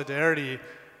solidarity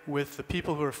with the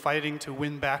people who are fighting to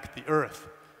win back the earth?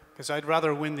 Because I'd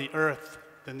rather win the earth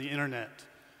than the internet.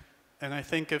 And I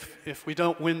think if we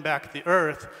don't win back the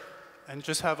earth and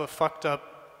just have a fucked up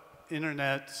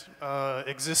internet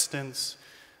existence,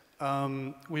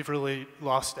 we've really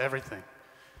lost everything.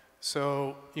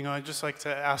 So, I'd just like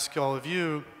to ask all of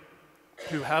you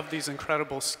who have these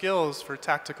incredible skills for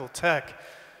tactical tech,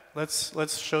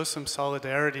 let's show some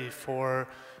solidarity for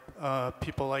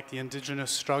people like the indigenous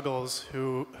struggles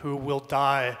who will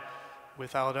die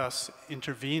without us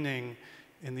intervening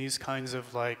in these kinds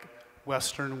of like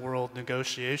Western world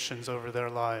negotiations over their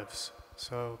lives.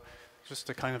 So just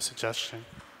a kind of suggestion.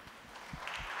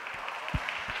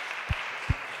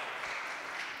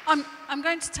 I'm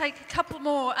going to take a couple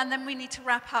more and then we need to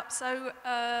wrap up. So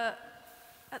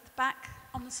at the back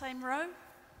on the same row.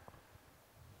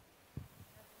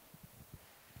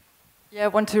 Yeah, I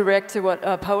want to react to what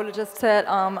Paola just said.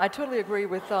 I totally agree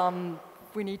with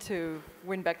we need to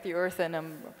win back the earth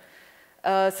and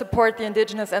support the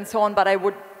indigenous and so on, but I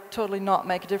would totally not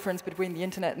make a difference between the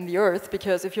internet and the earth,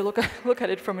 because if you look at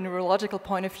it from a neurological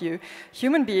point of view,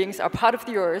 human beings are part of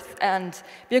the earth, and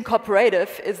being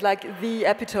cooperative is like the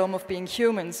epitome of being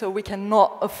human, so we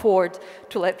cannot afford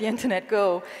to let the internet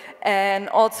go. And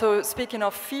also, speaking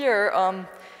of fear,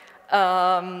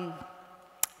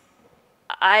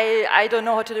 I don't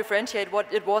know how to differentiate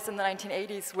what it was in the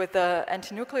 1980s with the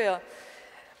anti-nuclear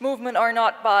movement or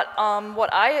not, but what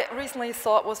I recently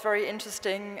thought was very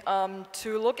interesting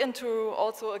to look into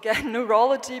also, again,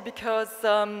 neurology, because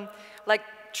like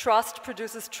trust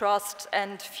produces trust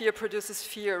and fear produces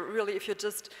fear, really, if you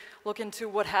just look into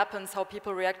what happens, how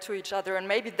people react to each other, and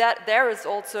maybe that there is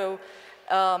also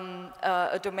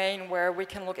a domain where we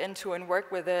can look into and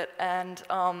work with it. And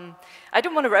I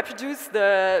don't want to reproduce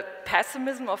the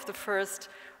pessimism of the first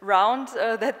round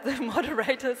that the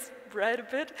moderators read a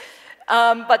bit.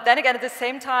 But then again, at the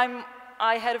same time,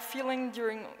 I had a feeling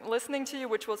during listening to you,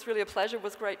 which was really a pleasure,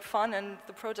 was great fun, and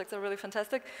the projects are really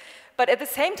fantastic. But at the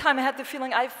same time, I had the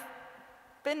feeling I've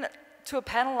been to a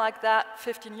panel like that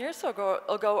 15 years ago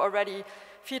already,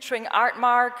 featuring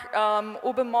Artmark,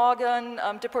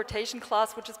 Obermorgen, Deportation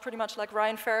Class, which is pretty much like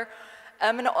Ryan Fair,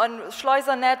 and on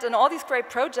Schleusernet, and all these great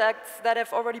projects that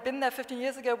have already been there 15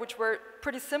 years ago, which were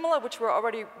pretty similar, which were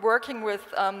already working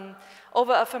with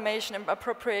over-affirmation and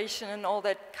appropriation and all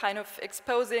that kind of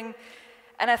exposing.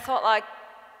 And I thought, like,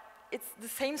 it's the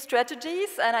same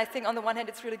strategies, and I think on the one hand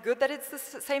it's really good that it's the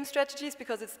same strategies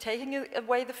because it's taking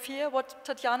away the fear, what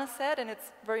Tatiana said, and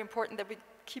it's very important that we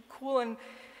keep cool and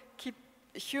keep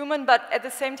human, but at the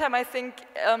same time I think,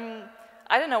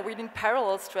 I don't know, we need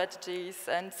parallel strategies,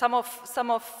 and some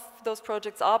of those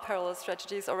projects are parallel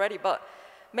strategies already, but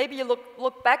maybe you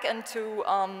look back into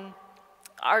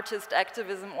artist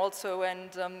activism also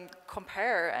and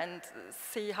compare and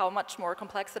see how much more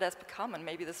complex it has become, and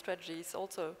maybe the strategies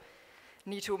also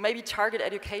need to maybe target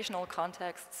educational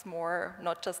contexts more,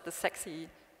 not just the sexy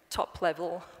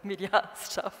top-level media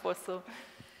stuff also.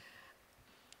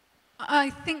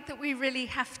 I think that we really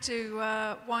have to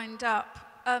wind up.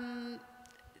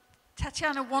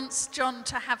 Tatiana wants John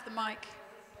to have the mic.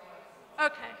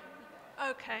 Okay,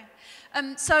 okay.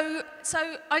 So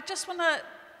I just want to,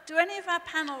 do any of our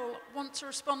panel want to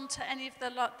respond to any of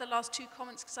the last two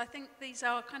comments? Because I think these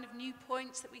are kind of new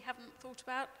points that we haven't thought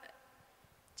about.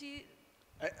 Do you?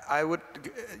 I would,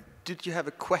 did you have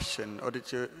a question, or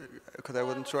did you, because I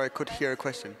wasn't sure I could hear a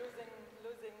question.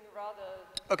 Losing rather.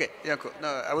 Okay, yeah, cool. No,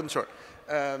 I wasn't sure.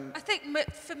 I think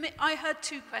for me, I heard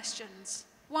two questions.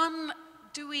 One,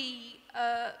 do we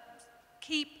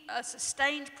keep a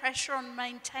sustained pressure on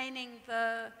maintaining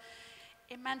the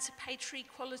emancipatory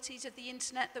qualities of the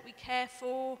internet that we care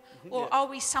for, or are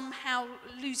we somehow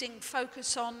losing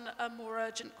focus on a more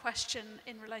urgent question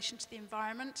in relation to the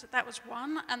environment? That was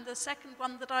one. And the second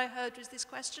one that I heard was this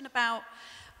question about,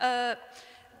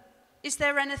 is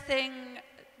there anything,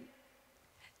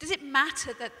 does it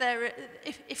matter that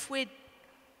if we're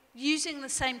using the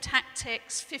same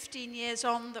tactics 15 years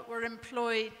on that were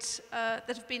employed, that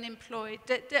have been employed?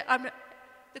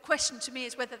 The question to me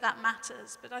is whether that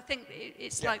matters, but I think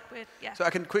it's like we're, yeah. So I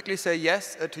can quickly say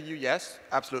yes to you, yes,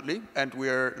 absolutely. And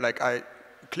we're, like, I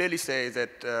clearly say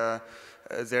that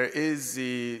there is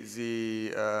the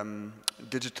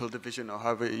digital division, or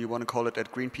however you want to call it,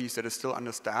 at Greenpeace that is still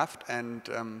understaffed and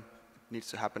needs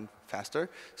to happen faster.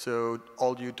 So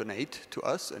all you donate to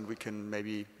us and we can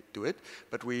maybe do it,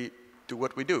 but we do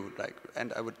what we do, like,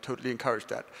 and I would totally encourage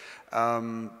that.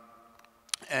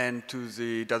 And to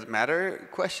the does it matter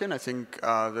question, I think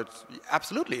that's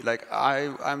absolutely, like,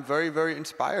 I'm very, very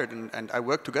inspired, and I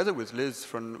work together with Liz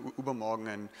from Übermorgen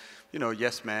and, you know,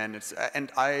 Yes Man,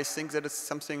 and I think that it's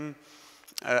something,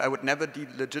 I would never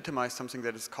delegitimize something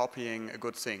that is copying a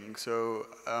good thing. So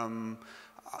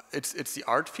it's the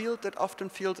art field that often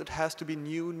feels it has to be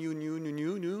new,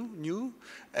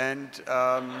 and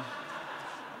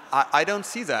I don't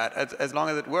see that as long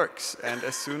as it works, and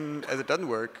as soon as it doesn't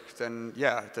work, then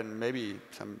yeah, then maybe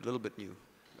some little bit new.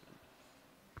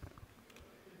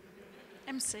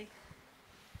 MC.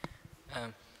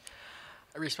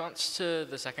 A response to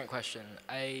the second question,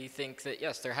 I think that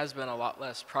yes, there has been a lot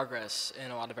less progress in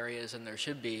a lot of areas than there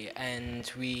should be, and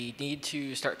we need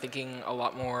to start thinking a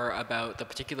lot more about the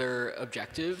particular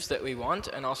objectives that we want,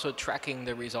 and also tracking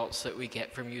the results that we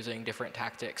get from using different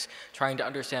tactics, trying to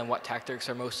understand what tactics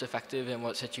are most effective in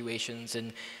what situations.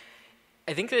 And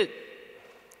I think that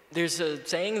there's a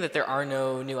saying that there are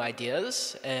no new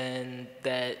ideas, and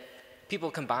that people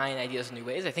combine ideas in new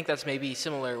ways. I think that's maybe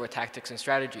similar with tactics and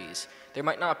strategies. There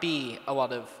might not be a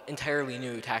lot of entirely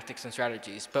new tactics and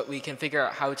strategies, but we can figure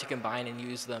out how to combine and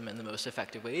use them in the most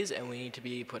effective ways, and we need to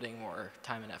be putting more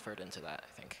time and effort into that,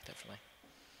 I think, definitely.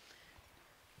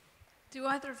 Do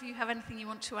either of you have anything you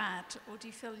want to add, or do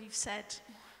you feel you've said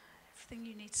everything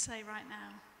you need to say right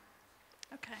now?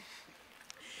 Okay.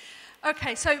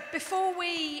 Okay, so before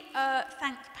we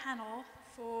thank the panel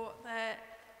for their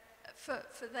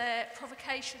for their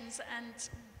provocations and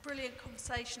brilliant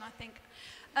conversation, I think.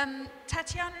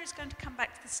 Tatiana is going to come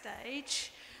back to the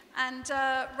stage and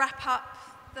wrap up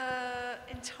the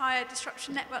entire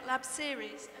Disruption Network Lab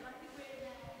series. And I think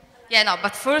yeah, no,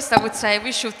 but first I would say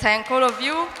we should thank all of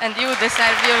you, and you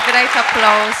deserve your great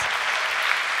applause.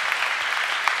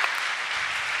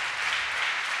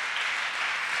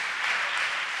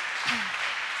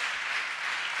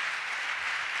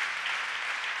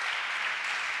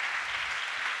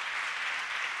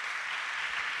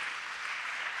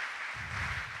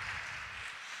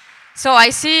 So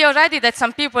I see already that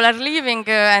some people are leaving,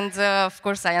 and of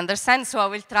course I understand, so I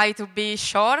will try to be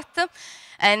short.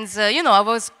 And, you know, I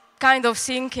was kind of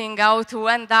thinking how to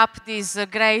end up this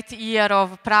great year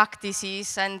of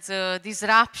practices and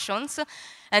disruptions.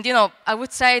 And, you know, I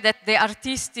would say that the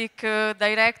artistic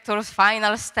director's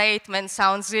final statement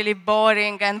sounds really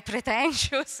boring and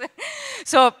pretentious.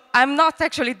 So I'm not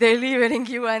actually delivering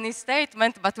you any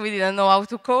statement, but we didn't know how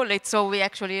to call it. So we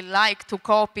actually like to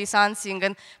copy something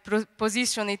and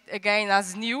position it again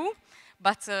as new.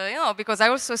 But, you know, because I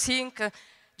also think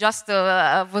just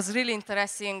was really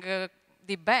interesting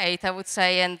debate, I would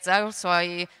say. And also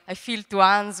I feel to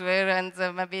answer, and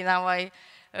maybe now I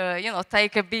you know,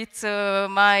 take a bit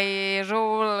my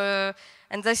role,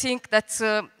 and I think that,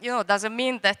 you know, doesn't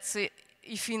mean that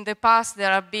if in the past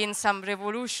there have been some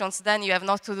revolutions, then you have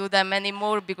not to do them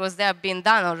anymore because they have been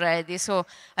done already. So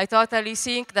I totally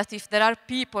think that if there are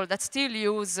people that still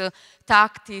use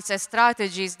tactics and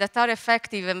strategies that are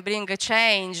effective and bring a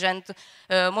change, and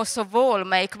most of all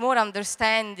make more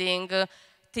understanding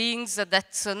things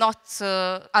that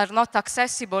are not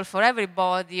accessible for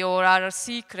everybody, or are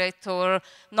secret or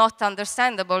not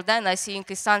understandable, then I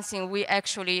think it's something we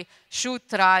actually should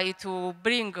try to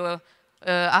bring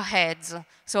ahead.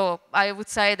 So I would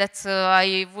say that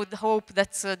I would hope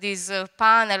that this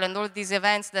panel and all these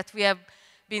events that we have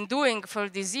been doing for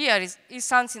this year is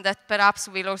something that perhaps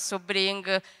will also bring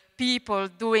people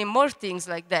doing more things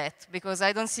like that, because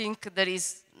I don't think there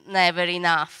is never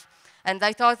enough. And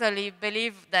I totally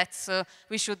believe that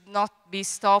we should not be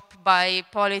stopped by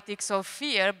politics of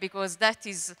fear, because that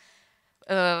is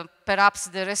perhaps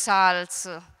the results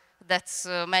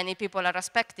that many people are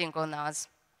expecting on us.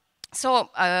 So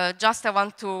just I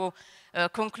want to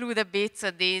conclude a bit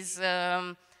this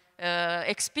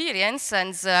experience,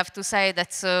 and I have to say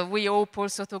that we hope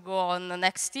also to go on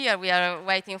next year. We are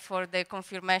waiting for the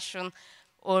confirmation,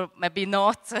 or maybe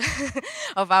not,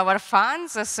 of our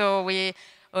funds. So we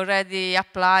already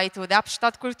applied to the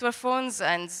Hauptstadtkulturfonds,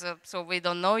 and so we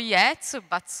don't know yet,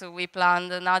 but we planned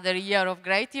another year of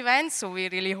great events, so we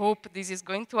really hope this is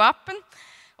going to happen.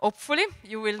 Hopefully,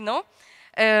 you will know.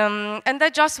 And I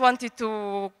just wanted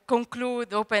to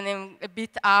conclude opening a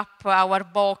bit up our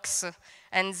box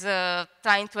and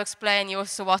trying to explain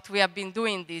also what we have been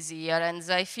doing this year. And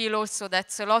I feel also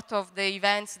that a lot of the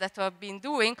events that we have been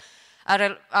doing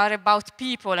are about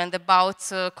people and about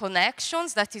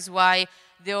connections. That is why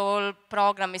the whole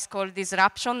program is called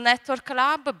Disruption Network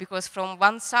Lab, because from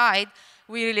one side,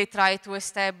 we really try to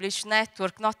establish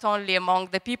network not only among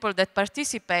the people that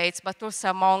participate, but also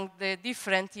among the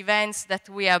different events that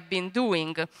we have been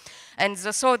doing. And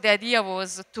so the idea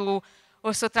was to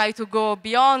also try to go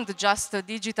beyond just the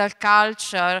digital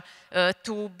culture,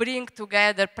 to bring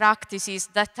together practices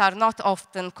that are not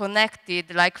often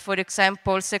connected, like, for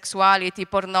example, sexuality,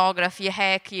 pornography,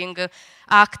 hacking,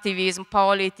 activism,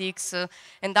 politics,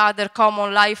 and other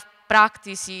common life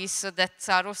practices that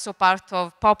are also part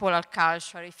of popular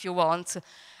culture, if you want.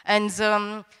 And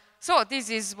so this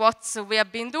is what we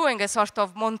have been doing, a sort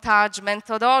of montage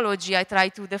methodology. I try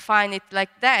to define it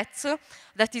like that.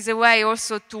 That is a way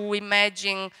also to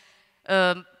imagine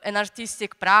an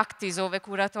artistic practice of a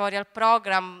curatorial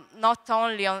program, not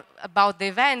only about the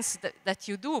events that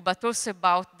you do, but also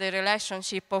about the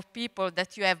relationship of people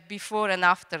that you have before and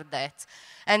after that.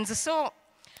 And so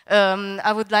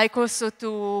I would like also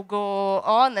to go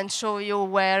on and show you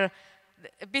where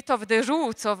a bit of the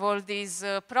roots of all these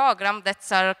programs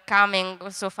that are coming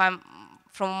also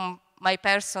from my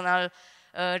personal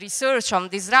research on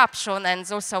disruption.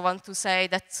 And also I want to say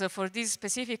that for this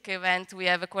specific event we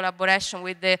have a collaboration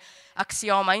with the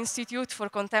Axioma Institute for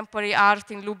Contemporary Art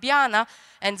in Ljubljana,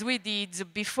 and we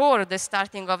did, before the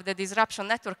starting of the Disruption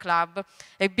Network Lab,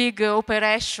 a big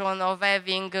operation of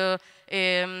having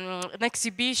an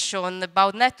exhibition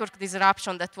about network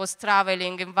disruption that was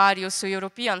traveling in various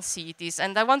European cities.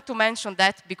 And I want to mention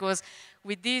that because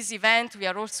with this event we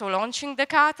are also launching the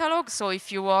catalog, so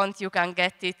if you want you can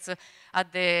get it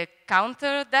at the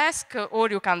counter desk, or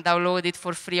you can download it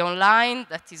for free online.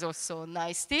 That is also a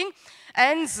nice thing.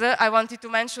 And I wanted to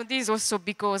mention this also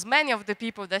because many of the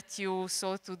people that you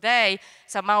saw today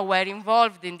somehow were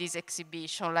involved in this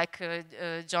exhibition, like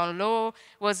John Law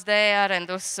was there, and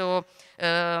also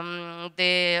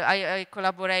I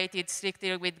collaborated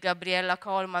strictly with Gabriella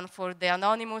Coleman for the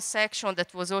Anonymous section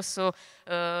that was also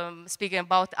speaking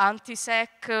about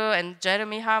anti-sec, and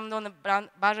Jeremy Hamnon and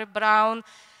Barrett Brown.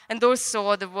 And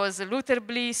also there was Luther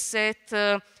Blissett,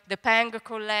 the Peng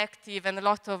Collective, and a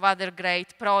lot of other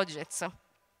great projects.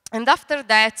 And after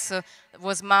that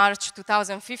was March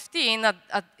 2015.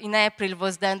 In April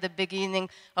was then the beginning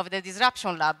of the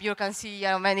Disruption Lab. You can see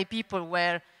how many people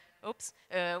were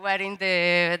in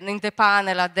the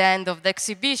panel at the end of the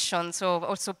exhibition. So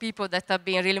also people that have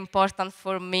been really important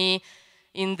for me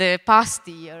in the past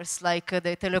years, like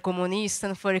the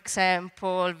Telecomunisten, for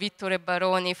example, Vittore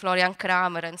Baroni, Florian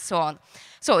Kramer, and so on.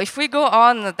 So if we go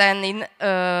on, then in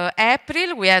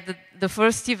April, we had the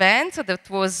first event that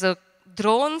was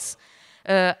drones,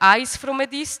 eyes from a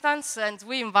distance, and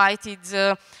we invited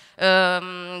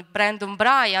Brandon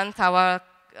Bryant,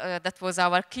 that was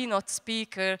our keynote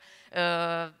speaker.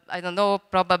 I don't know,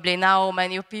 probably now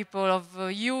many people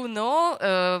of you know,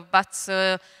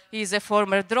 but he's a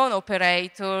former drone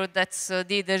operator that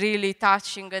did a really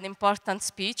touching and important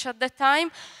speech at the time.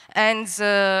 And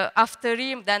after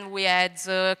him, then we had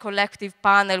a collective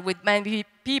panel with many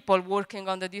people working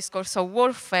on the discourse of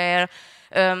warfare,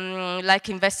 like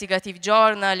investigative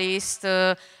journalists,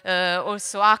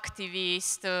 also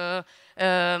activists,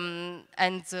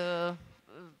 and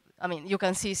I mean, you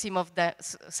can see some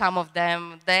of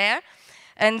them there.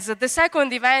 And the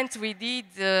second event we did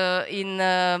in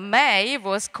May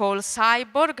was called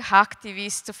Cyborg,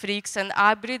 Hacktivist, Freaks, and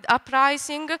Hybrid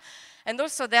Uprising. And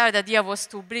also there, the idea was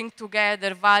to bring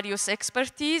together various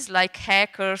expertise, like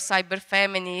hackers,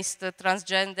 cyberfeminists,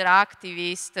 transgender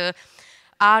activists,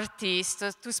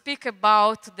 artists, to speak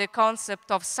about the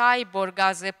concept of cyborg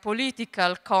as a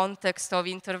political context of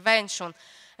intervention.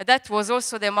 That was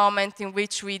also the moment in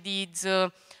which we did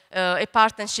a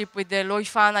partnership with the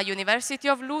Leuphana University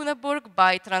of Lüneburg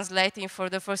by translating for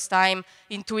the first time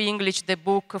into English the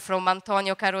book from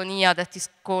Antonio Caronia that is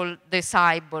called The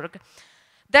Cyborg.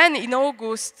 Then in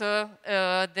August, the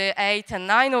 8th and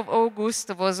 9th of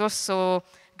August was also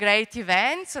great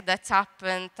events that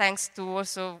happened thanks to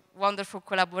also wonderful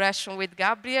collaboration with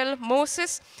Gabriel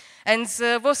Moses, and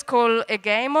was called A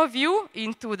Game of You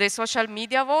into the Social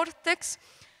Media Vortex.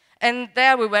 And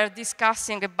there we were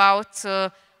discussing about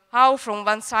how from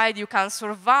one side you can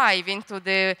survive into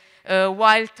the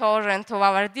wild torrent of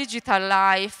our digital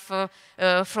life,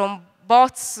 from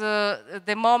both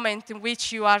the moment in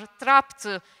which you are trapped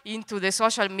into the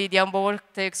social media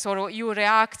vortex, or you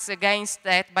react against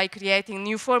that by creating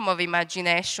new form of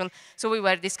imagination. So we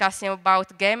were discussing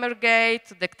about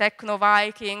Gamergate, the Techno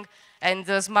Viking, and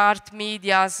the smart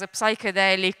media's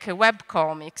psychedelic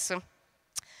webcomics.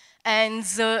 And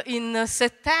in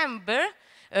September,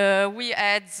 we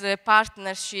had a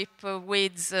partnership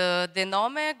with the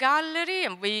Nome Gallery,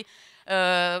 and we,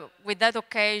 with that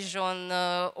occasion,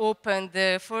 opened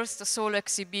the first solo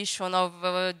exhibition of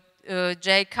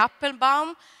Jay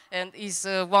Kappelbaum and his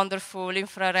wonderful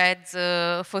infrared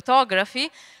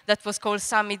photography that was called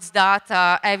Summit's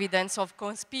Data, Evidence of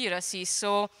Conspiracy.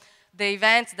 So the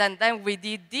event that then we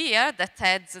did there, that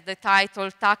had the title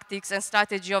Tactics and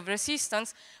Strategy of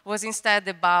Resistance, was instead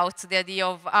about the idea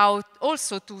of how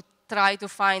also to try to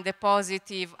find a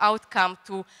positive outcome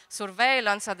to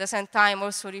surveillance, at the same time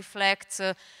also reflects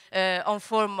on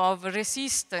form of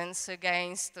resistance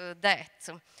against that.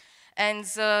 And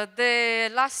the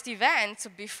last event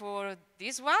before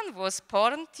this one was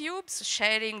PornTubes,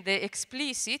 Sharing the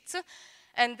Explicit,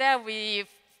 and there we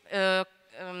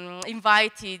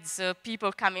invited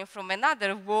people coming from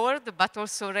another world, but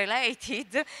also related,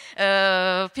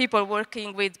 people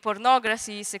working with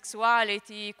pornography,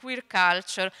 sexuality, queer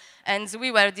culture, and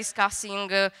we were discussing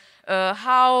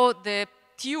how the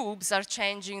tubes are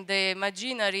changing the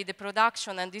imaginary, the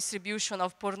production and distribution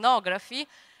of pornography,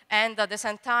 and at the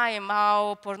same time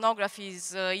how pornography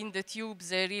is in the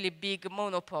tubes a really big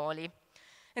monopoly.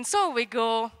 And so we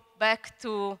go back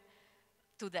to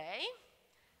today.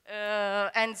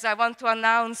 And I want to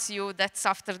announce you that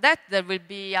after that there will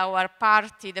be our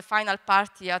party, the final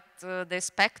party at the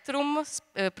Spectrum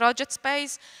project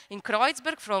space in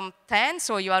Kreuzberg from 10,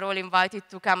 so you are all invited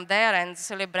to come there and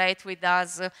celebrate with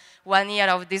us 1 year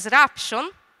of disruption.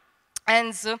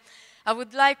 And I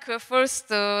would like first,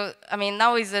 I mean,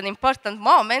 now is an important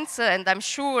moment, and I'm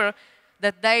sure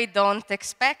that they don't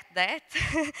expect that.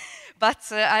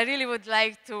 But I really would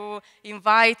like to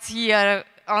invite here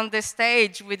on the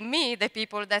stage with me the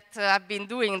people that have been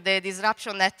doing the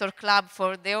Disruption Network Club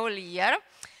for the whole year,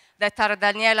 that are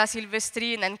Daniela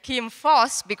Silvestrin and Kim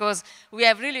Foss, because we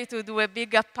have really to do a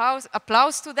big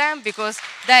applause to them, because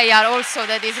they are also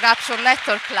the Disruption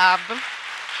Network Club.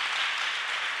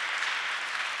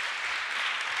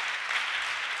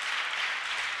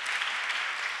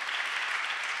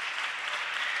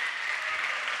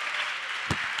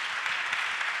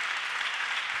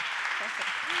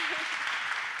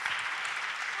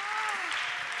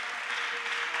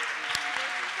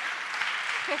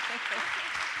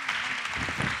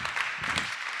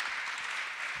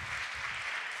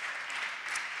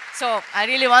 So I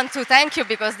really want to thank you,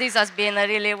 because this has been a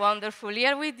really wonderful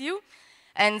year with you.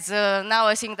 And now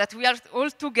I think that we are all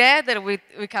together. We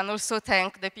can also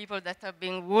thank the people that have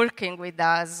been working with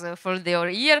us for the whole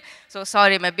year. So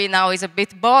sorry, maybe now is a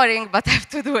bit boring, but I have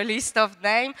to do a list of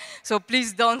names. So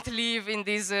please don't leave in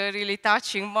this really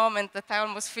touching moment that I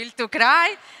almost feel to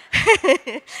cry.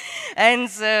 And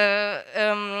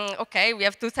okay, we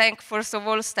have to thank first of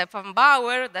all Stefan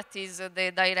Bauer, that is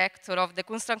the director of the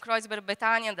Kunstenkreuzberg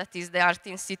Bethanien, that is the art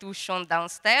institution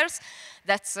downstairs.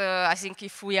 That's, I think,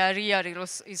 if we are here, it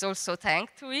is also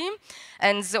thanks to him.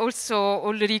 And also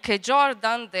Ulrike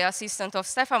Jordan, the assistant of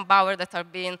Stefan Bauer, that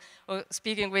have been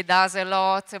speaking with us a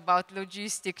lot about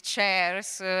logistic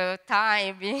chairs,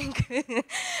 timing.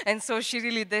 And so she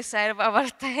really deserves our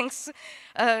thanks.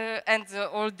 And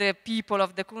all the people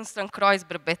of the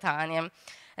Kunstenkreuzberg Bethanien.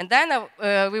 And then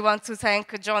we want to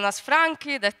thank Jonas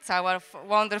Franke, that's our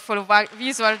wonderful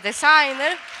visual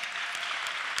designer.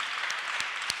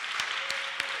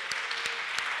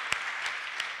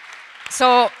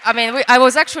 So, I mean, I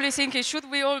was actually thinking, should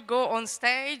we all go on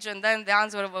stage? And then the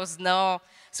answer was no.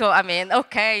 So, I mean,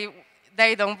 okay,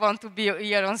 they don't want to be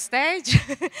here on stage.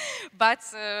 But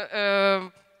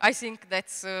I think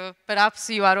that perhaps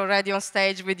you are already on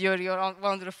stage with your own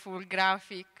wonderful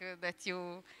graphic that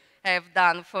you have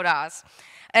done for us.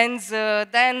 And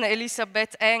then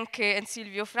Elisabeth Enke and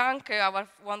Silvio Franke, our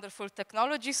wonderful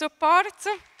technology support.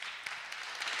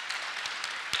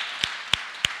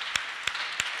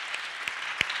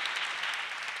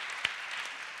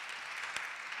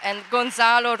 And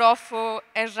Gonzalo Roffo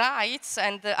Herraitz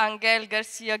and Angel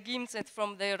Garcia Gimset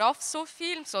from the Roffso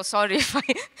film. So sorry if I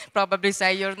probably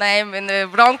say your name in the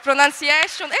wrong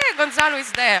pronunciation. Hey, Gonzalo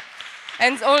is there.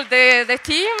 And all the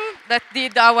team that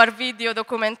did our video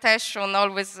documentation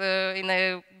always in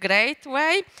a great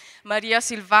way. Maria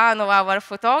Silvano, our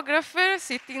photographer,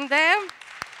 sitting there.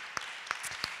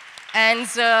 And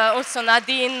also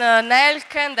Nadine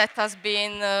Nelken, that has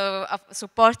been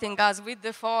supporting us with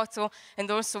the photo,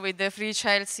 and also with the Free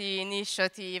Chelsea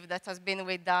initiative that has been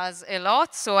with us a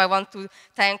lot. So I want to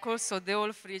thank also the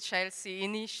whole Free Chelsea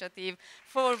initiative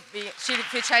for being,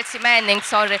 Free Chelsea Manning,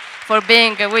 sorry, for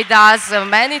being with us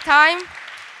many times.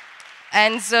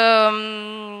 And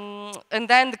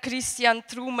then Christian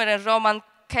Trumer and Roman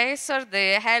Kaiser,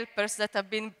 the helpers that have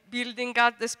been building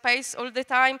up the space all the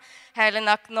time.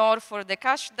 Helena Knorr for the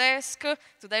cash desk.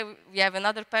 Today we have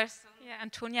another person. Yeah,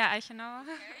 Antonia Eichenauer.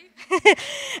 Okay.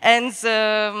 And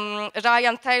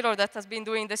Ryan Taylor that has been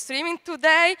doing the streaming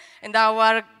today. And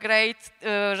our great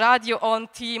radio on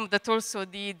team that also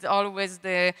did always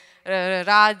the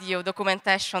radio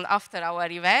documentation after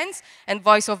our events. And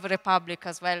Voice of the Republic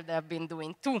as well, they have been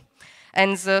doing too.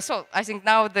 And so I think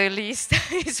now the list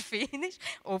is finished.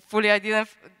 Hopefully I didn't,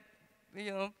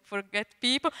 forget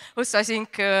people. Also I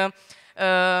think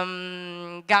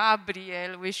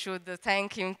Gabriel, we should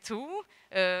thank him too.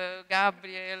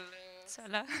 Gabriel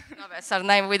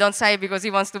surname we don't say because he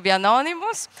wants to be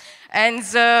anonymous. And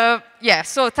yeah,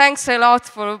 so thanks a lot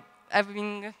for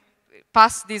having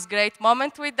passed this great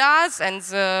moment with us. And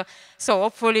so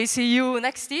hopefully see you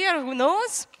next year, who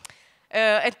knows?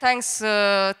 And thanks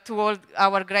to all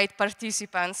our great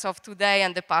participants of today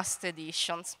and the past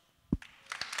editions.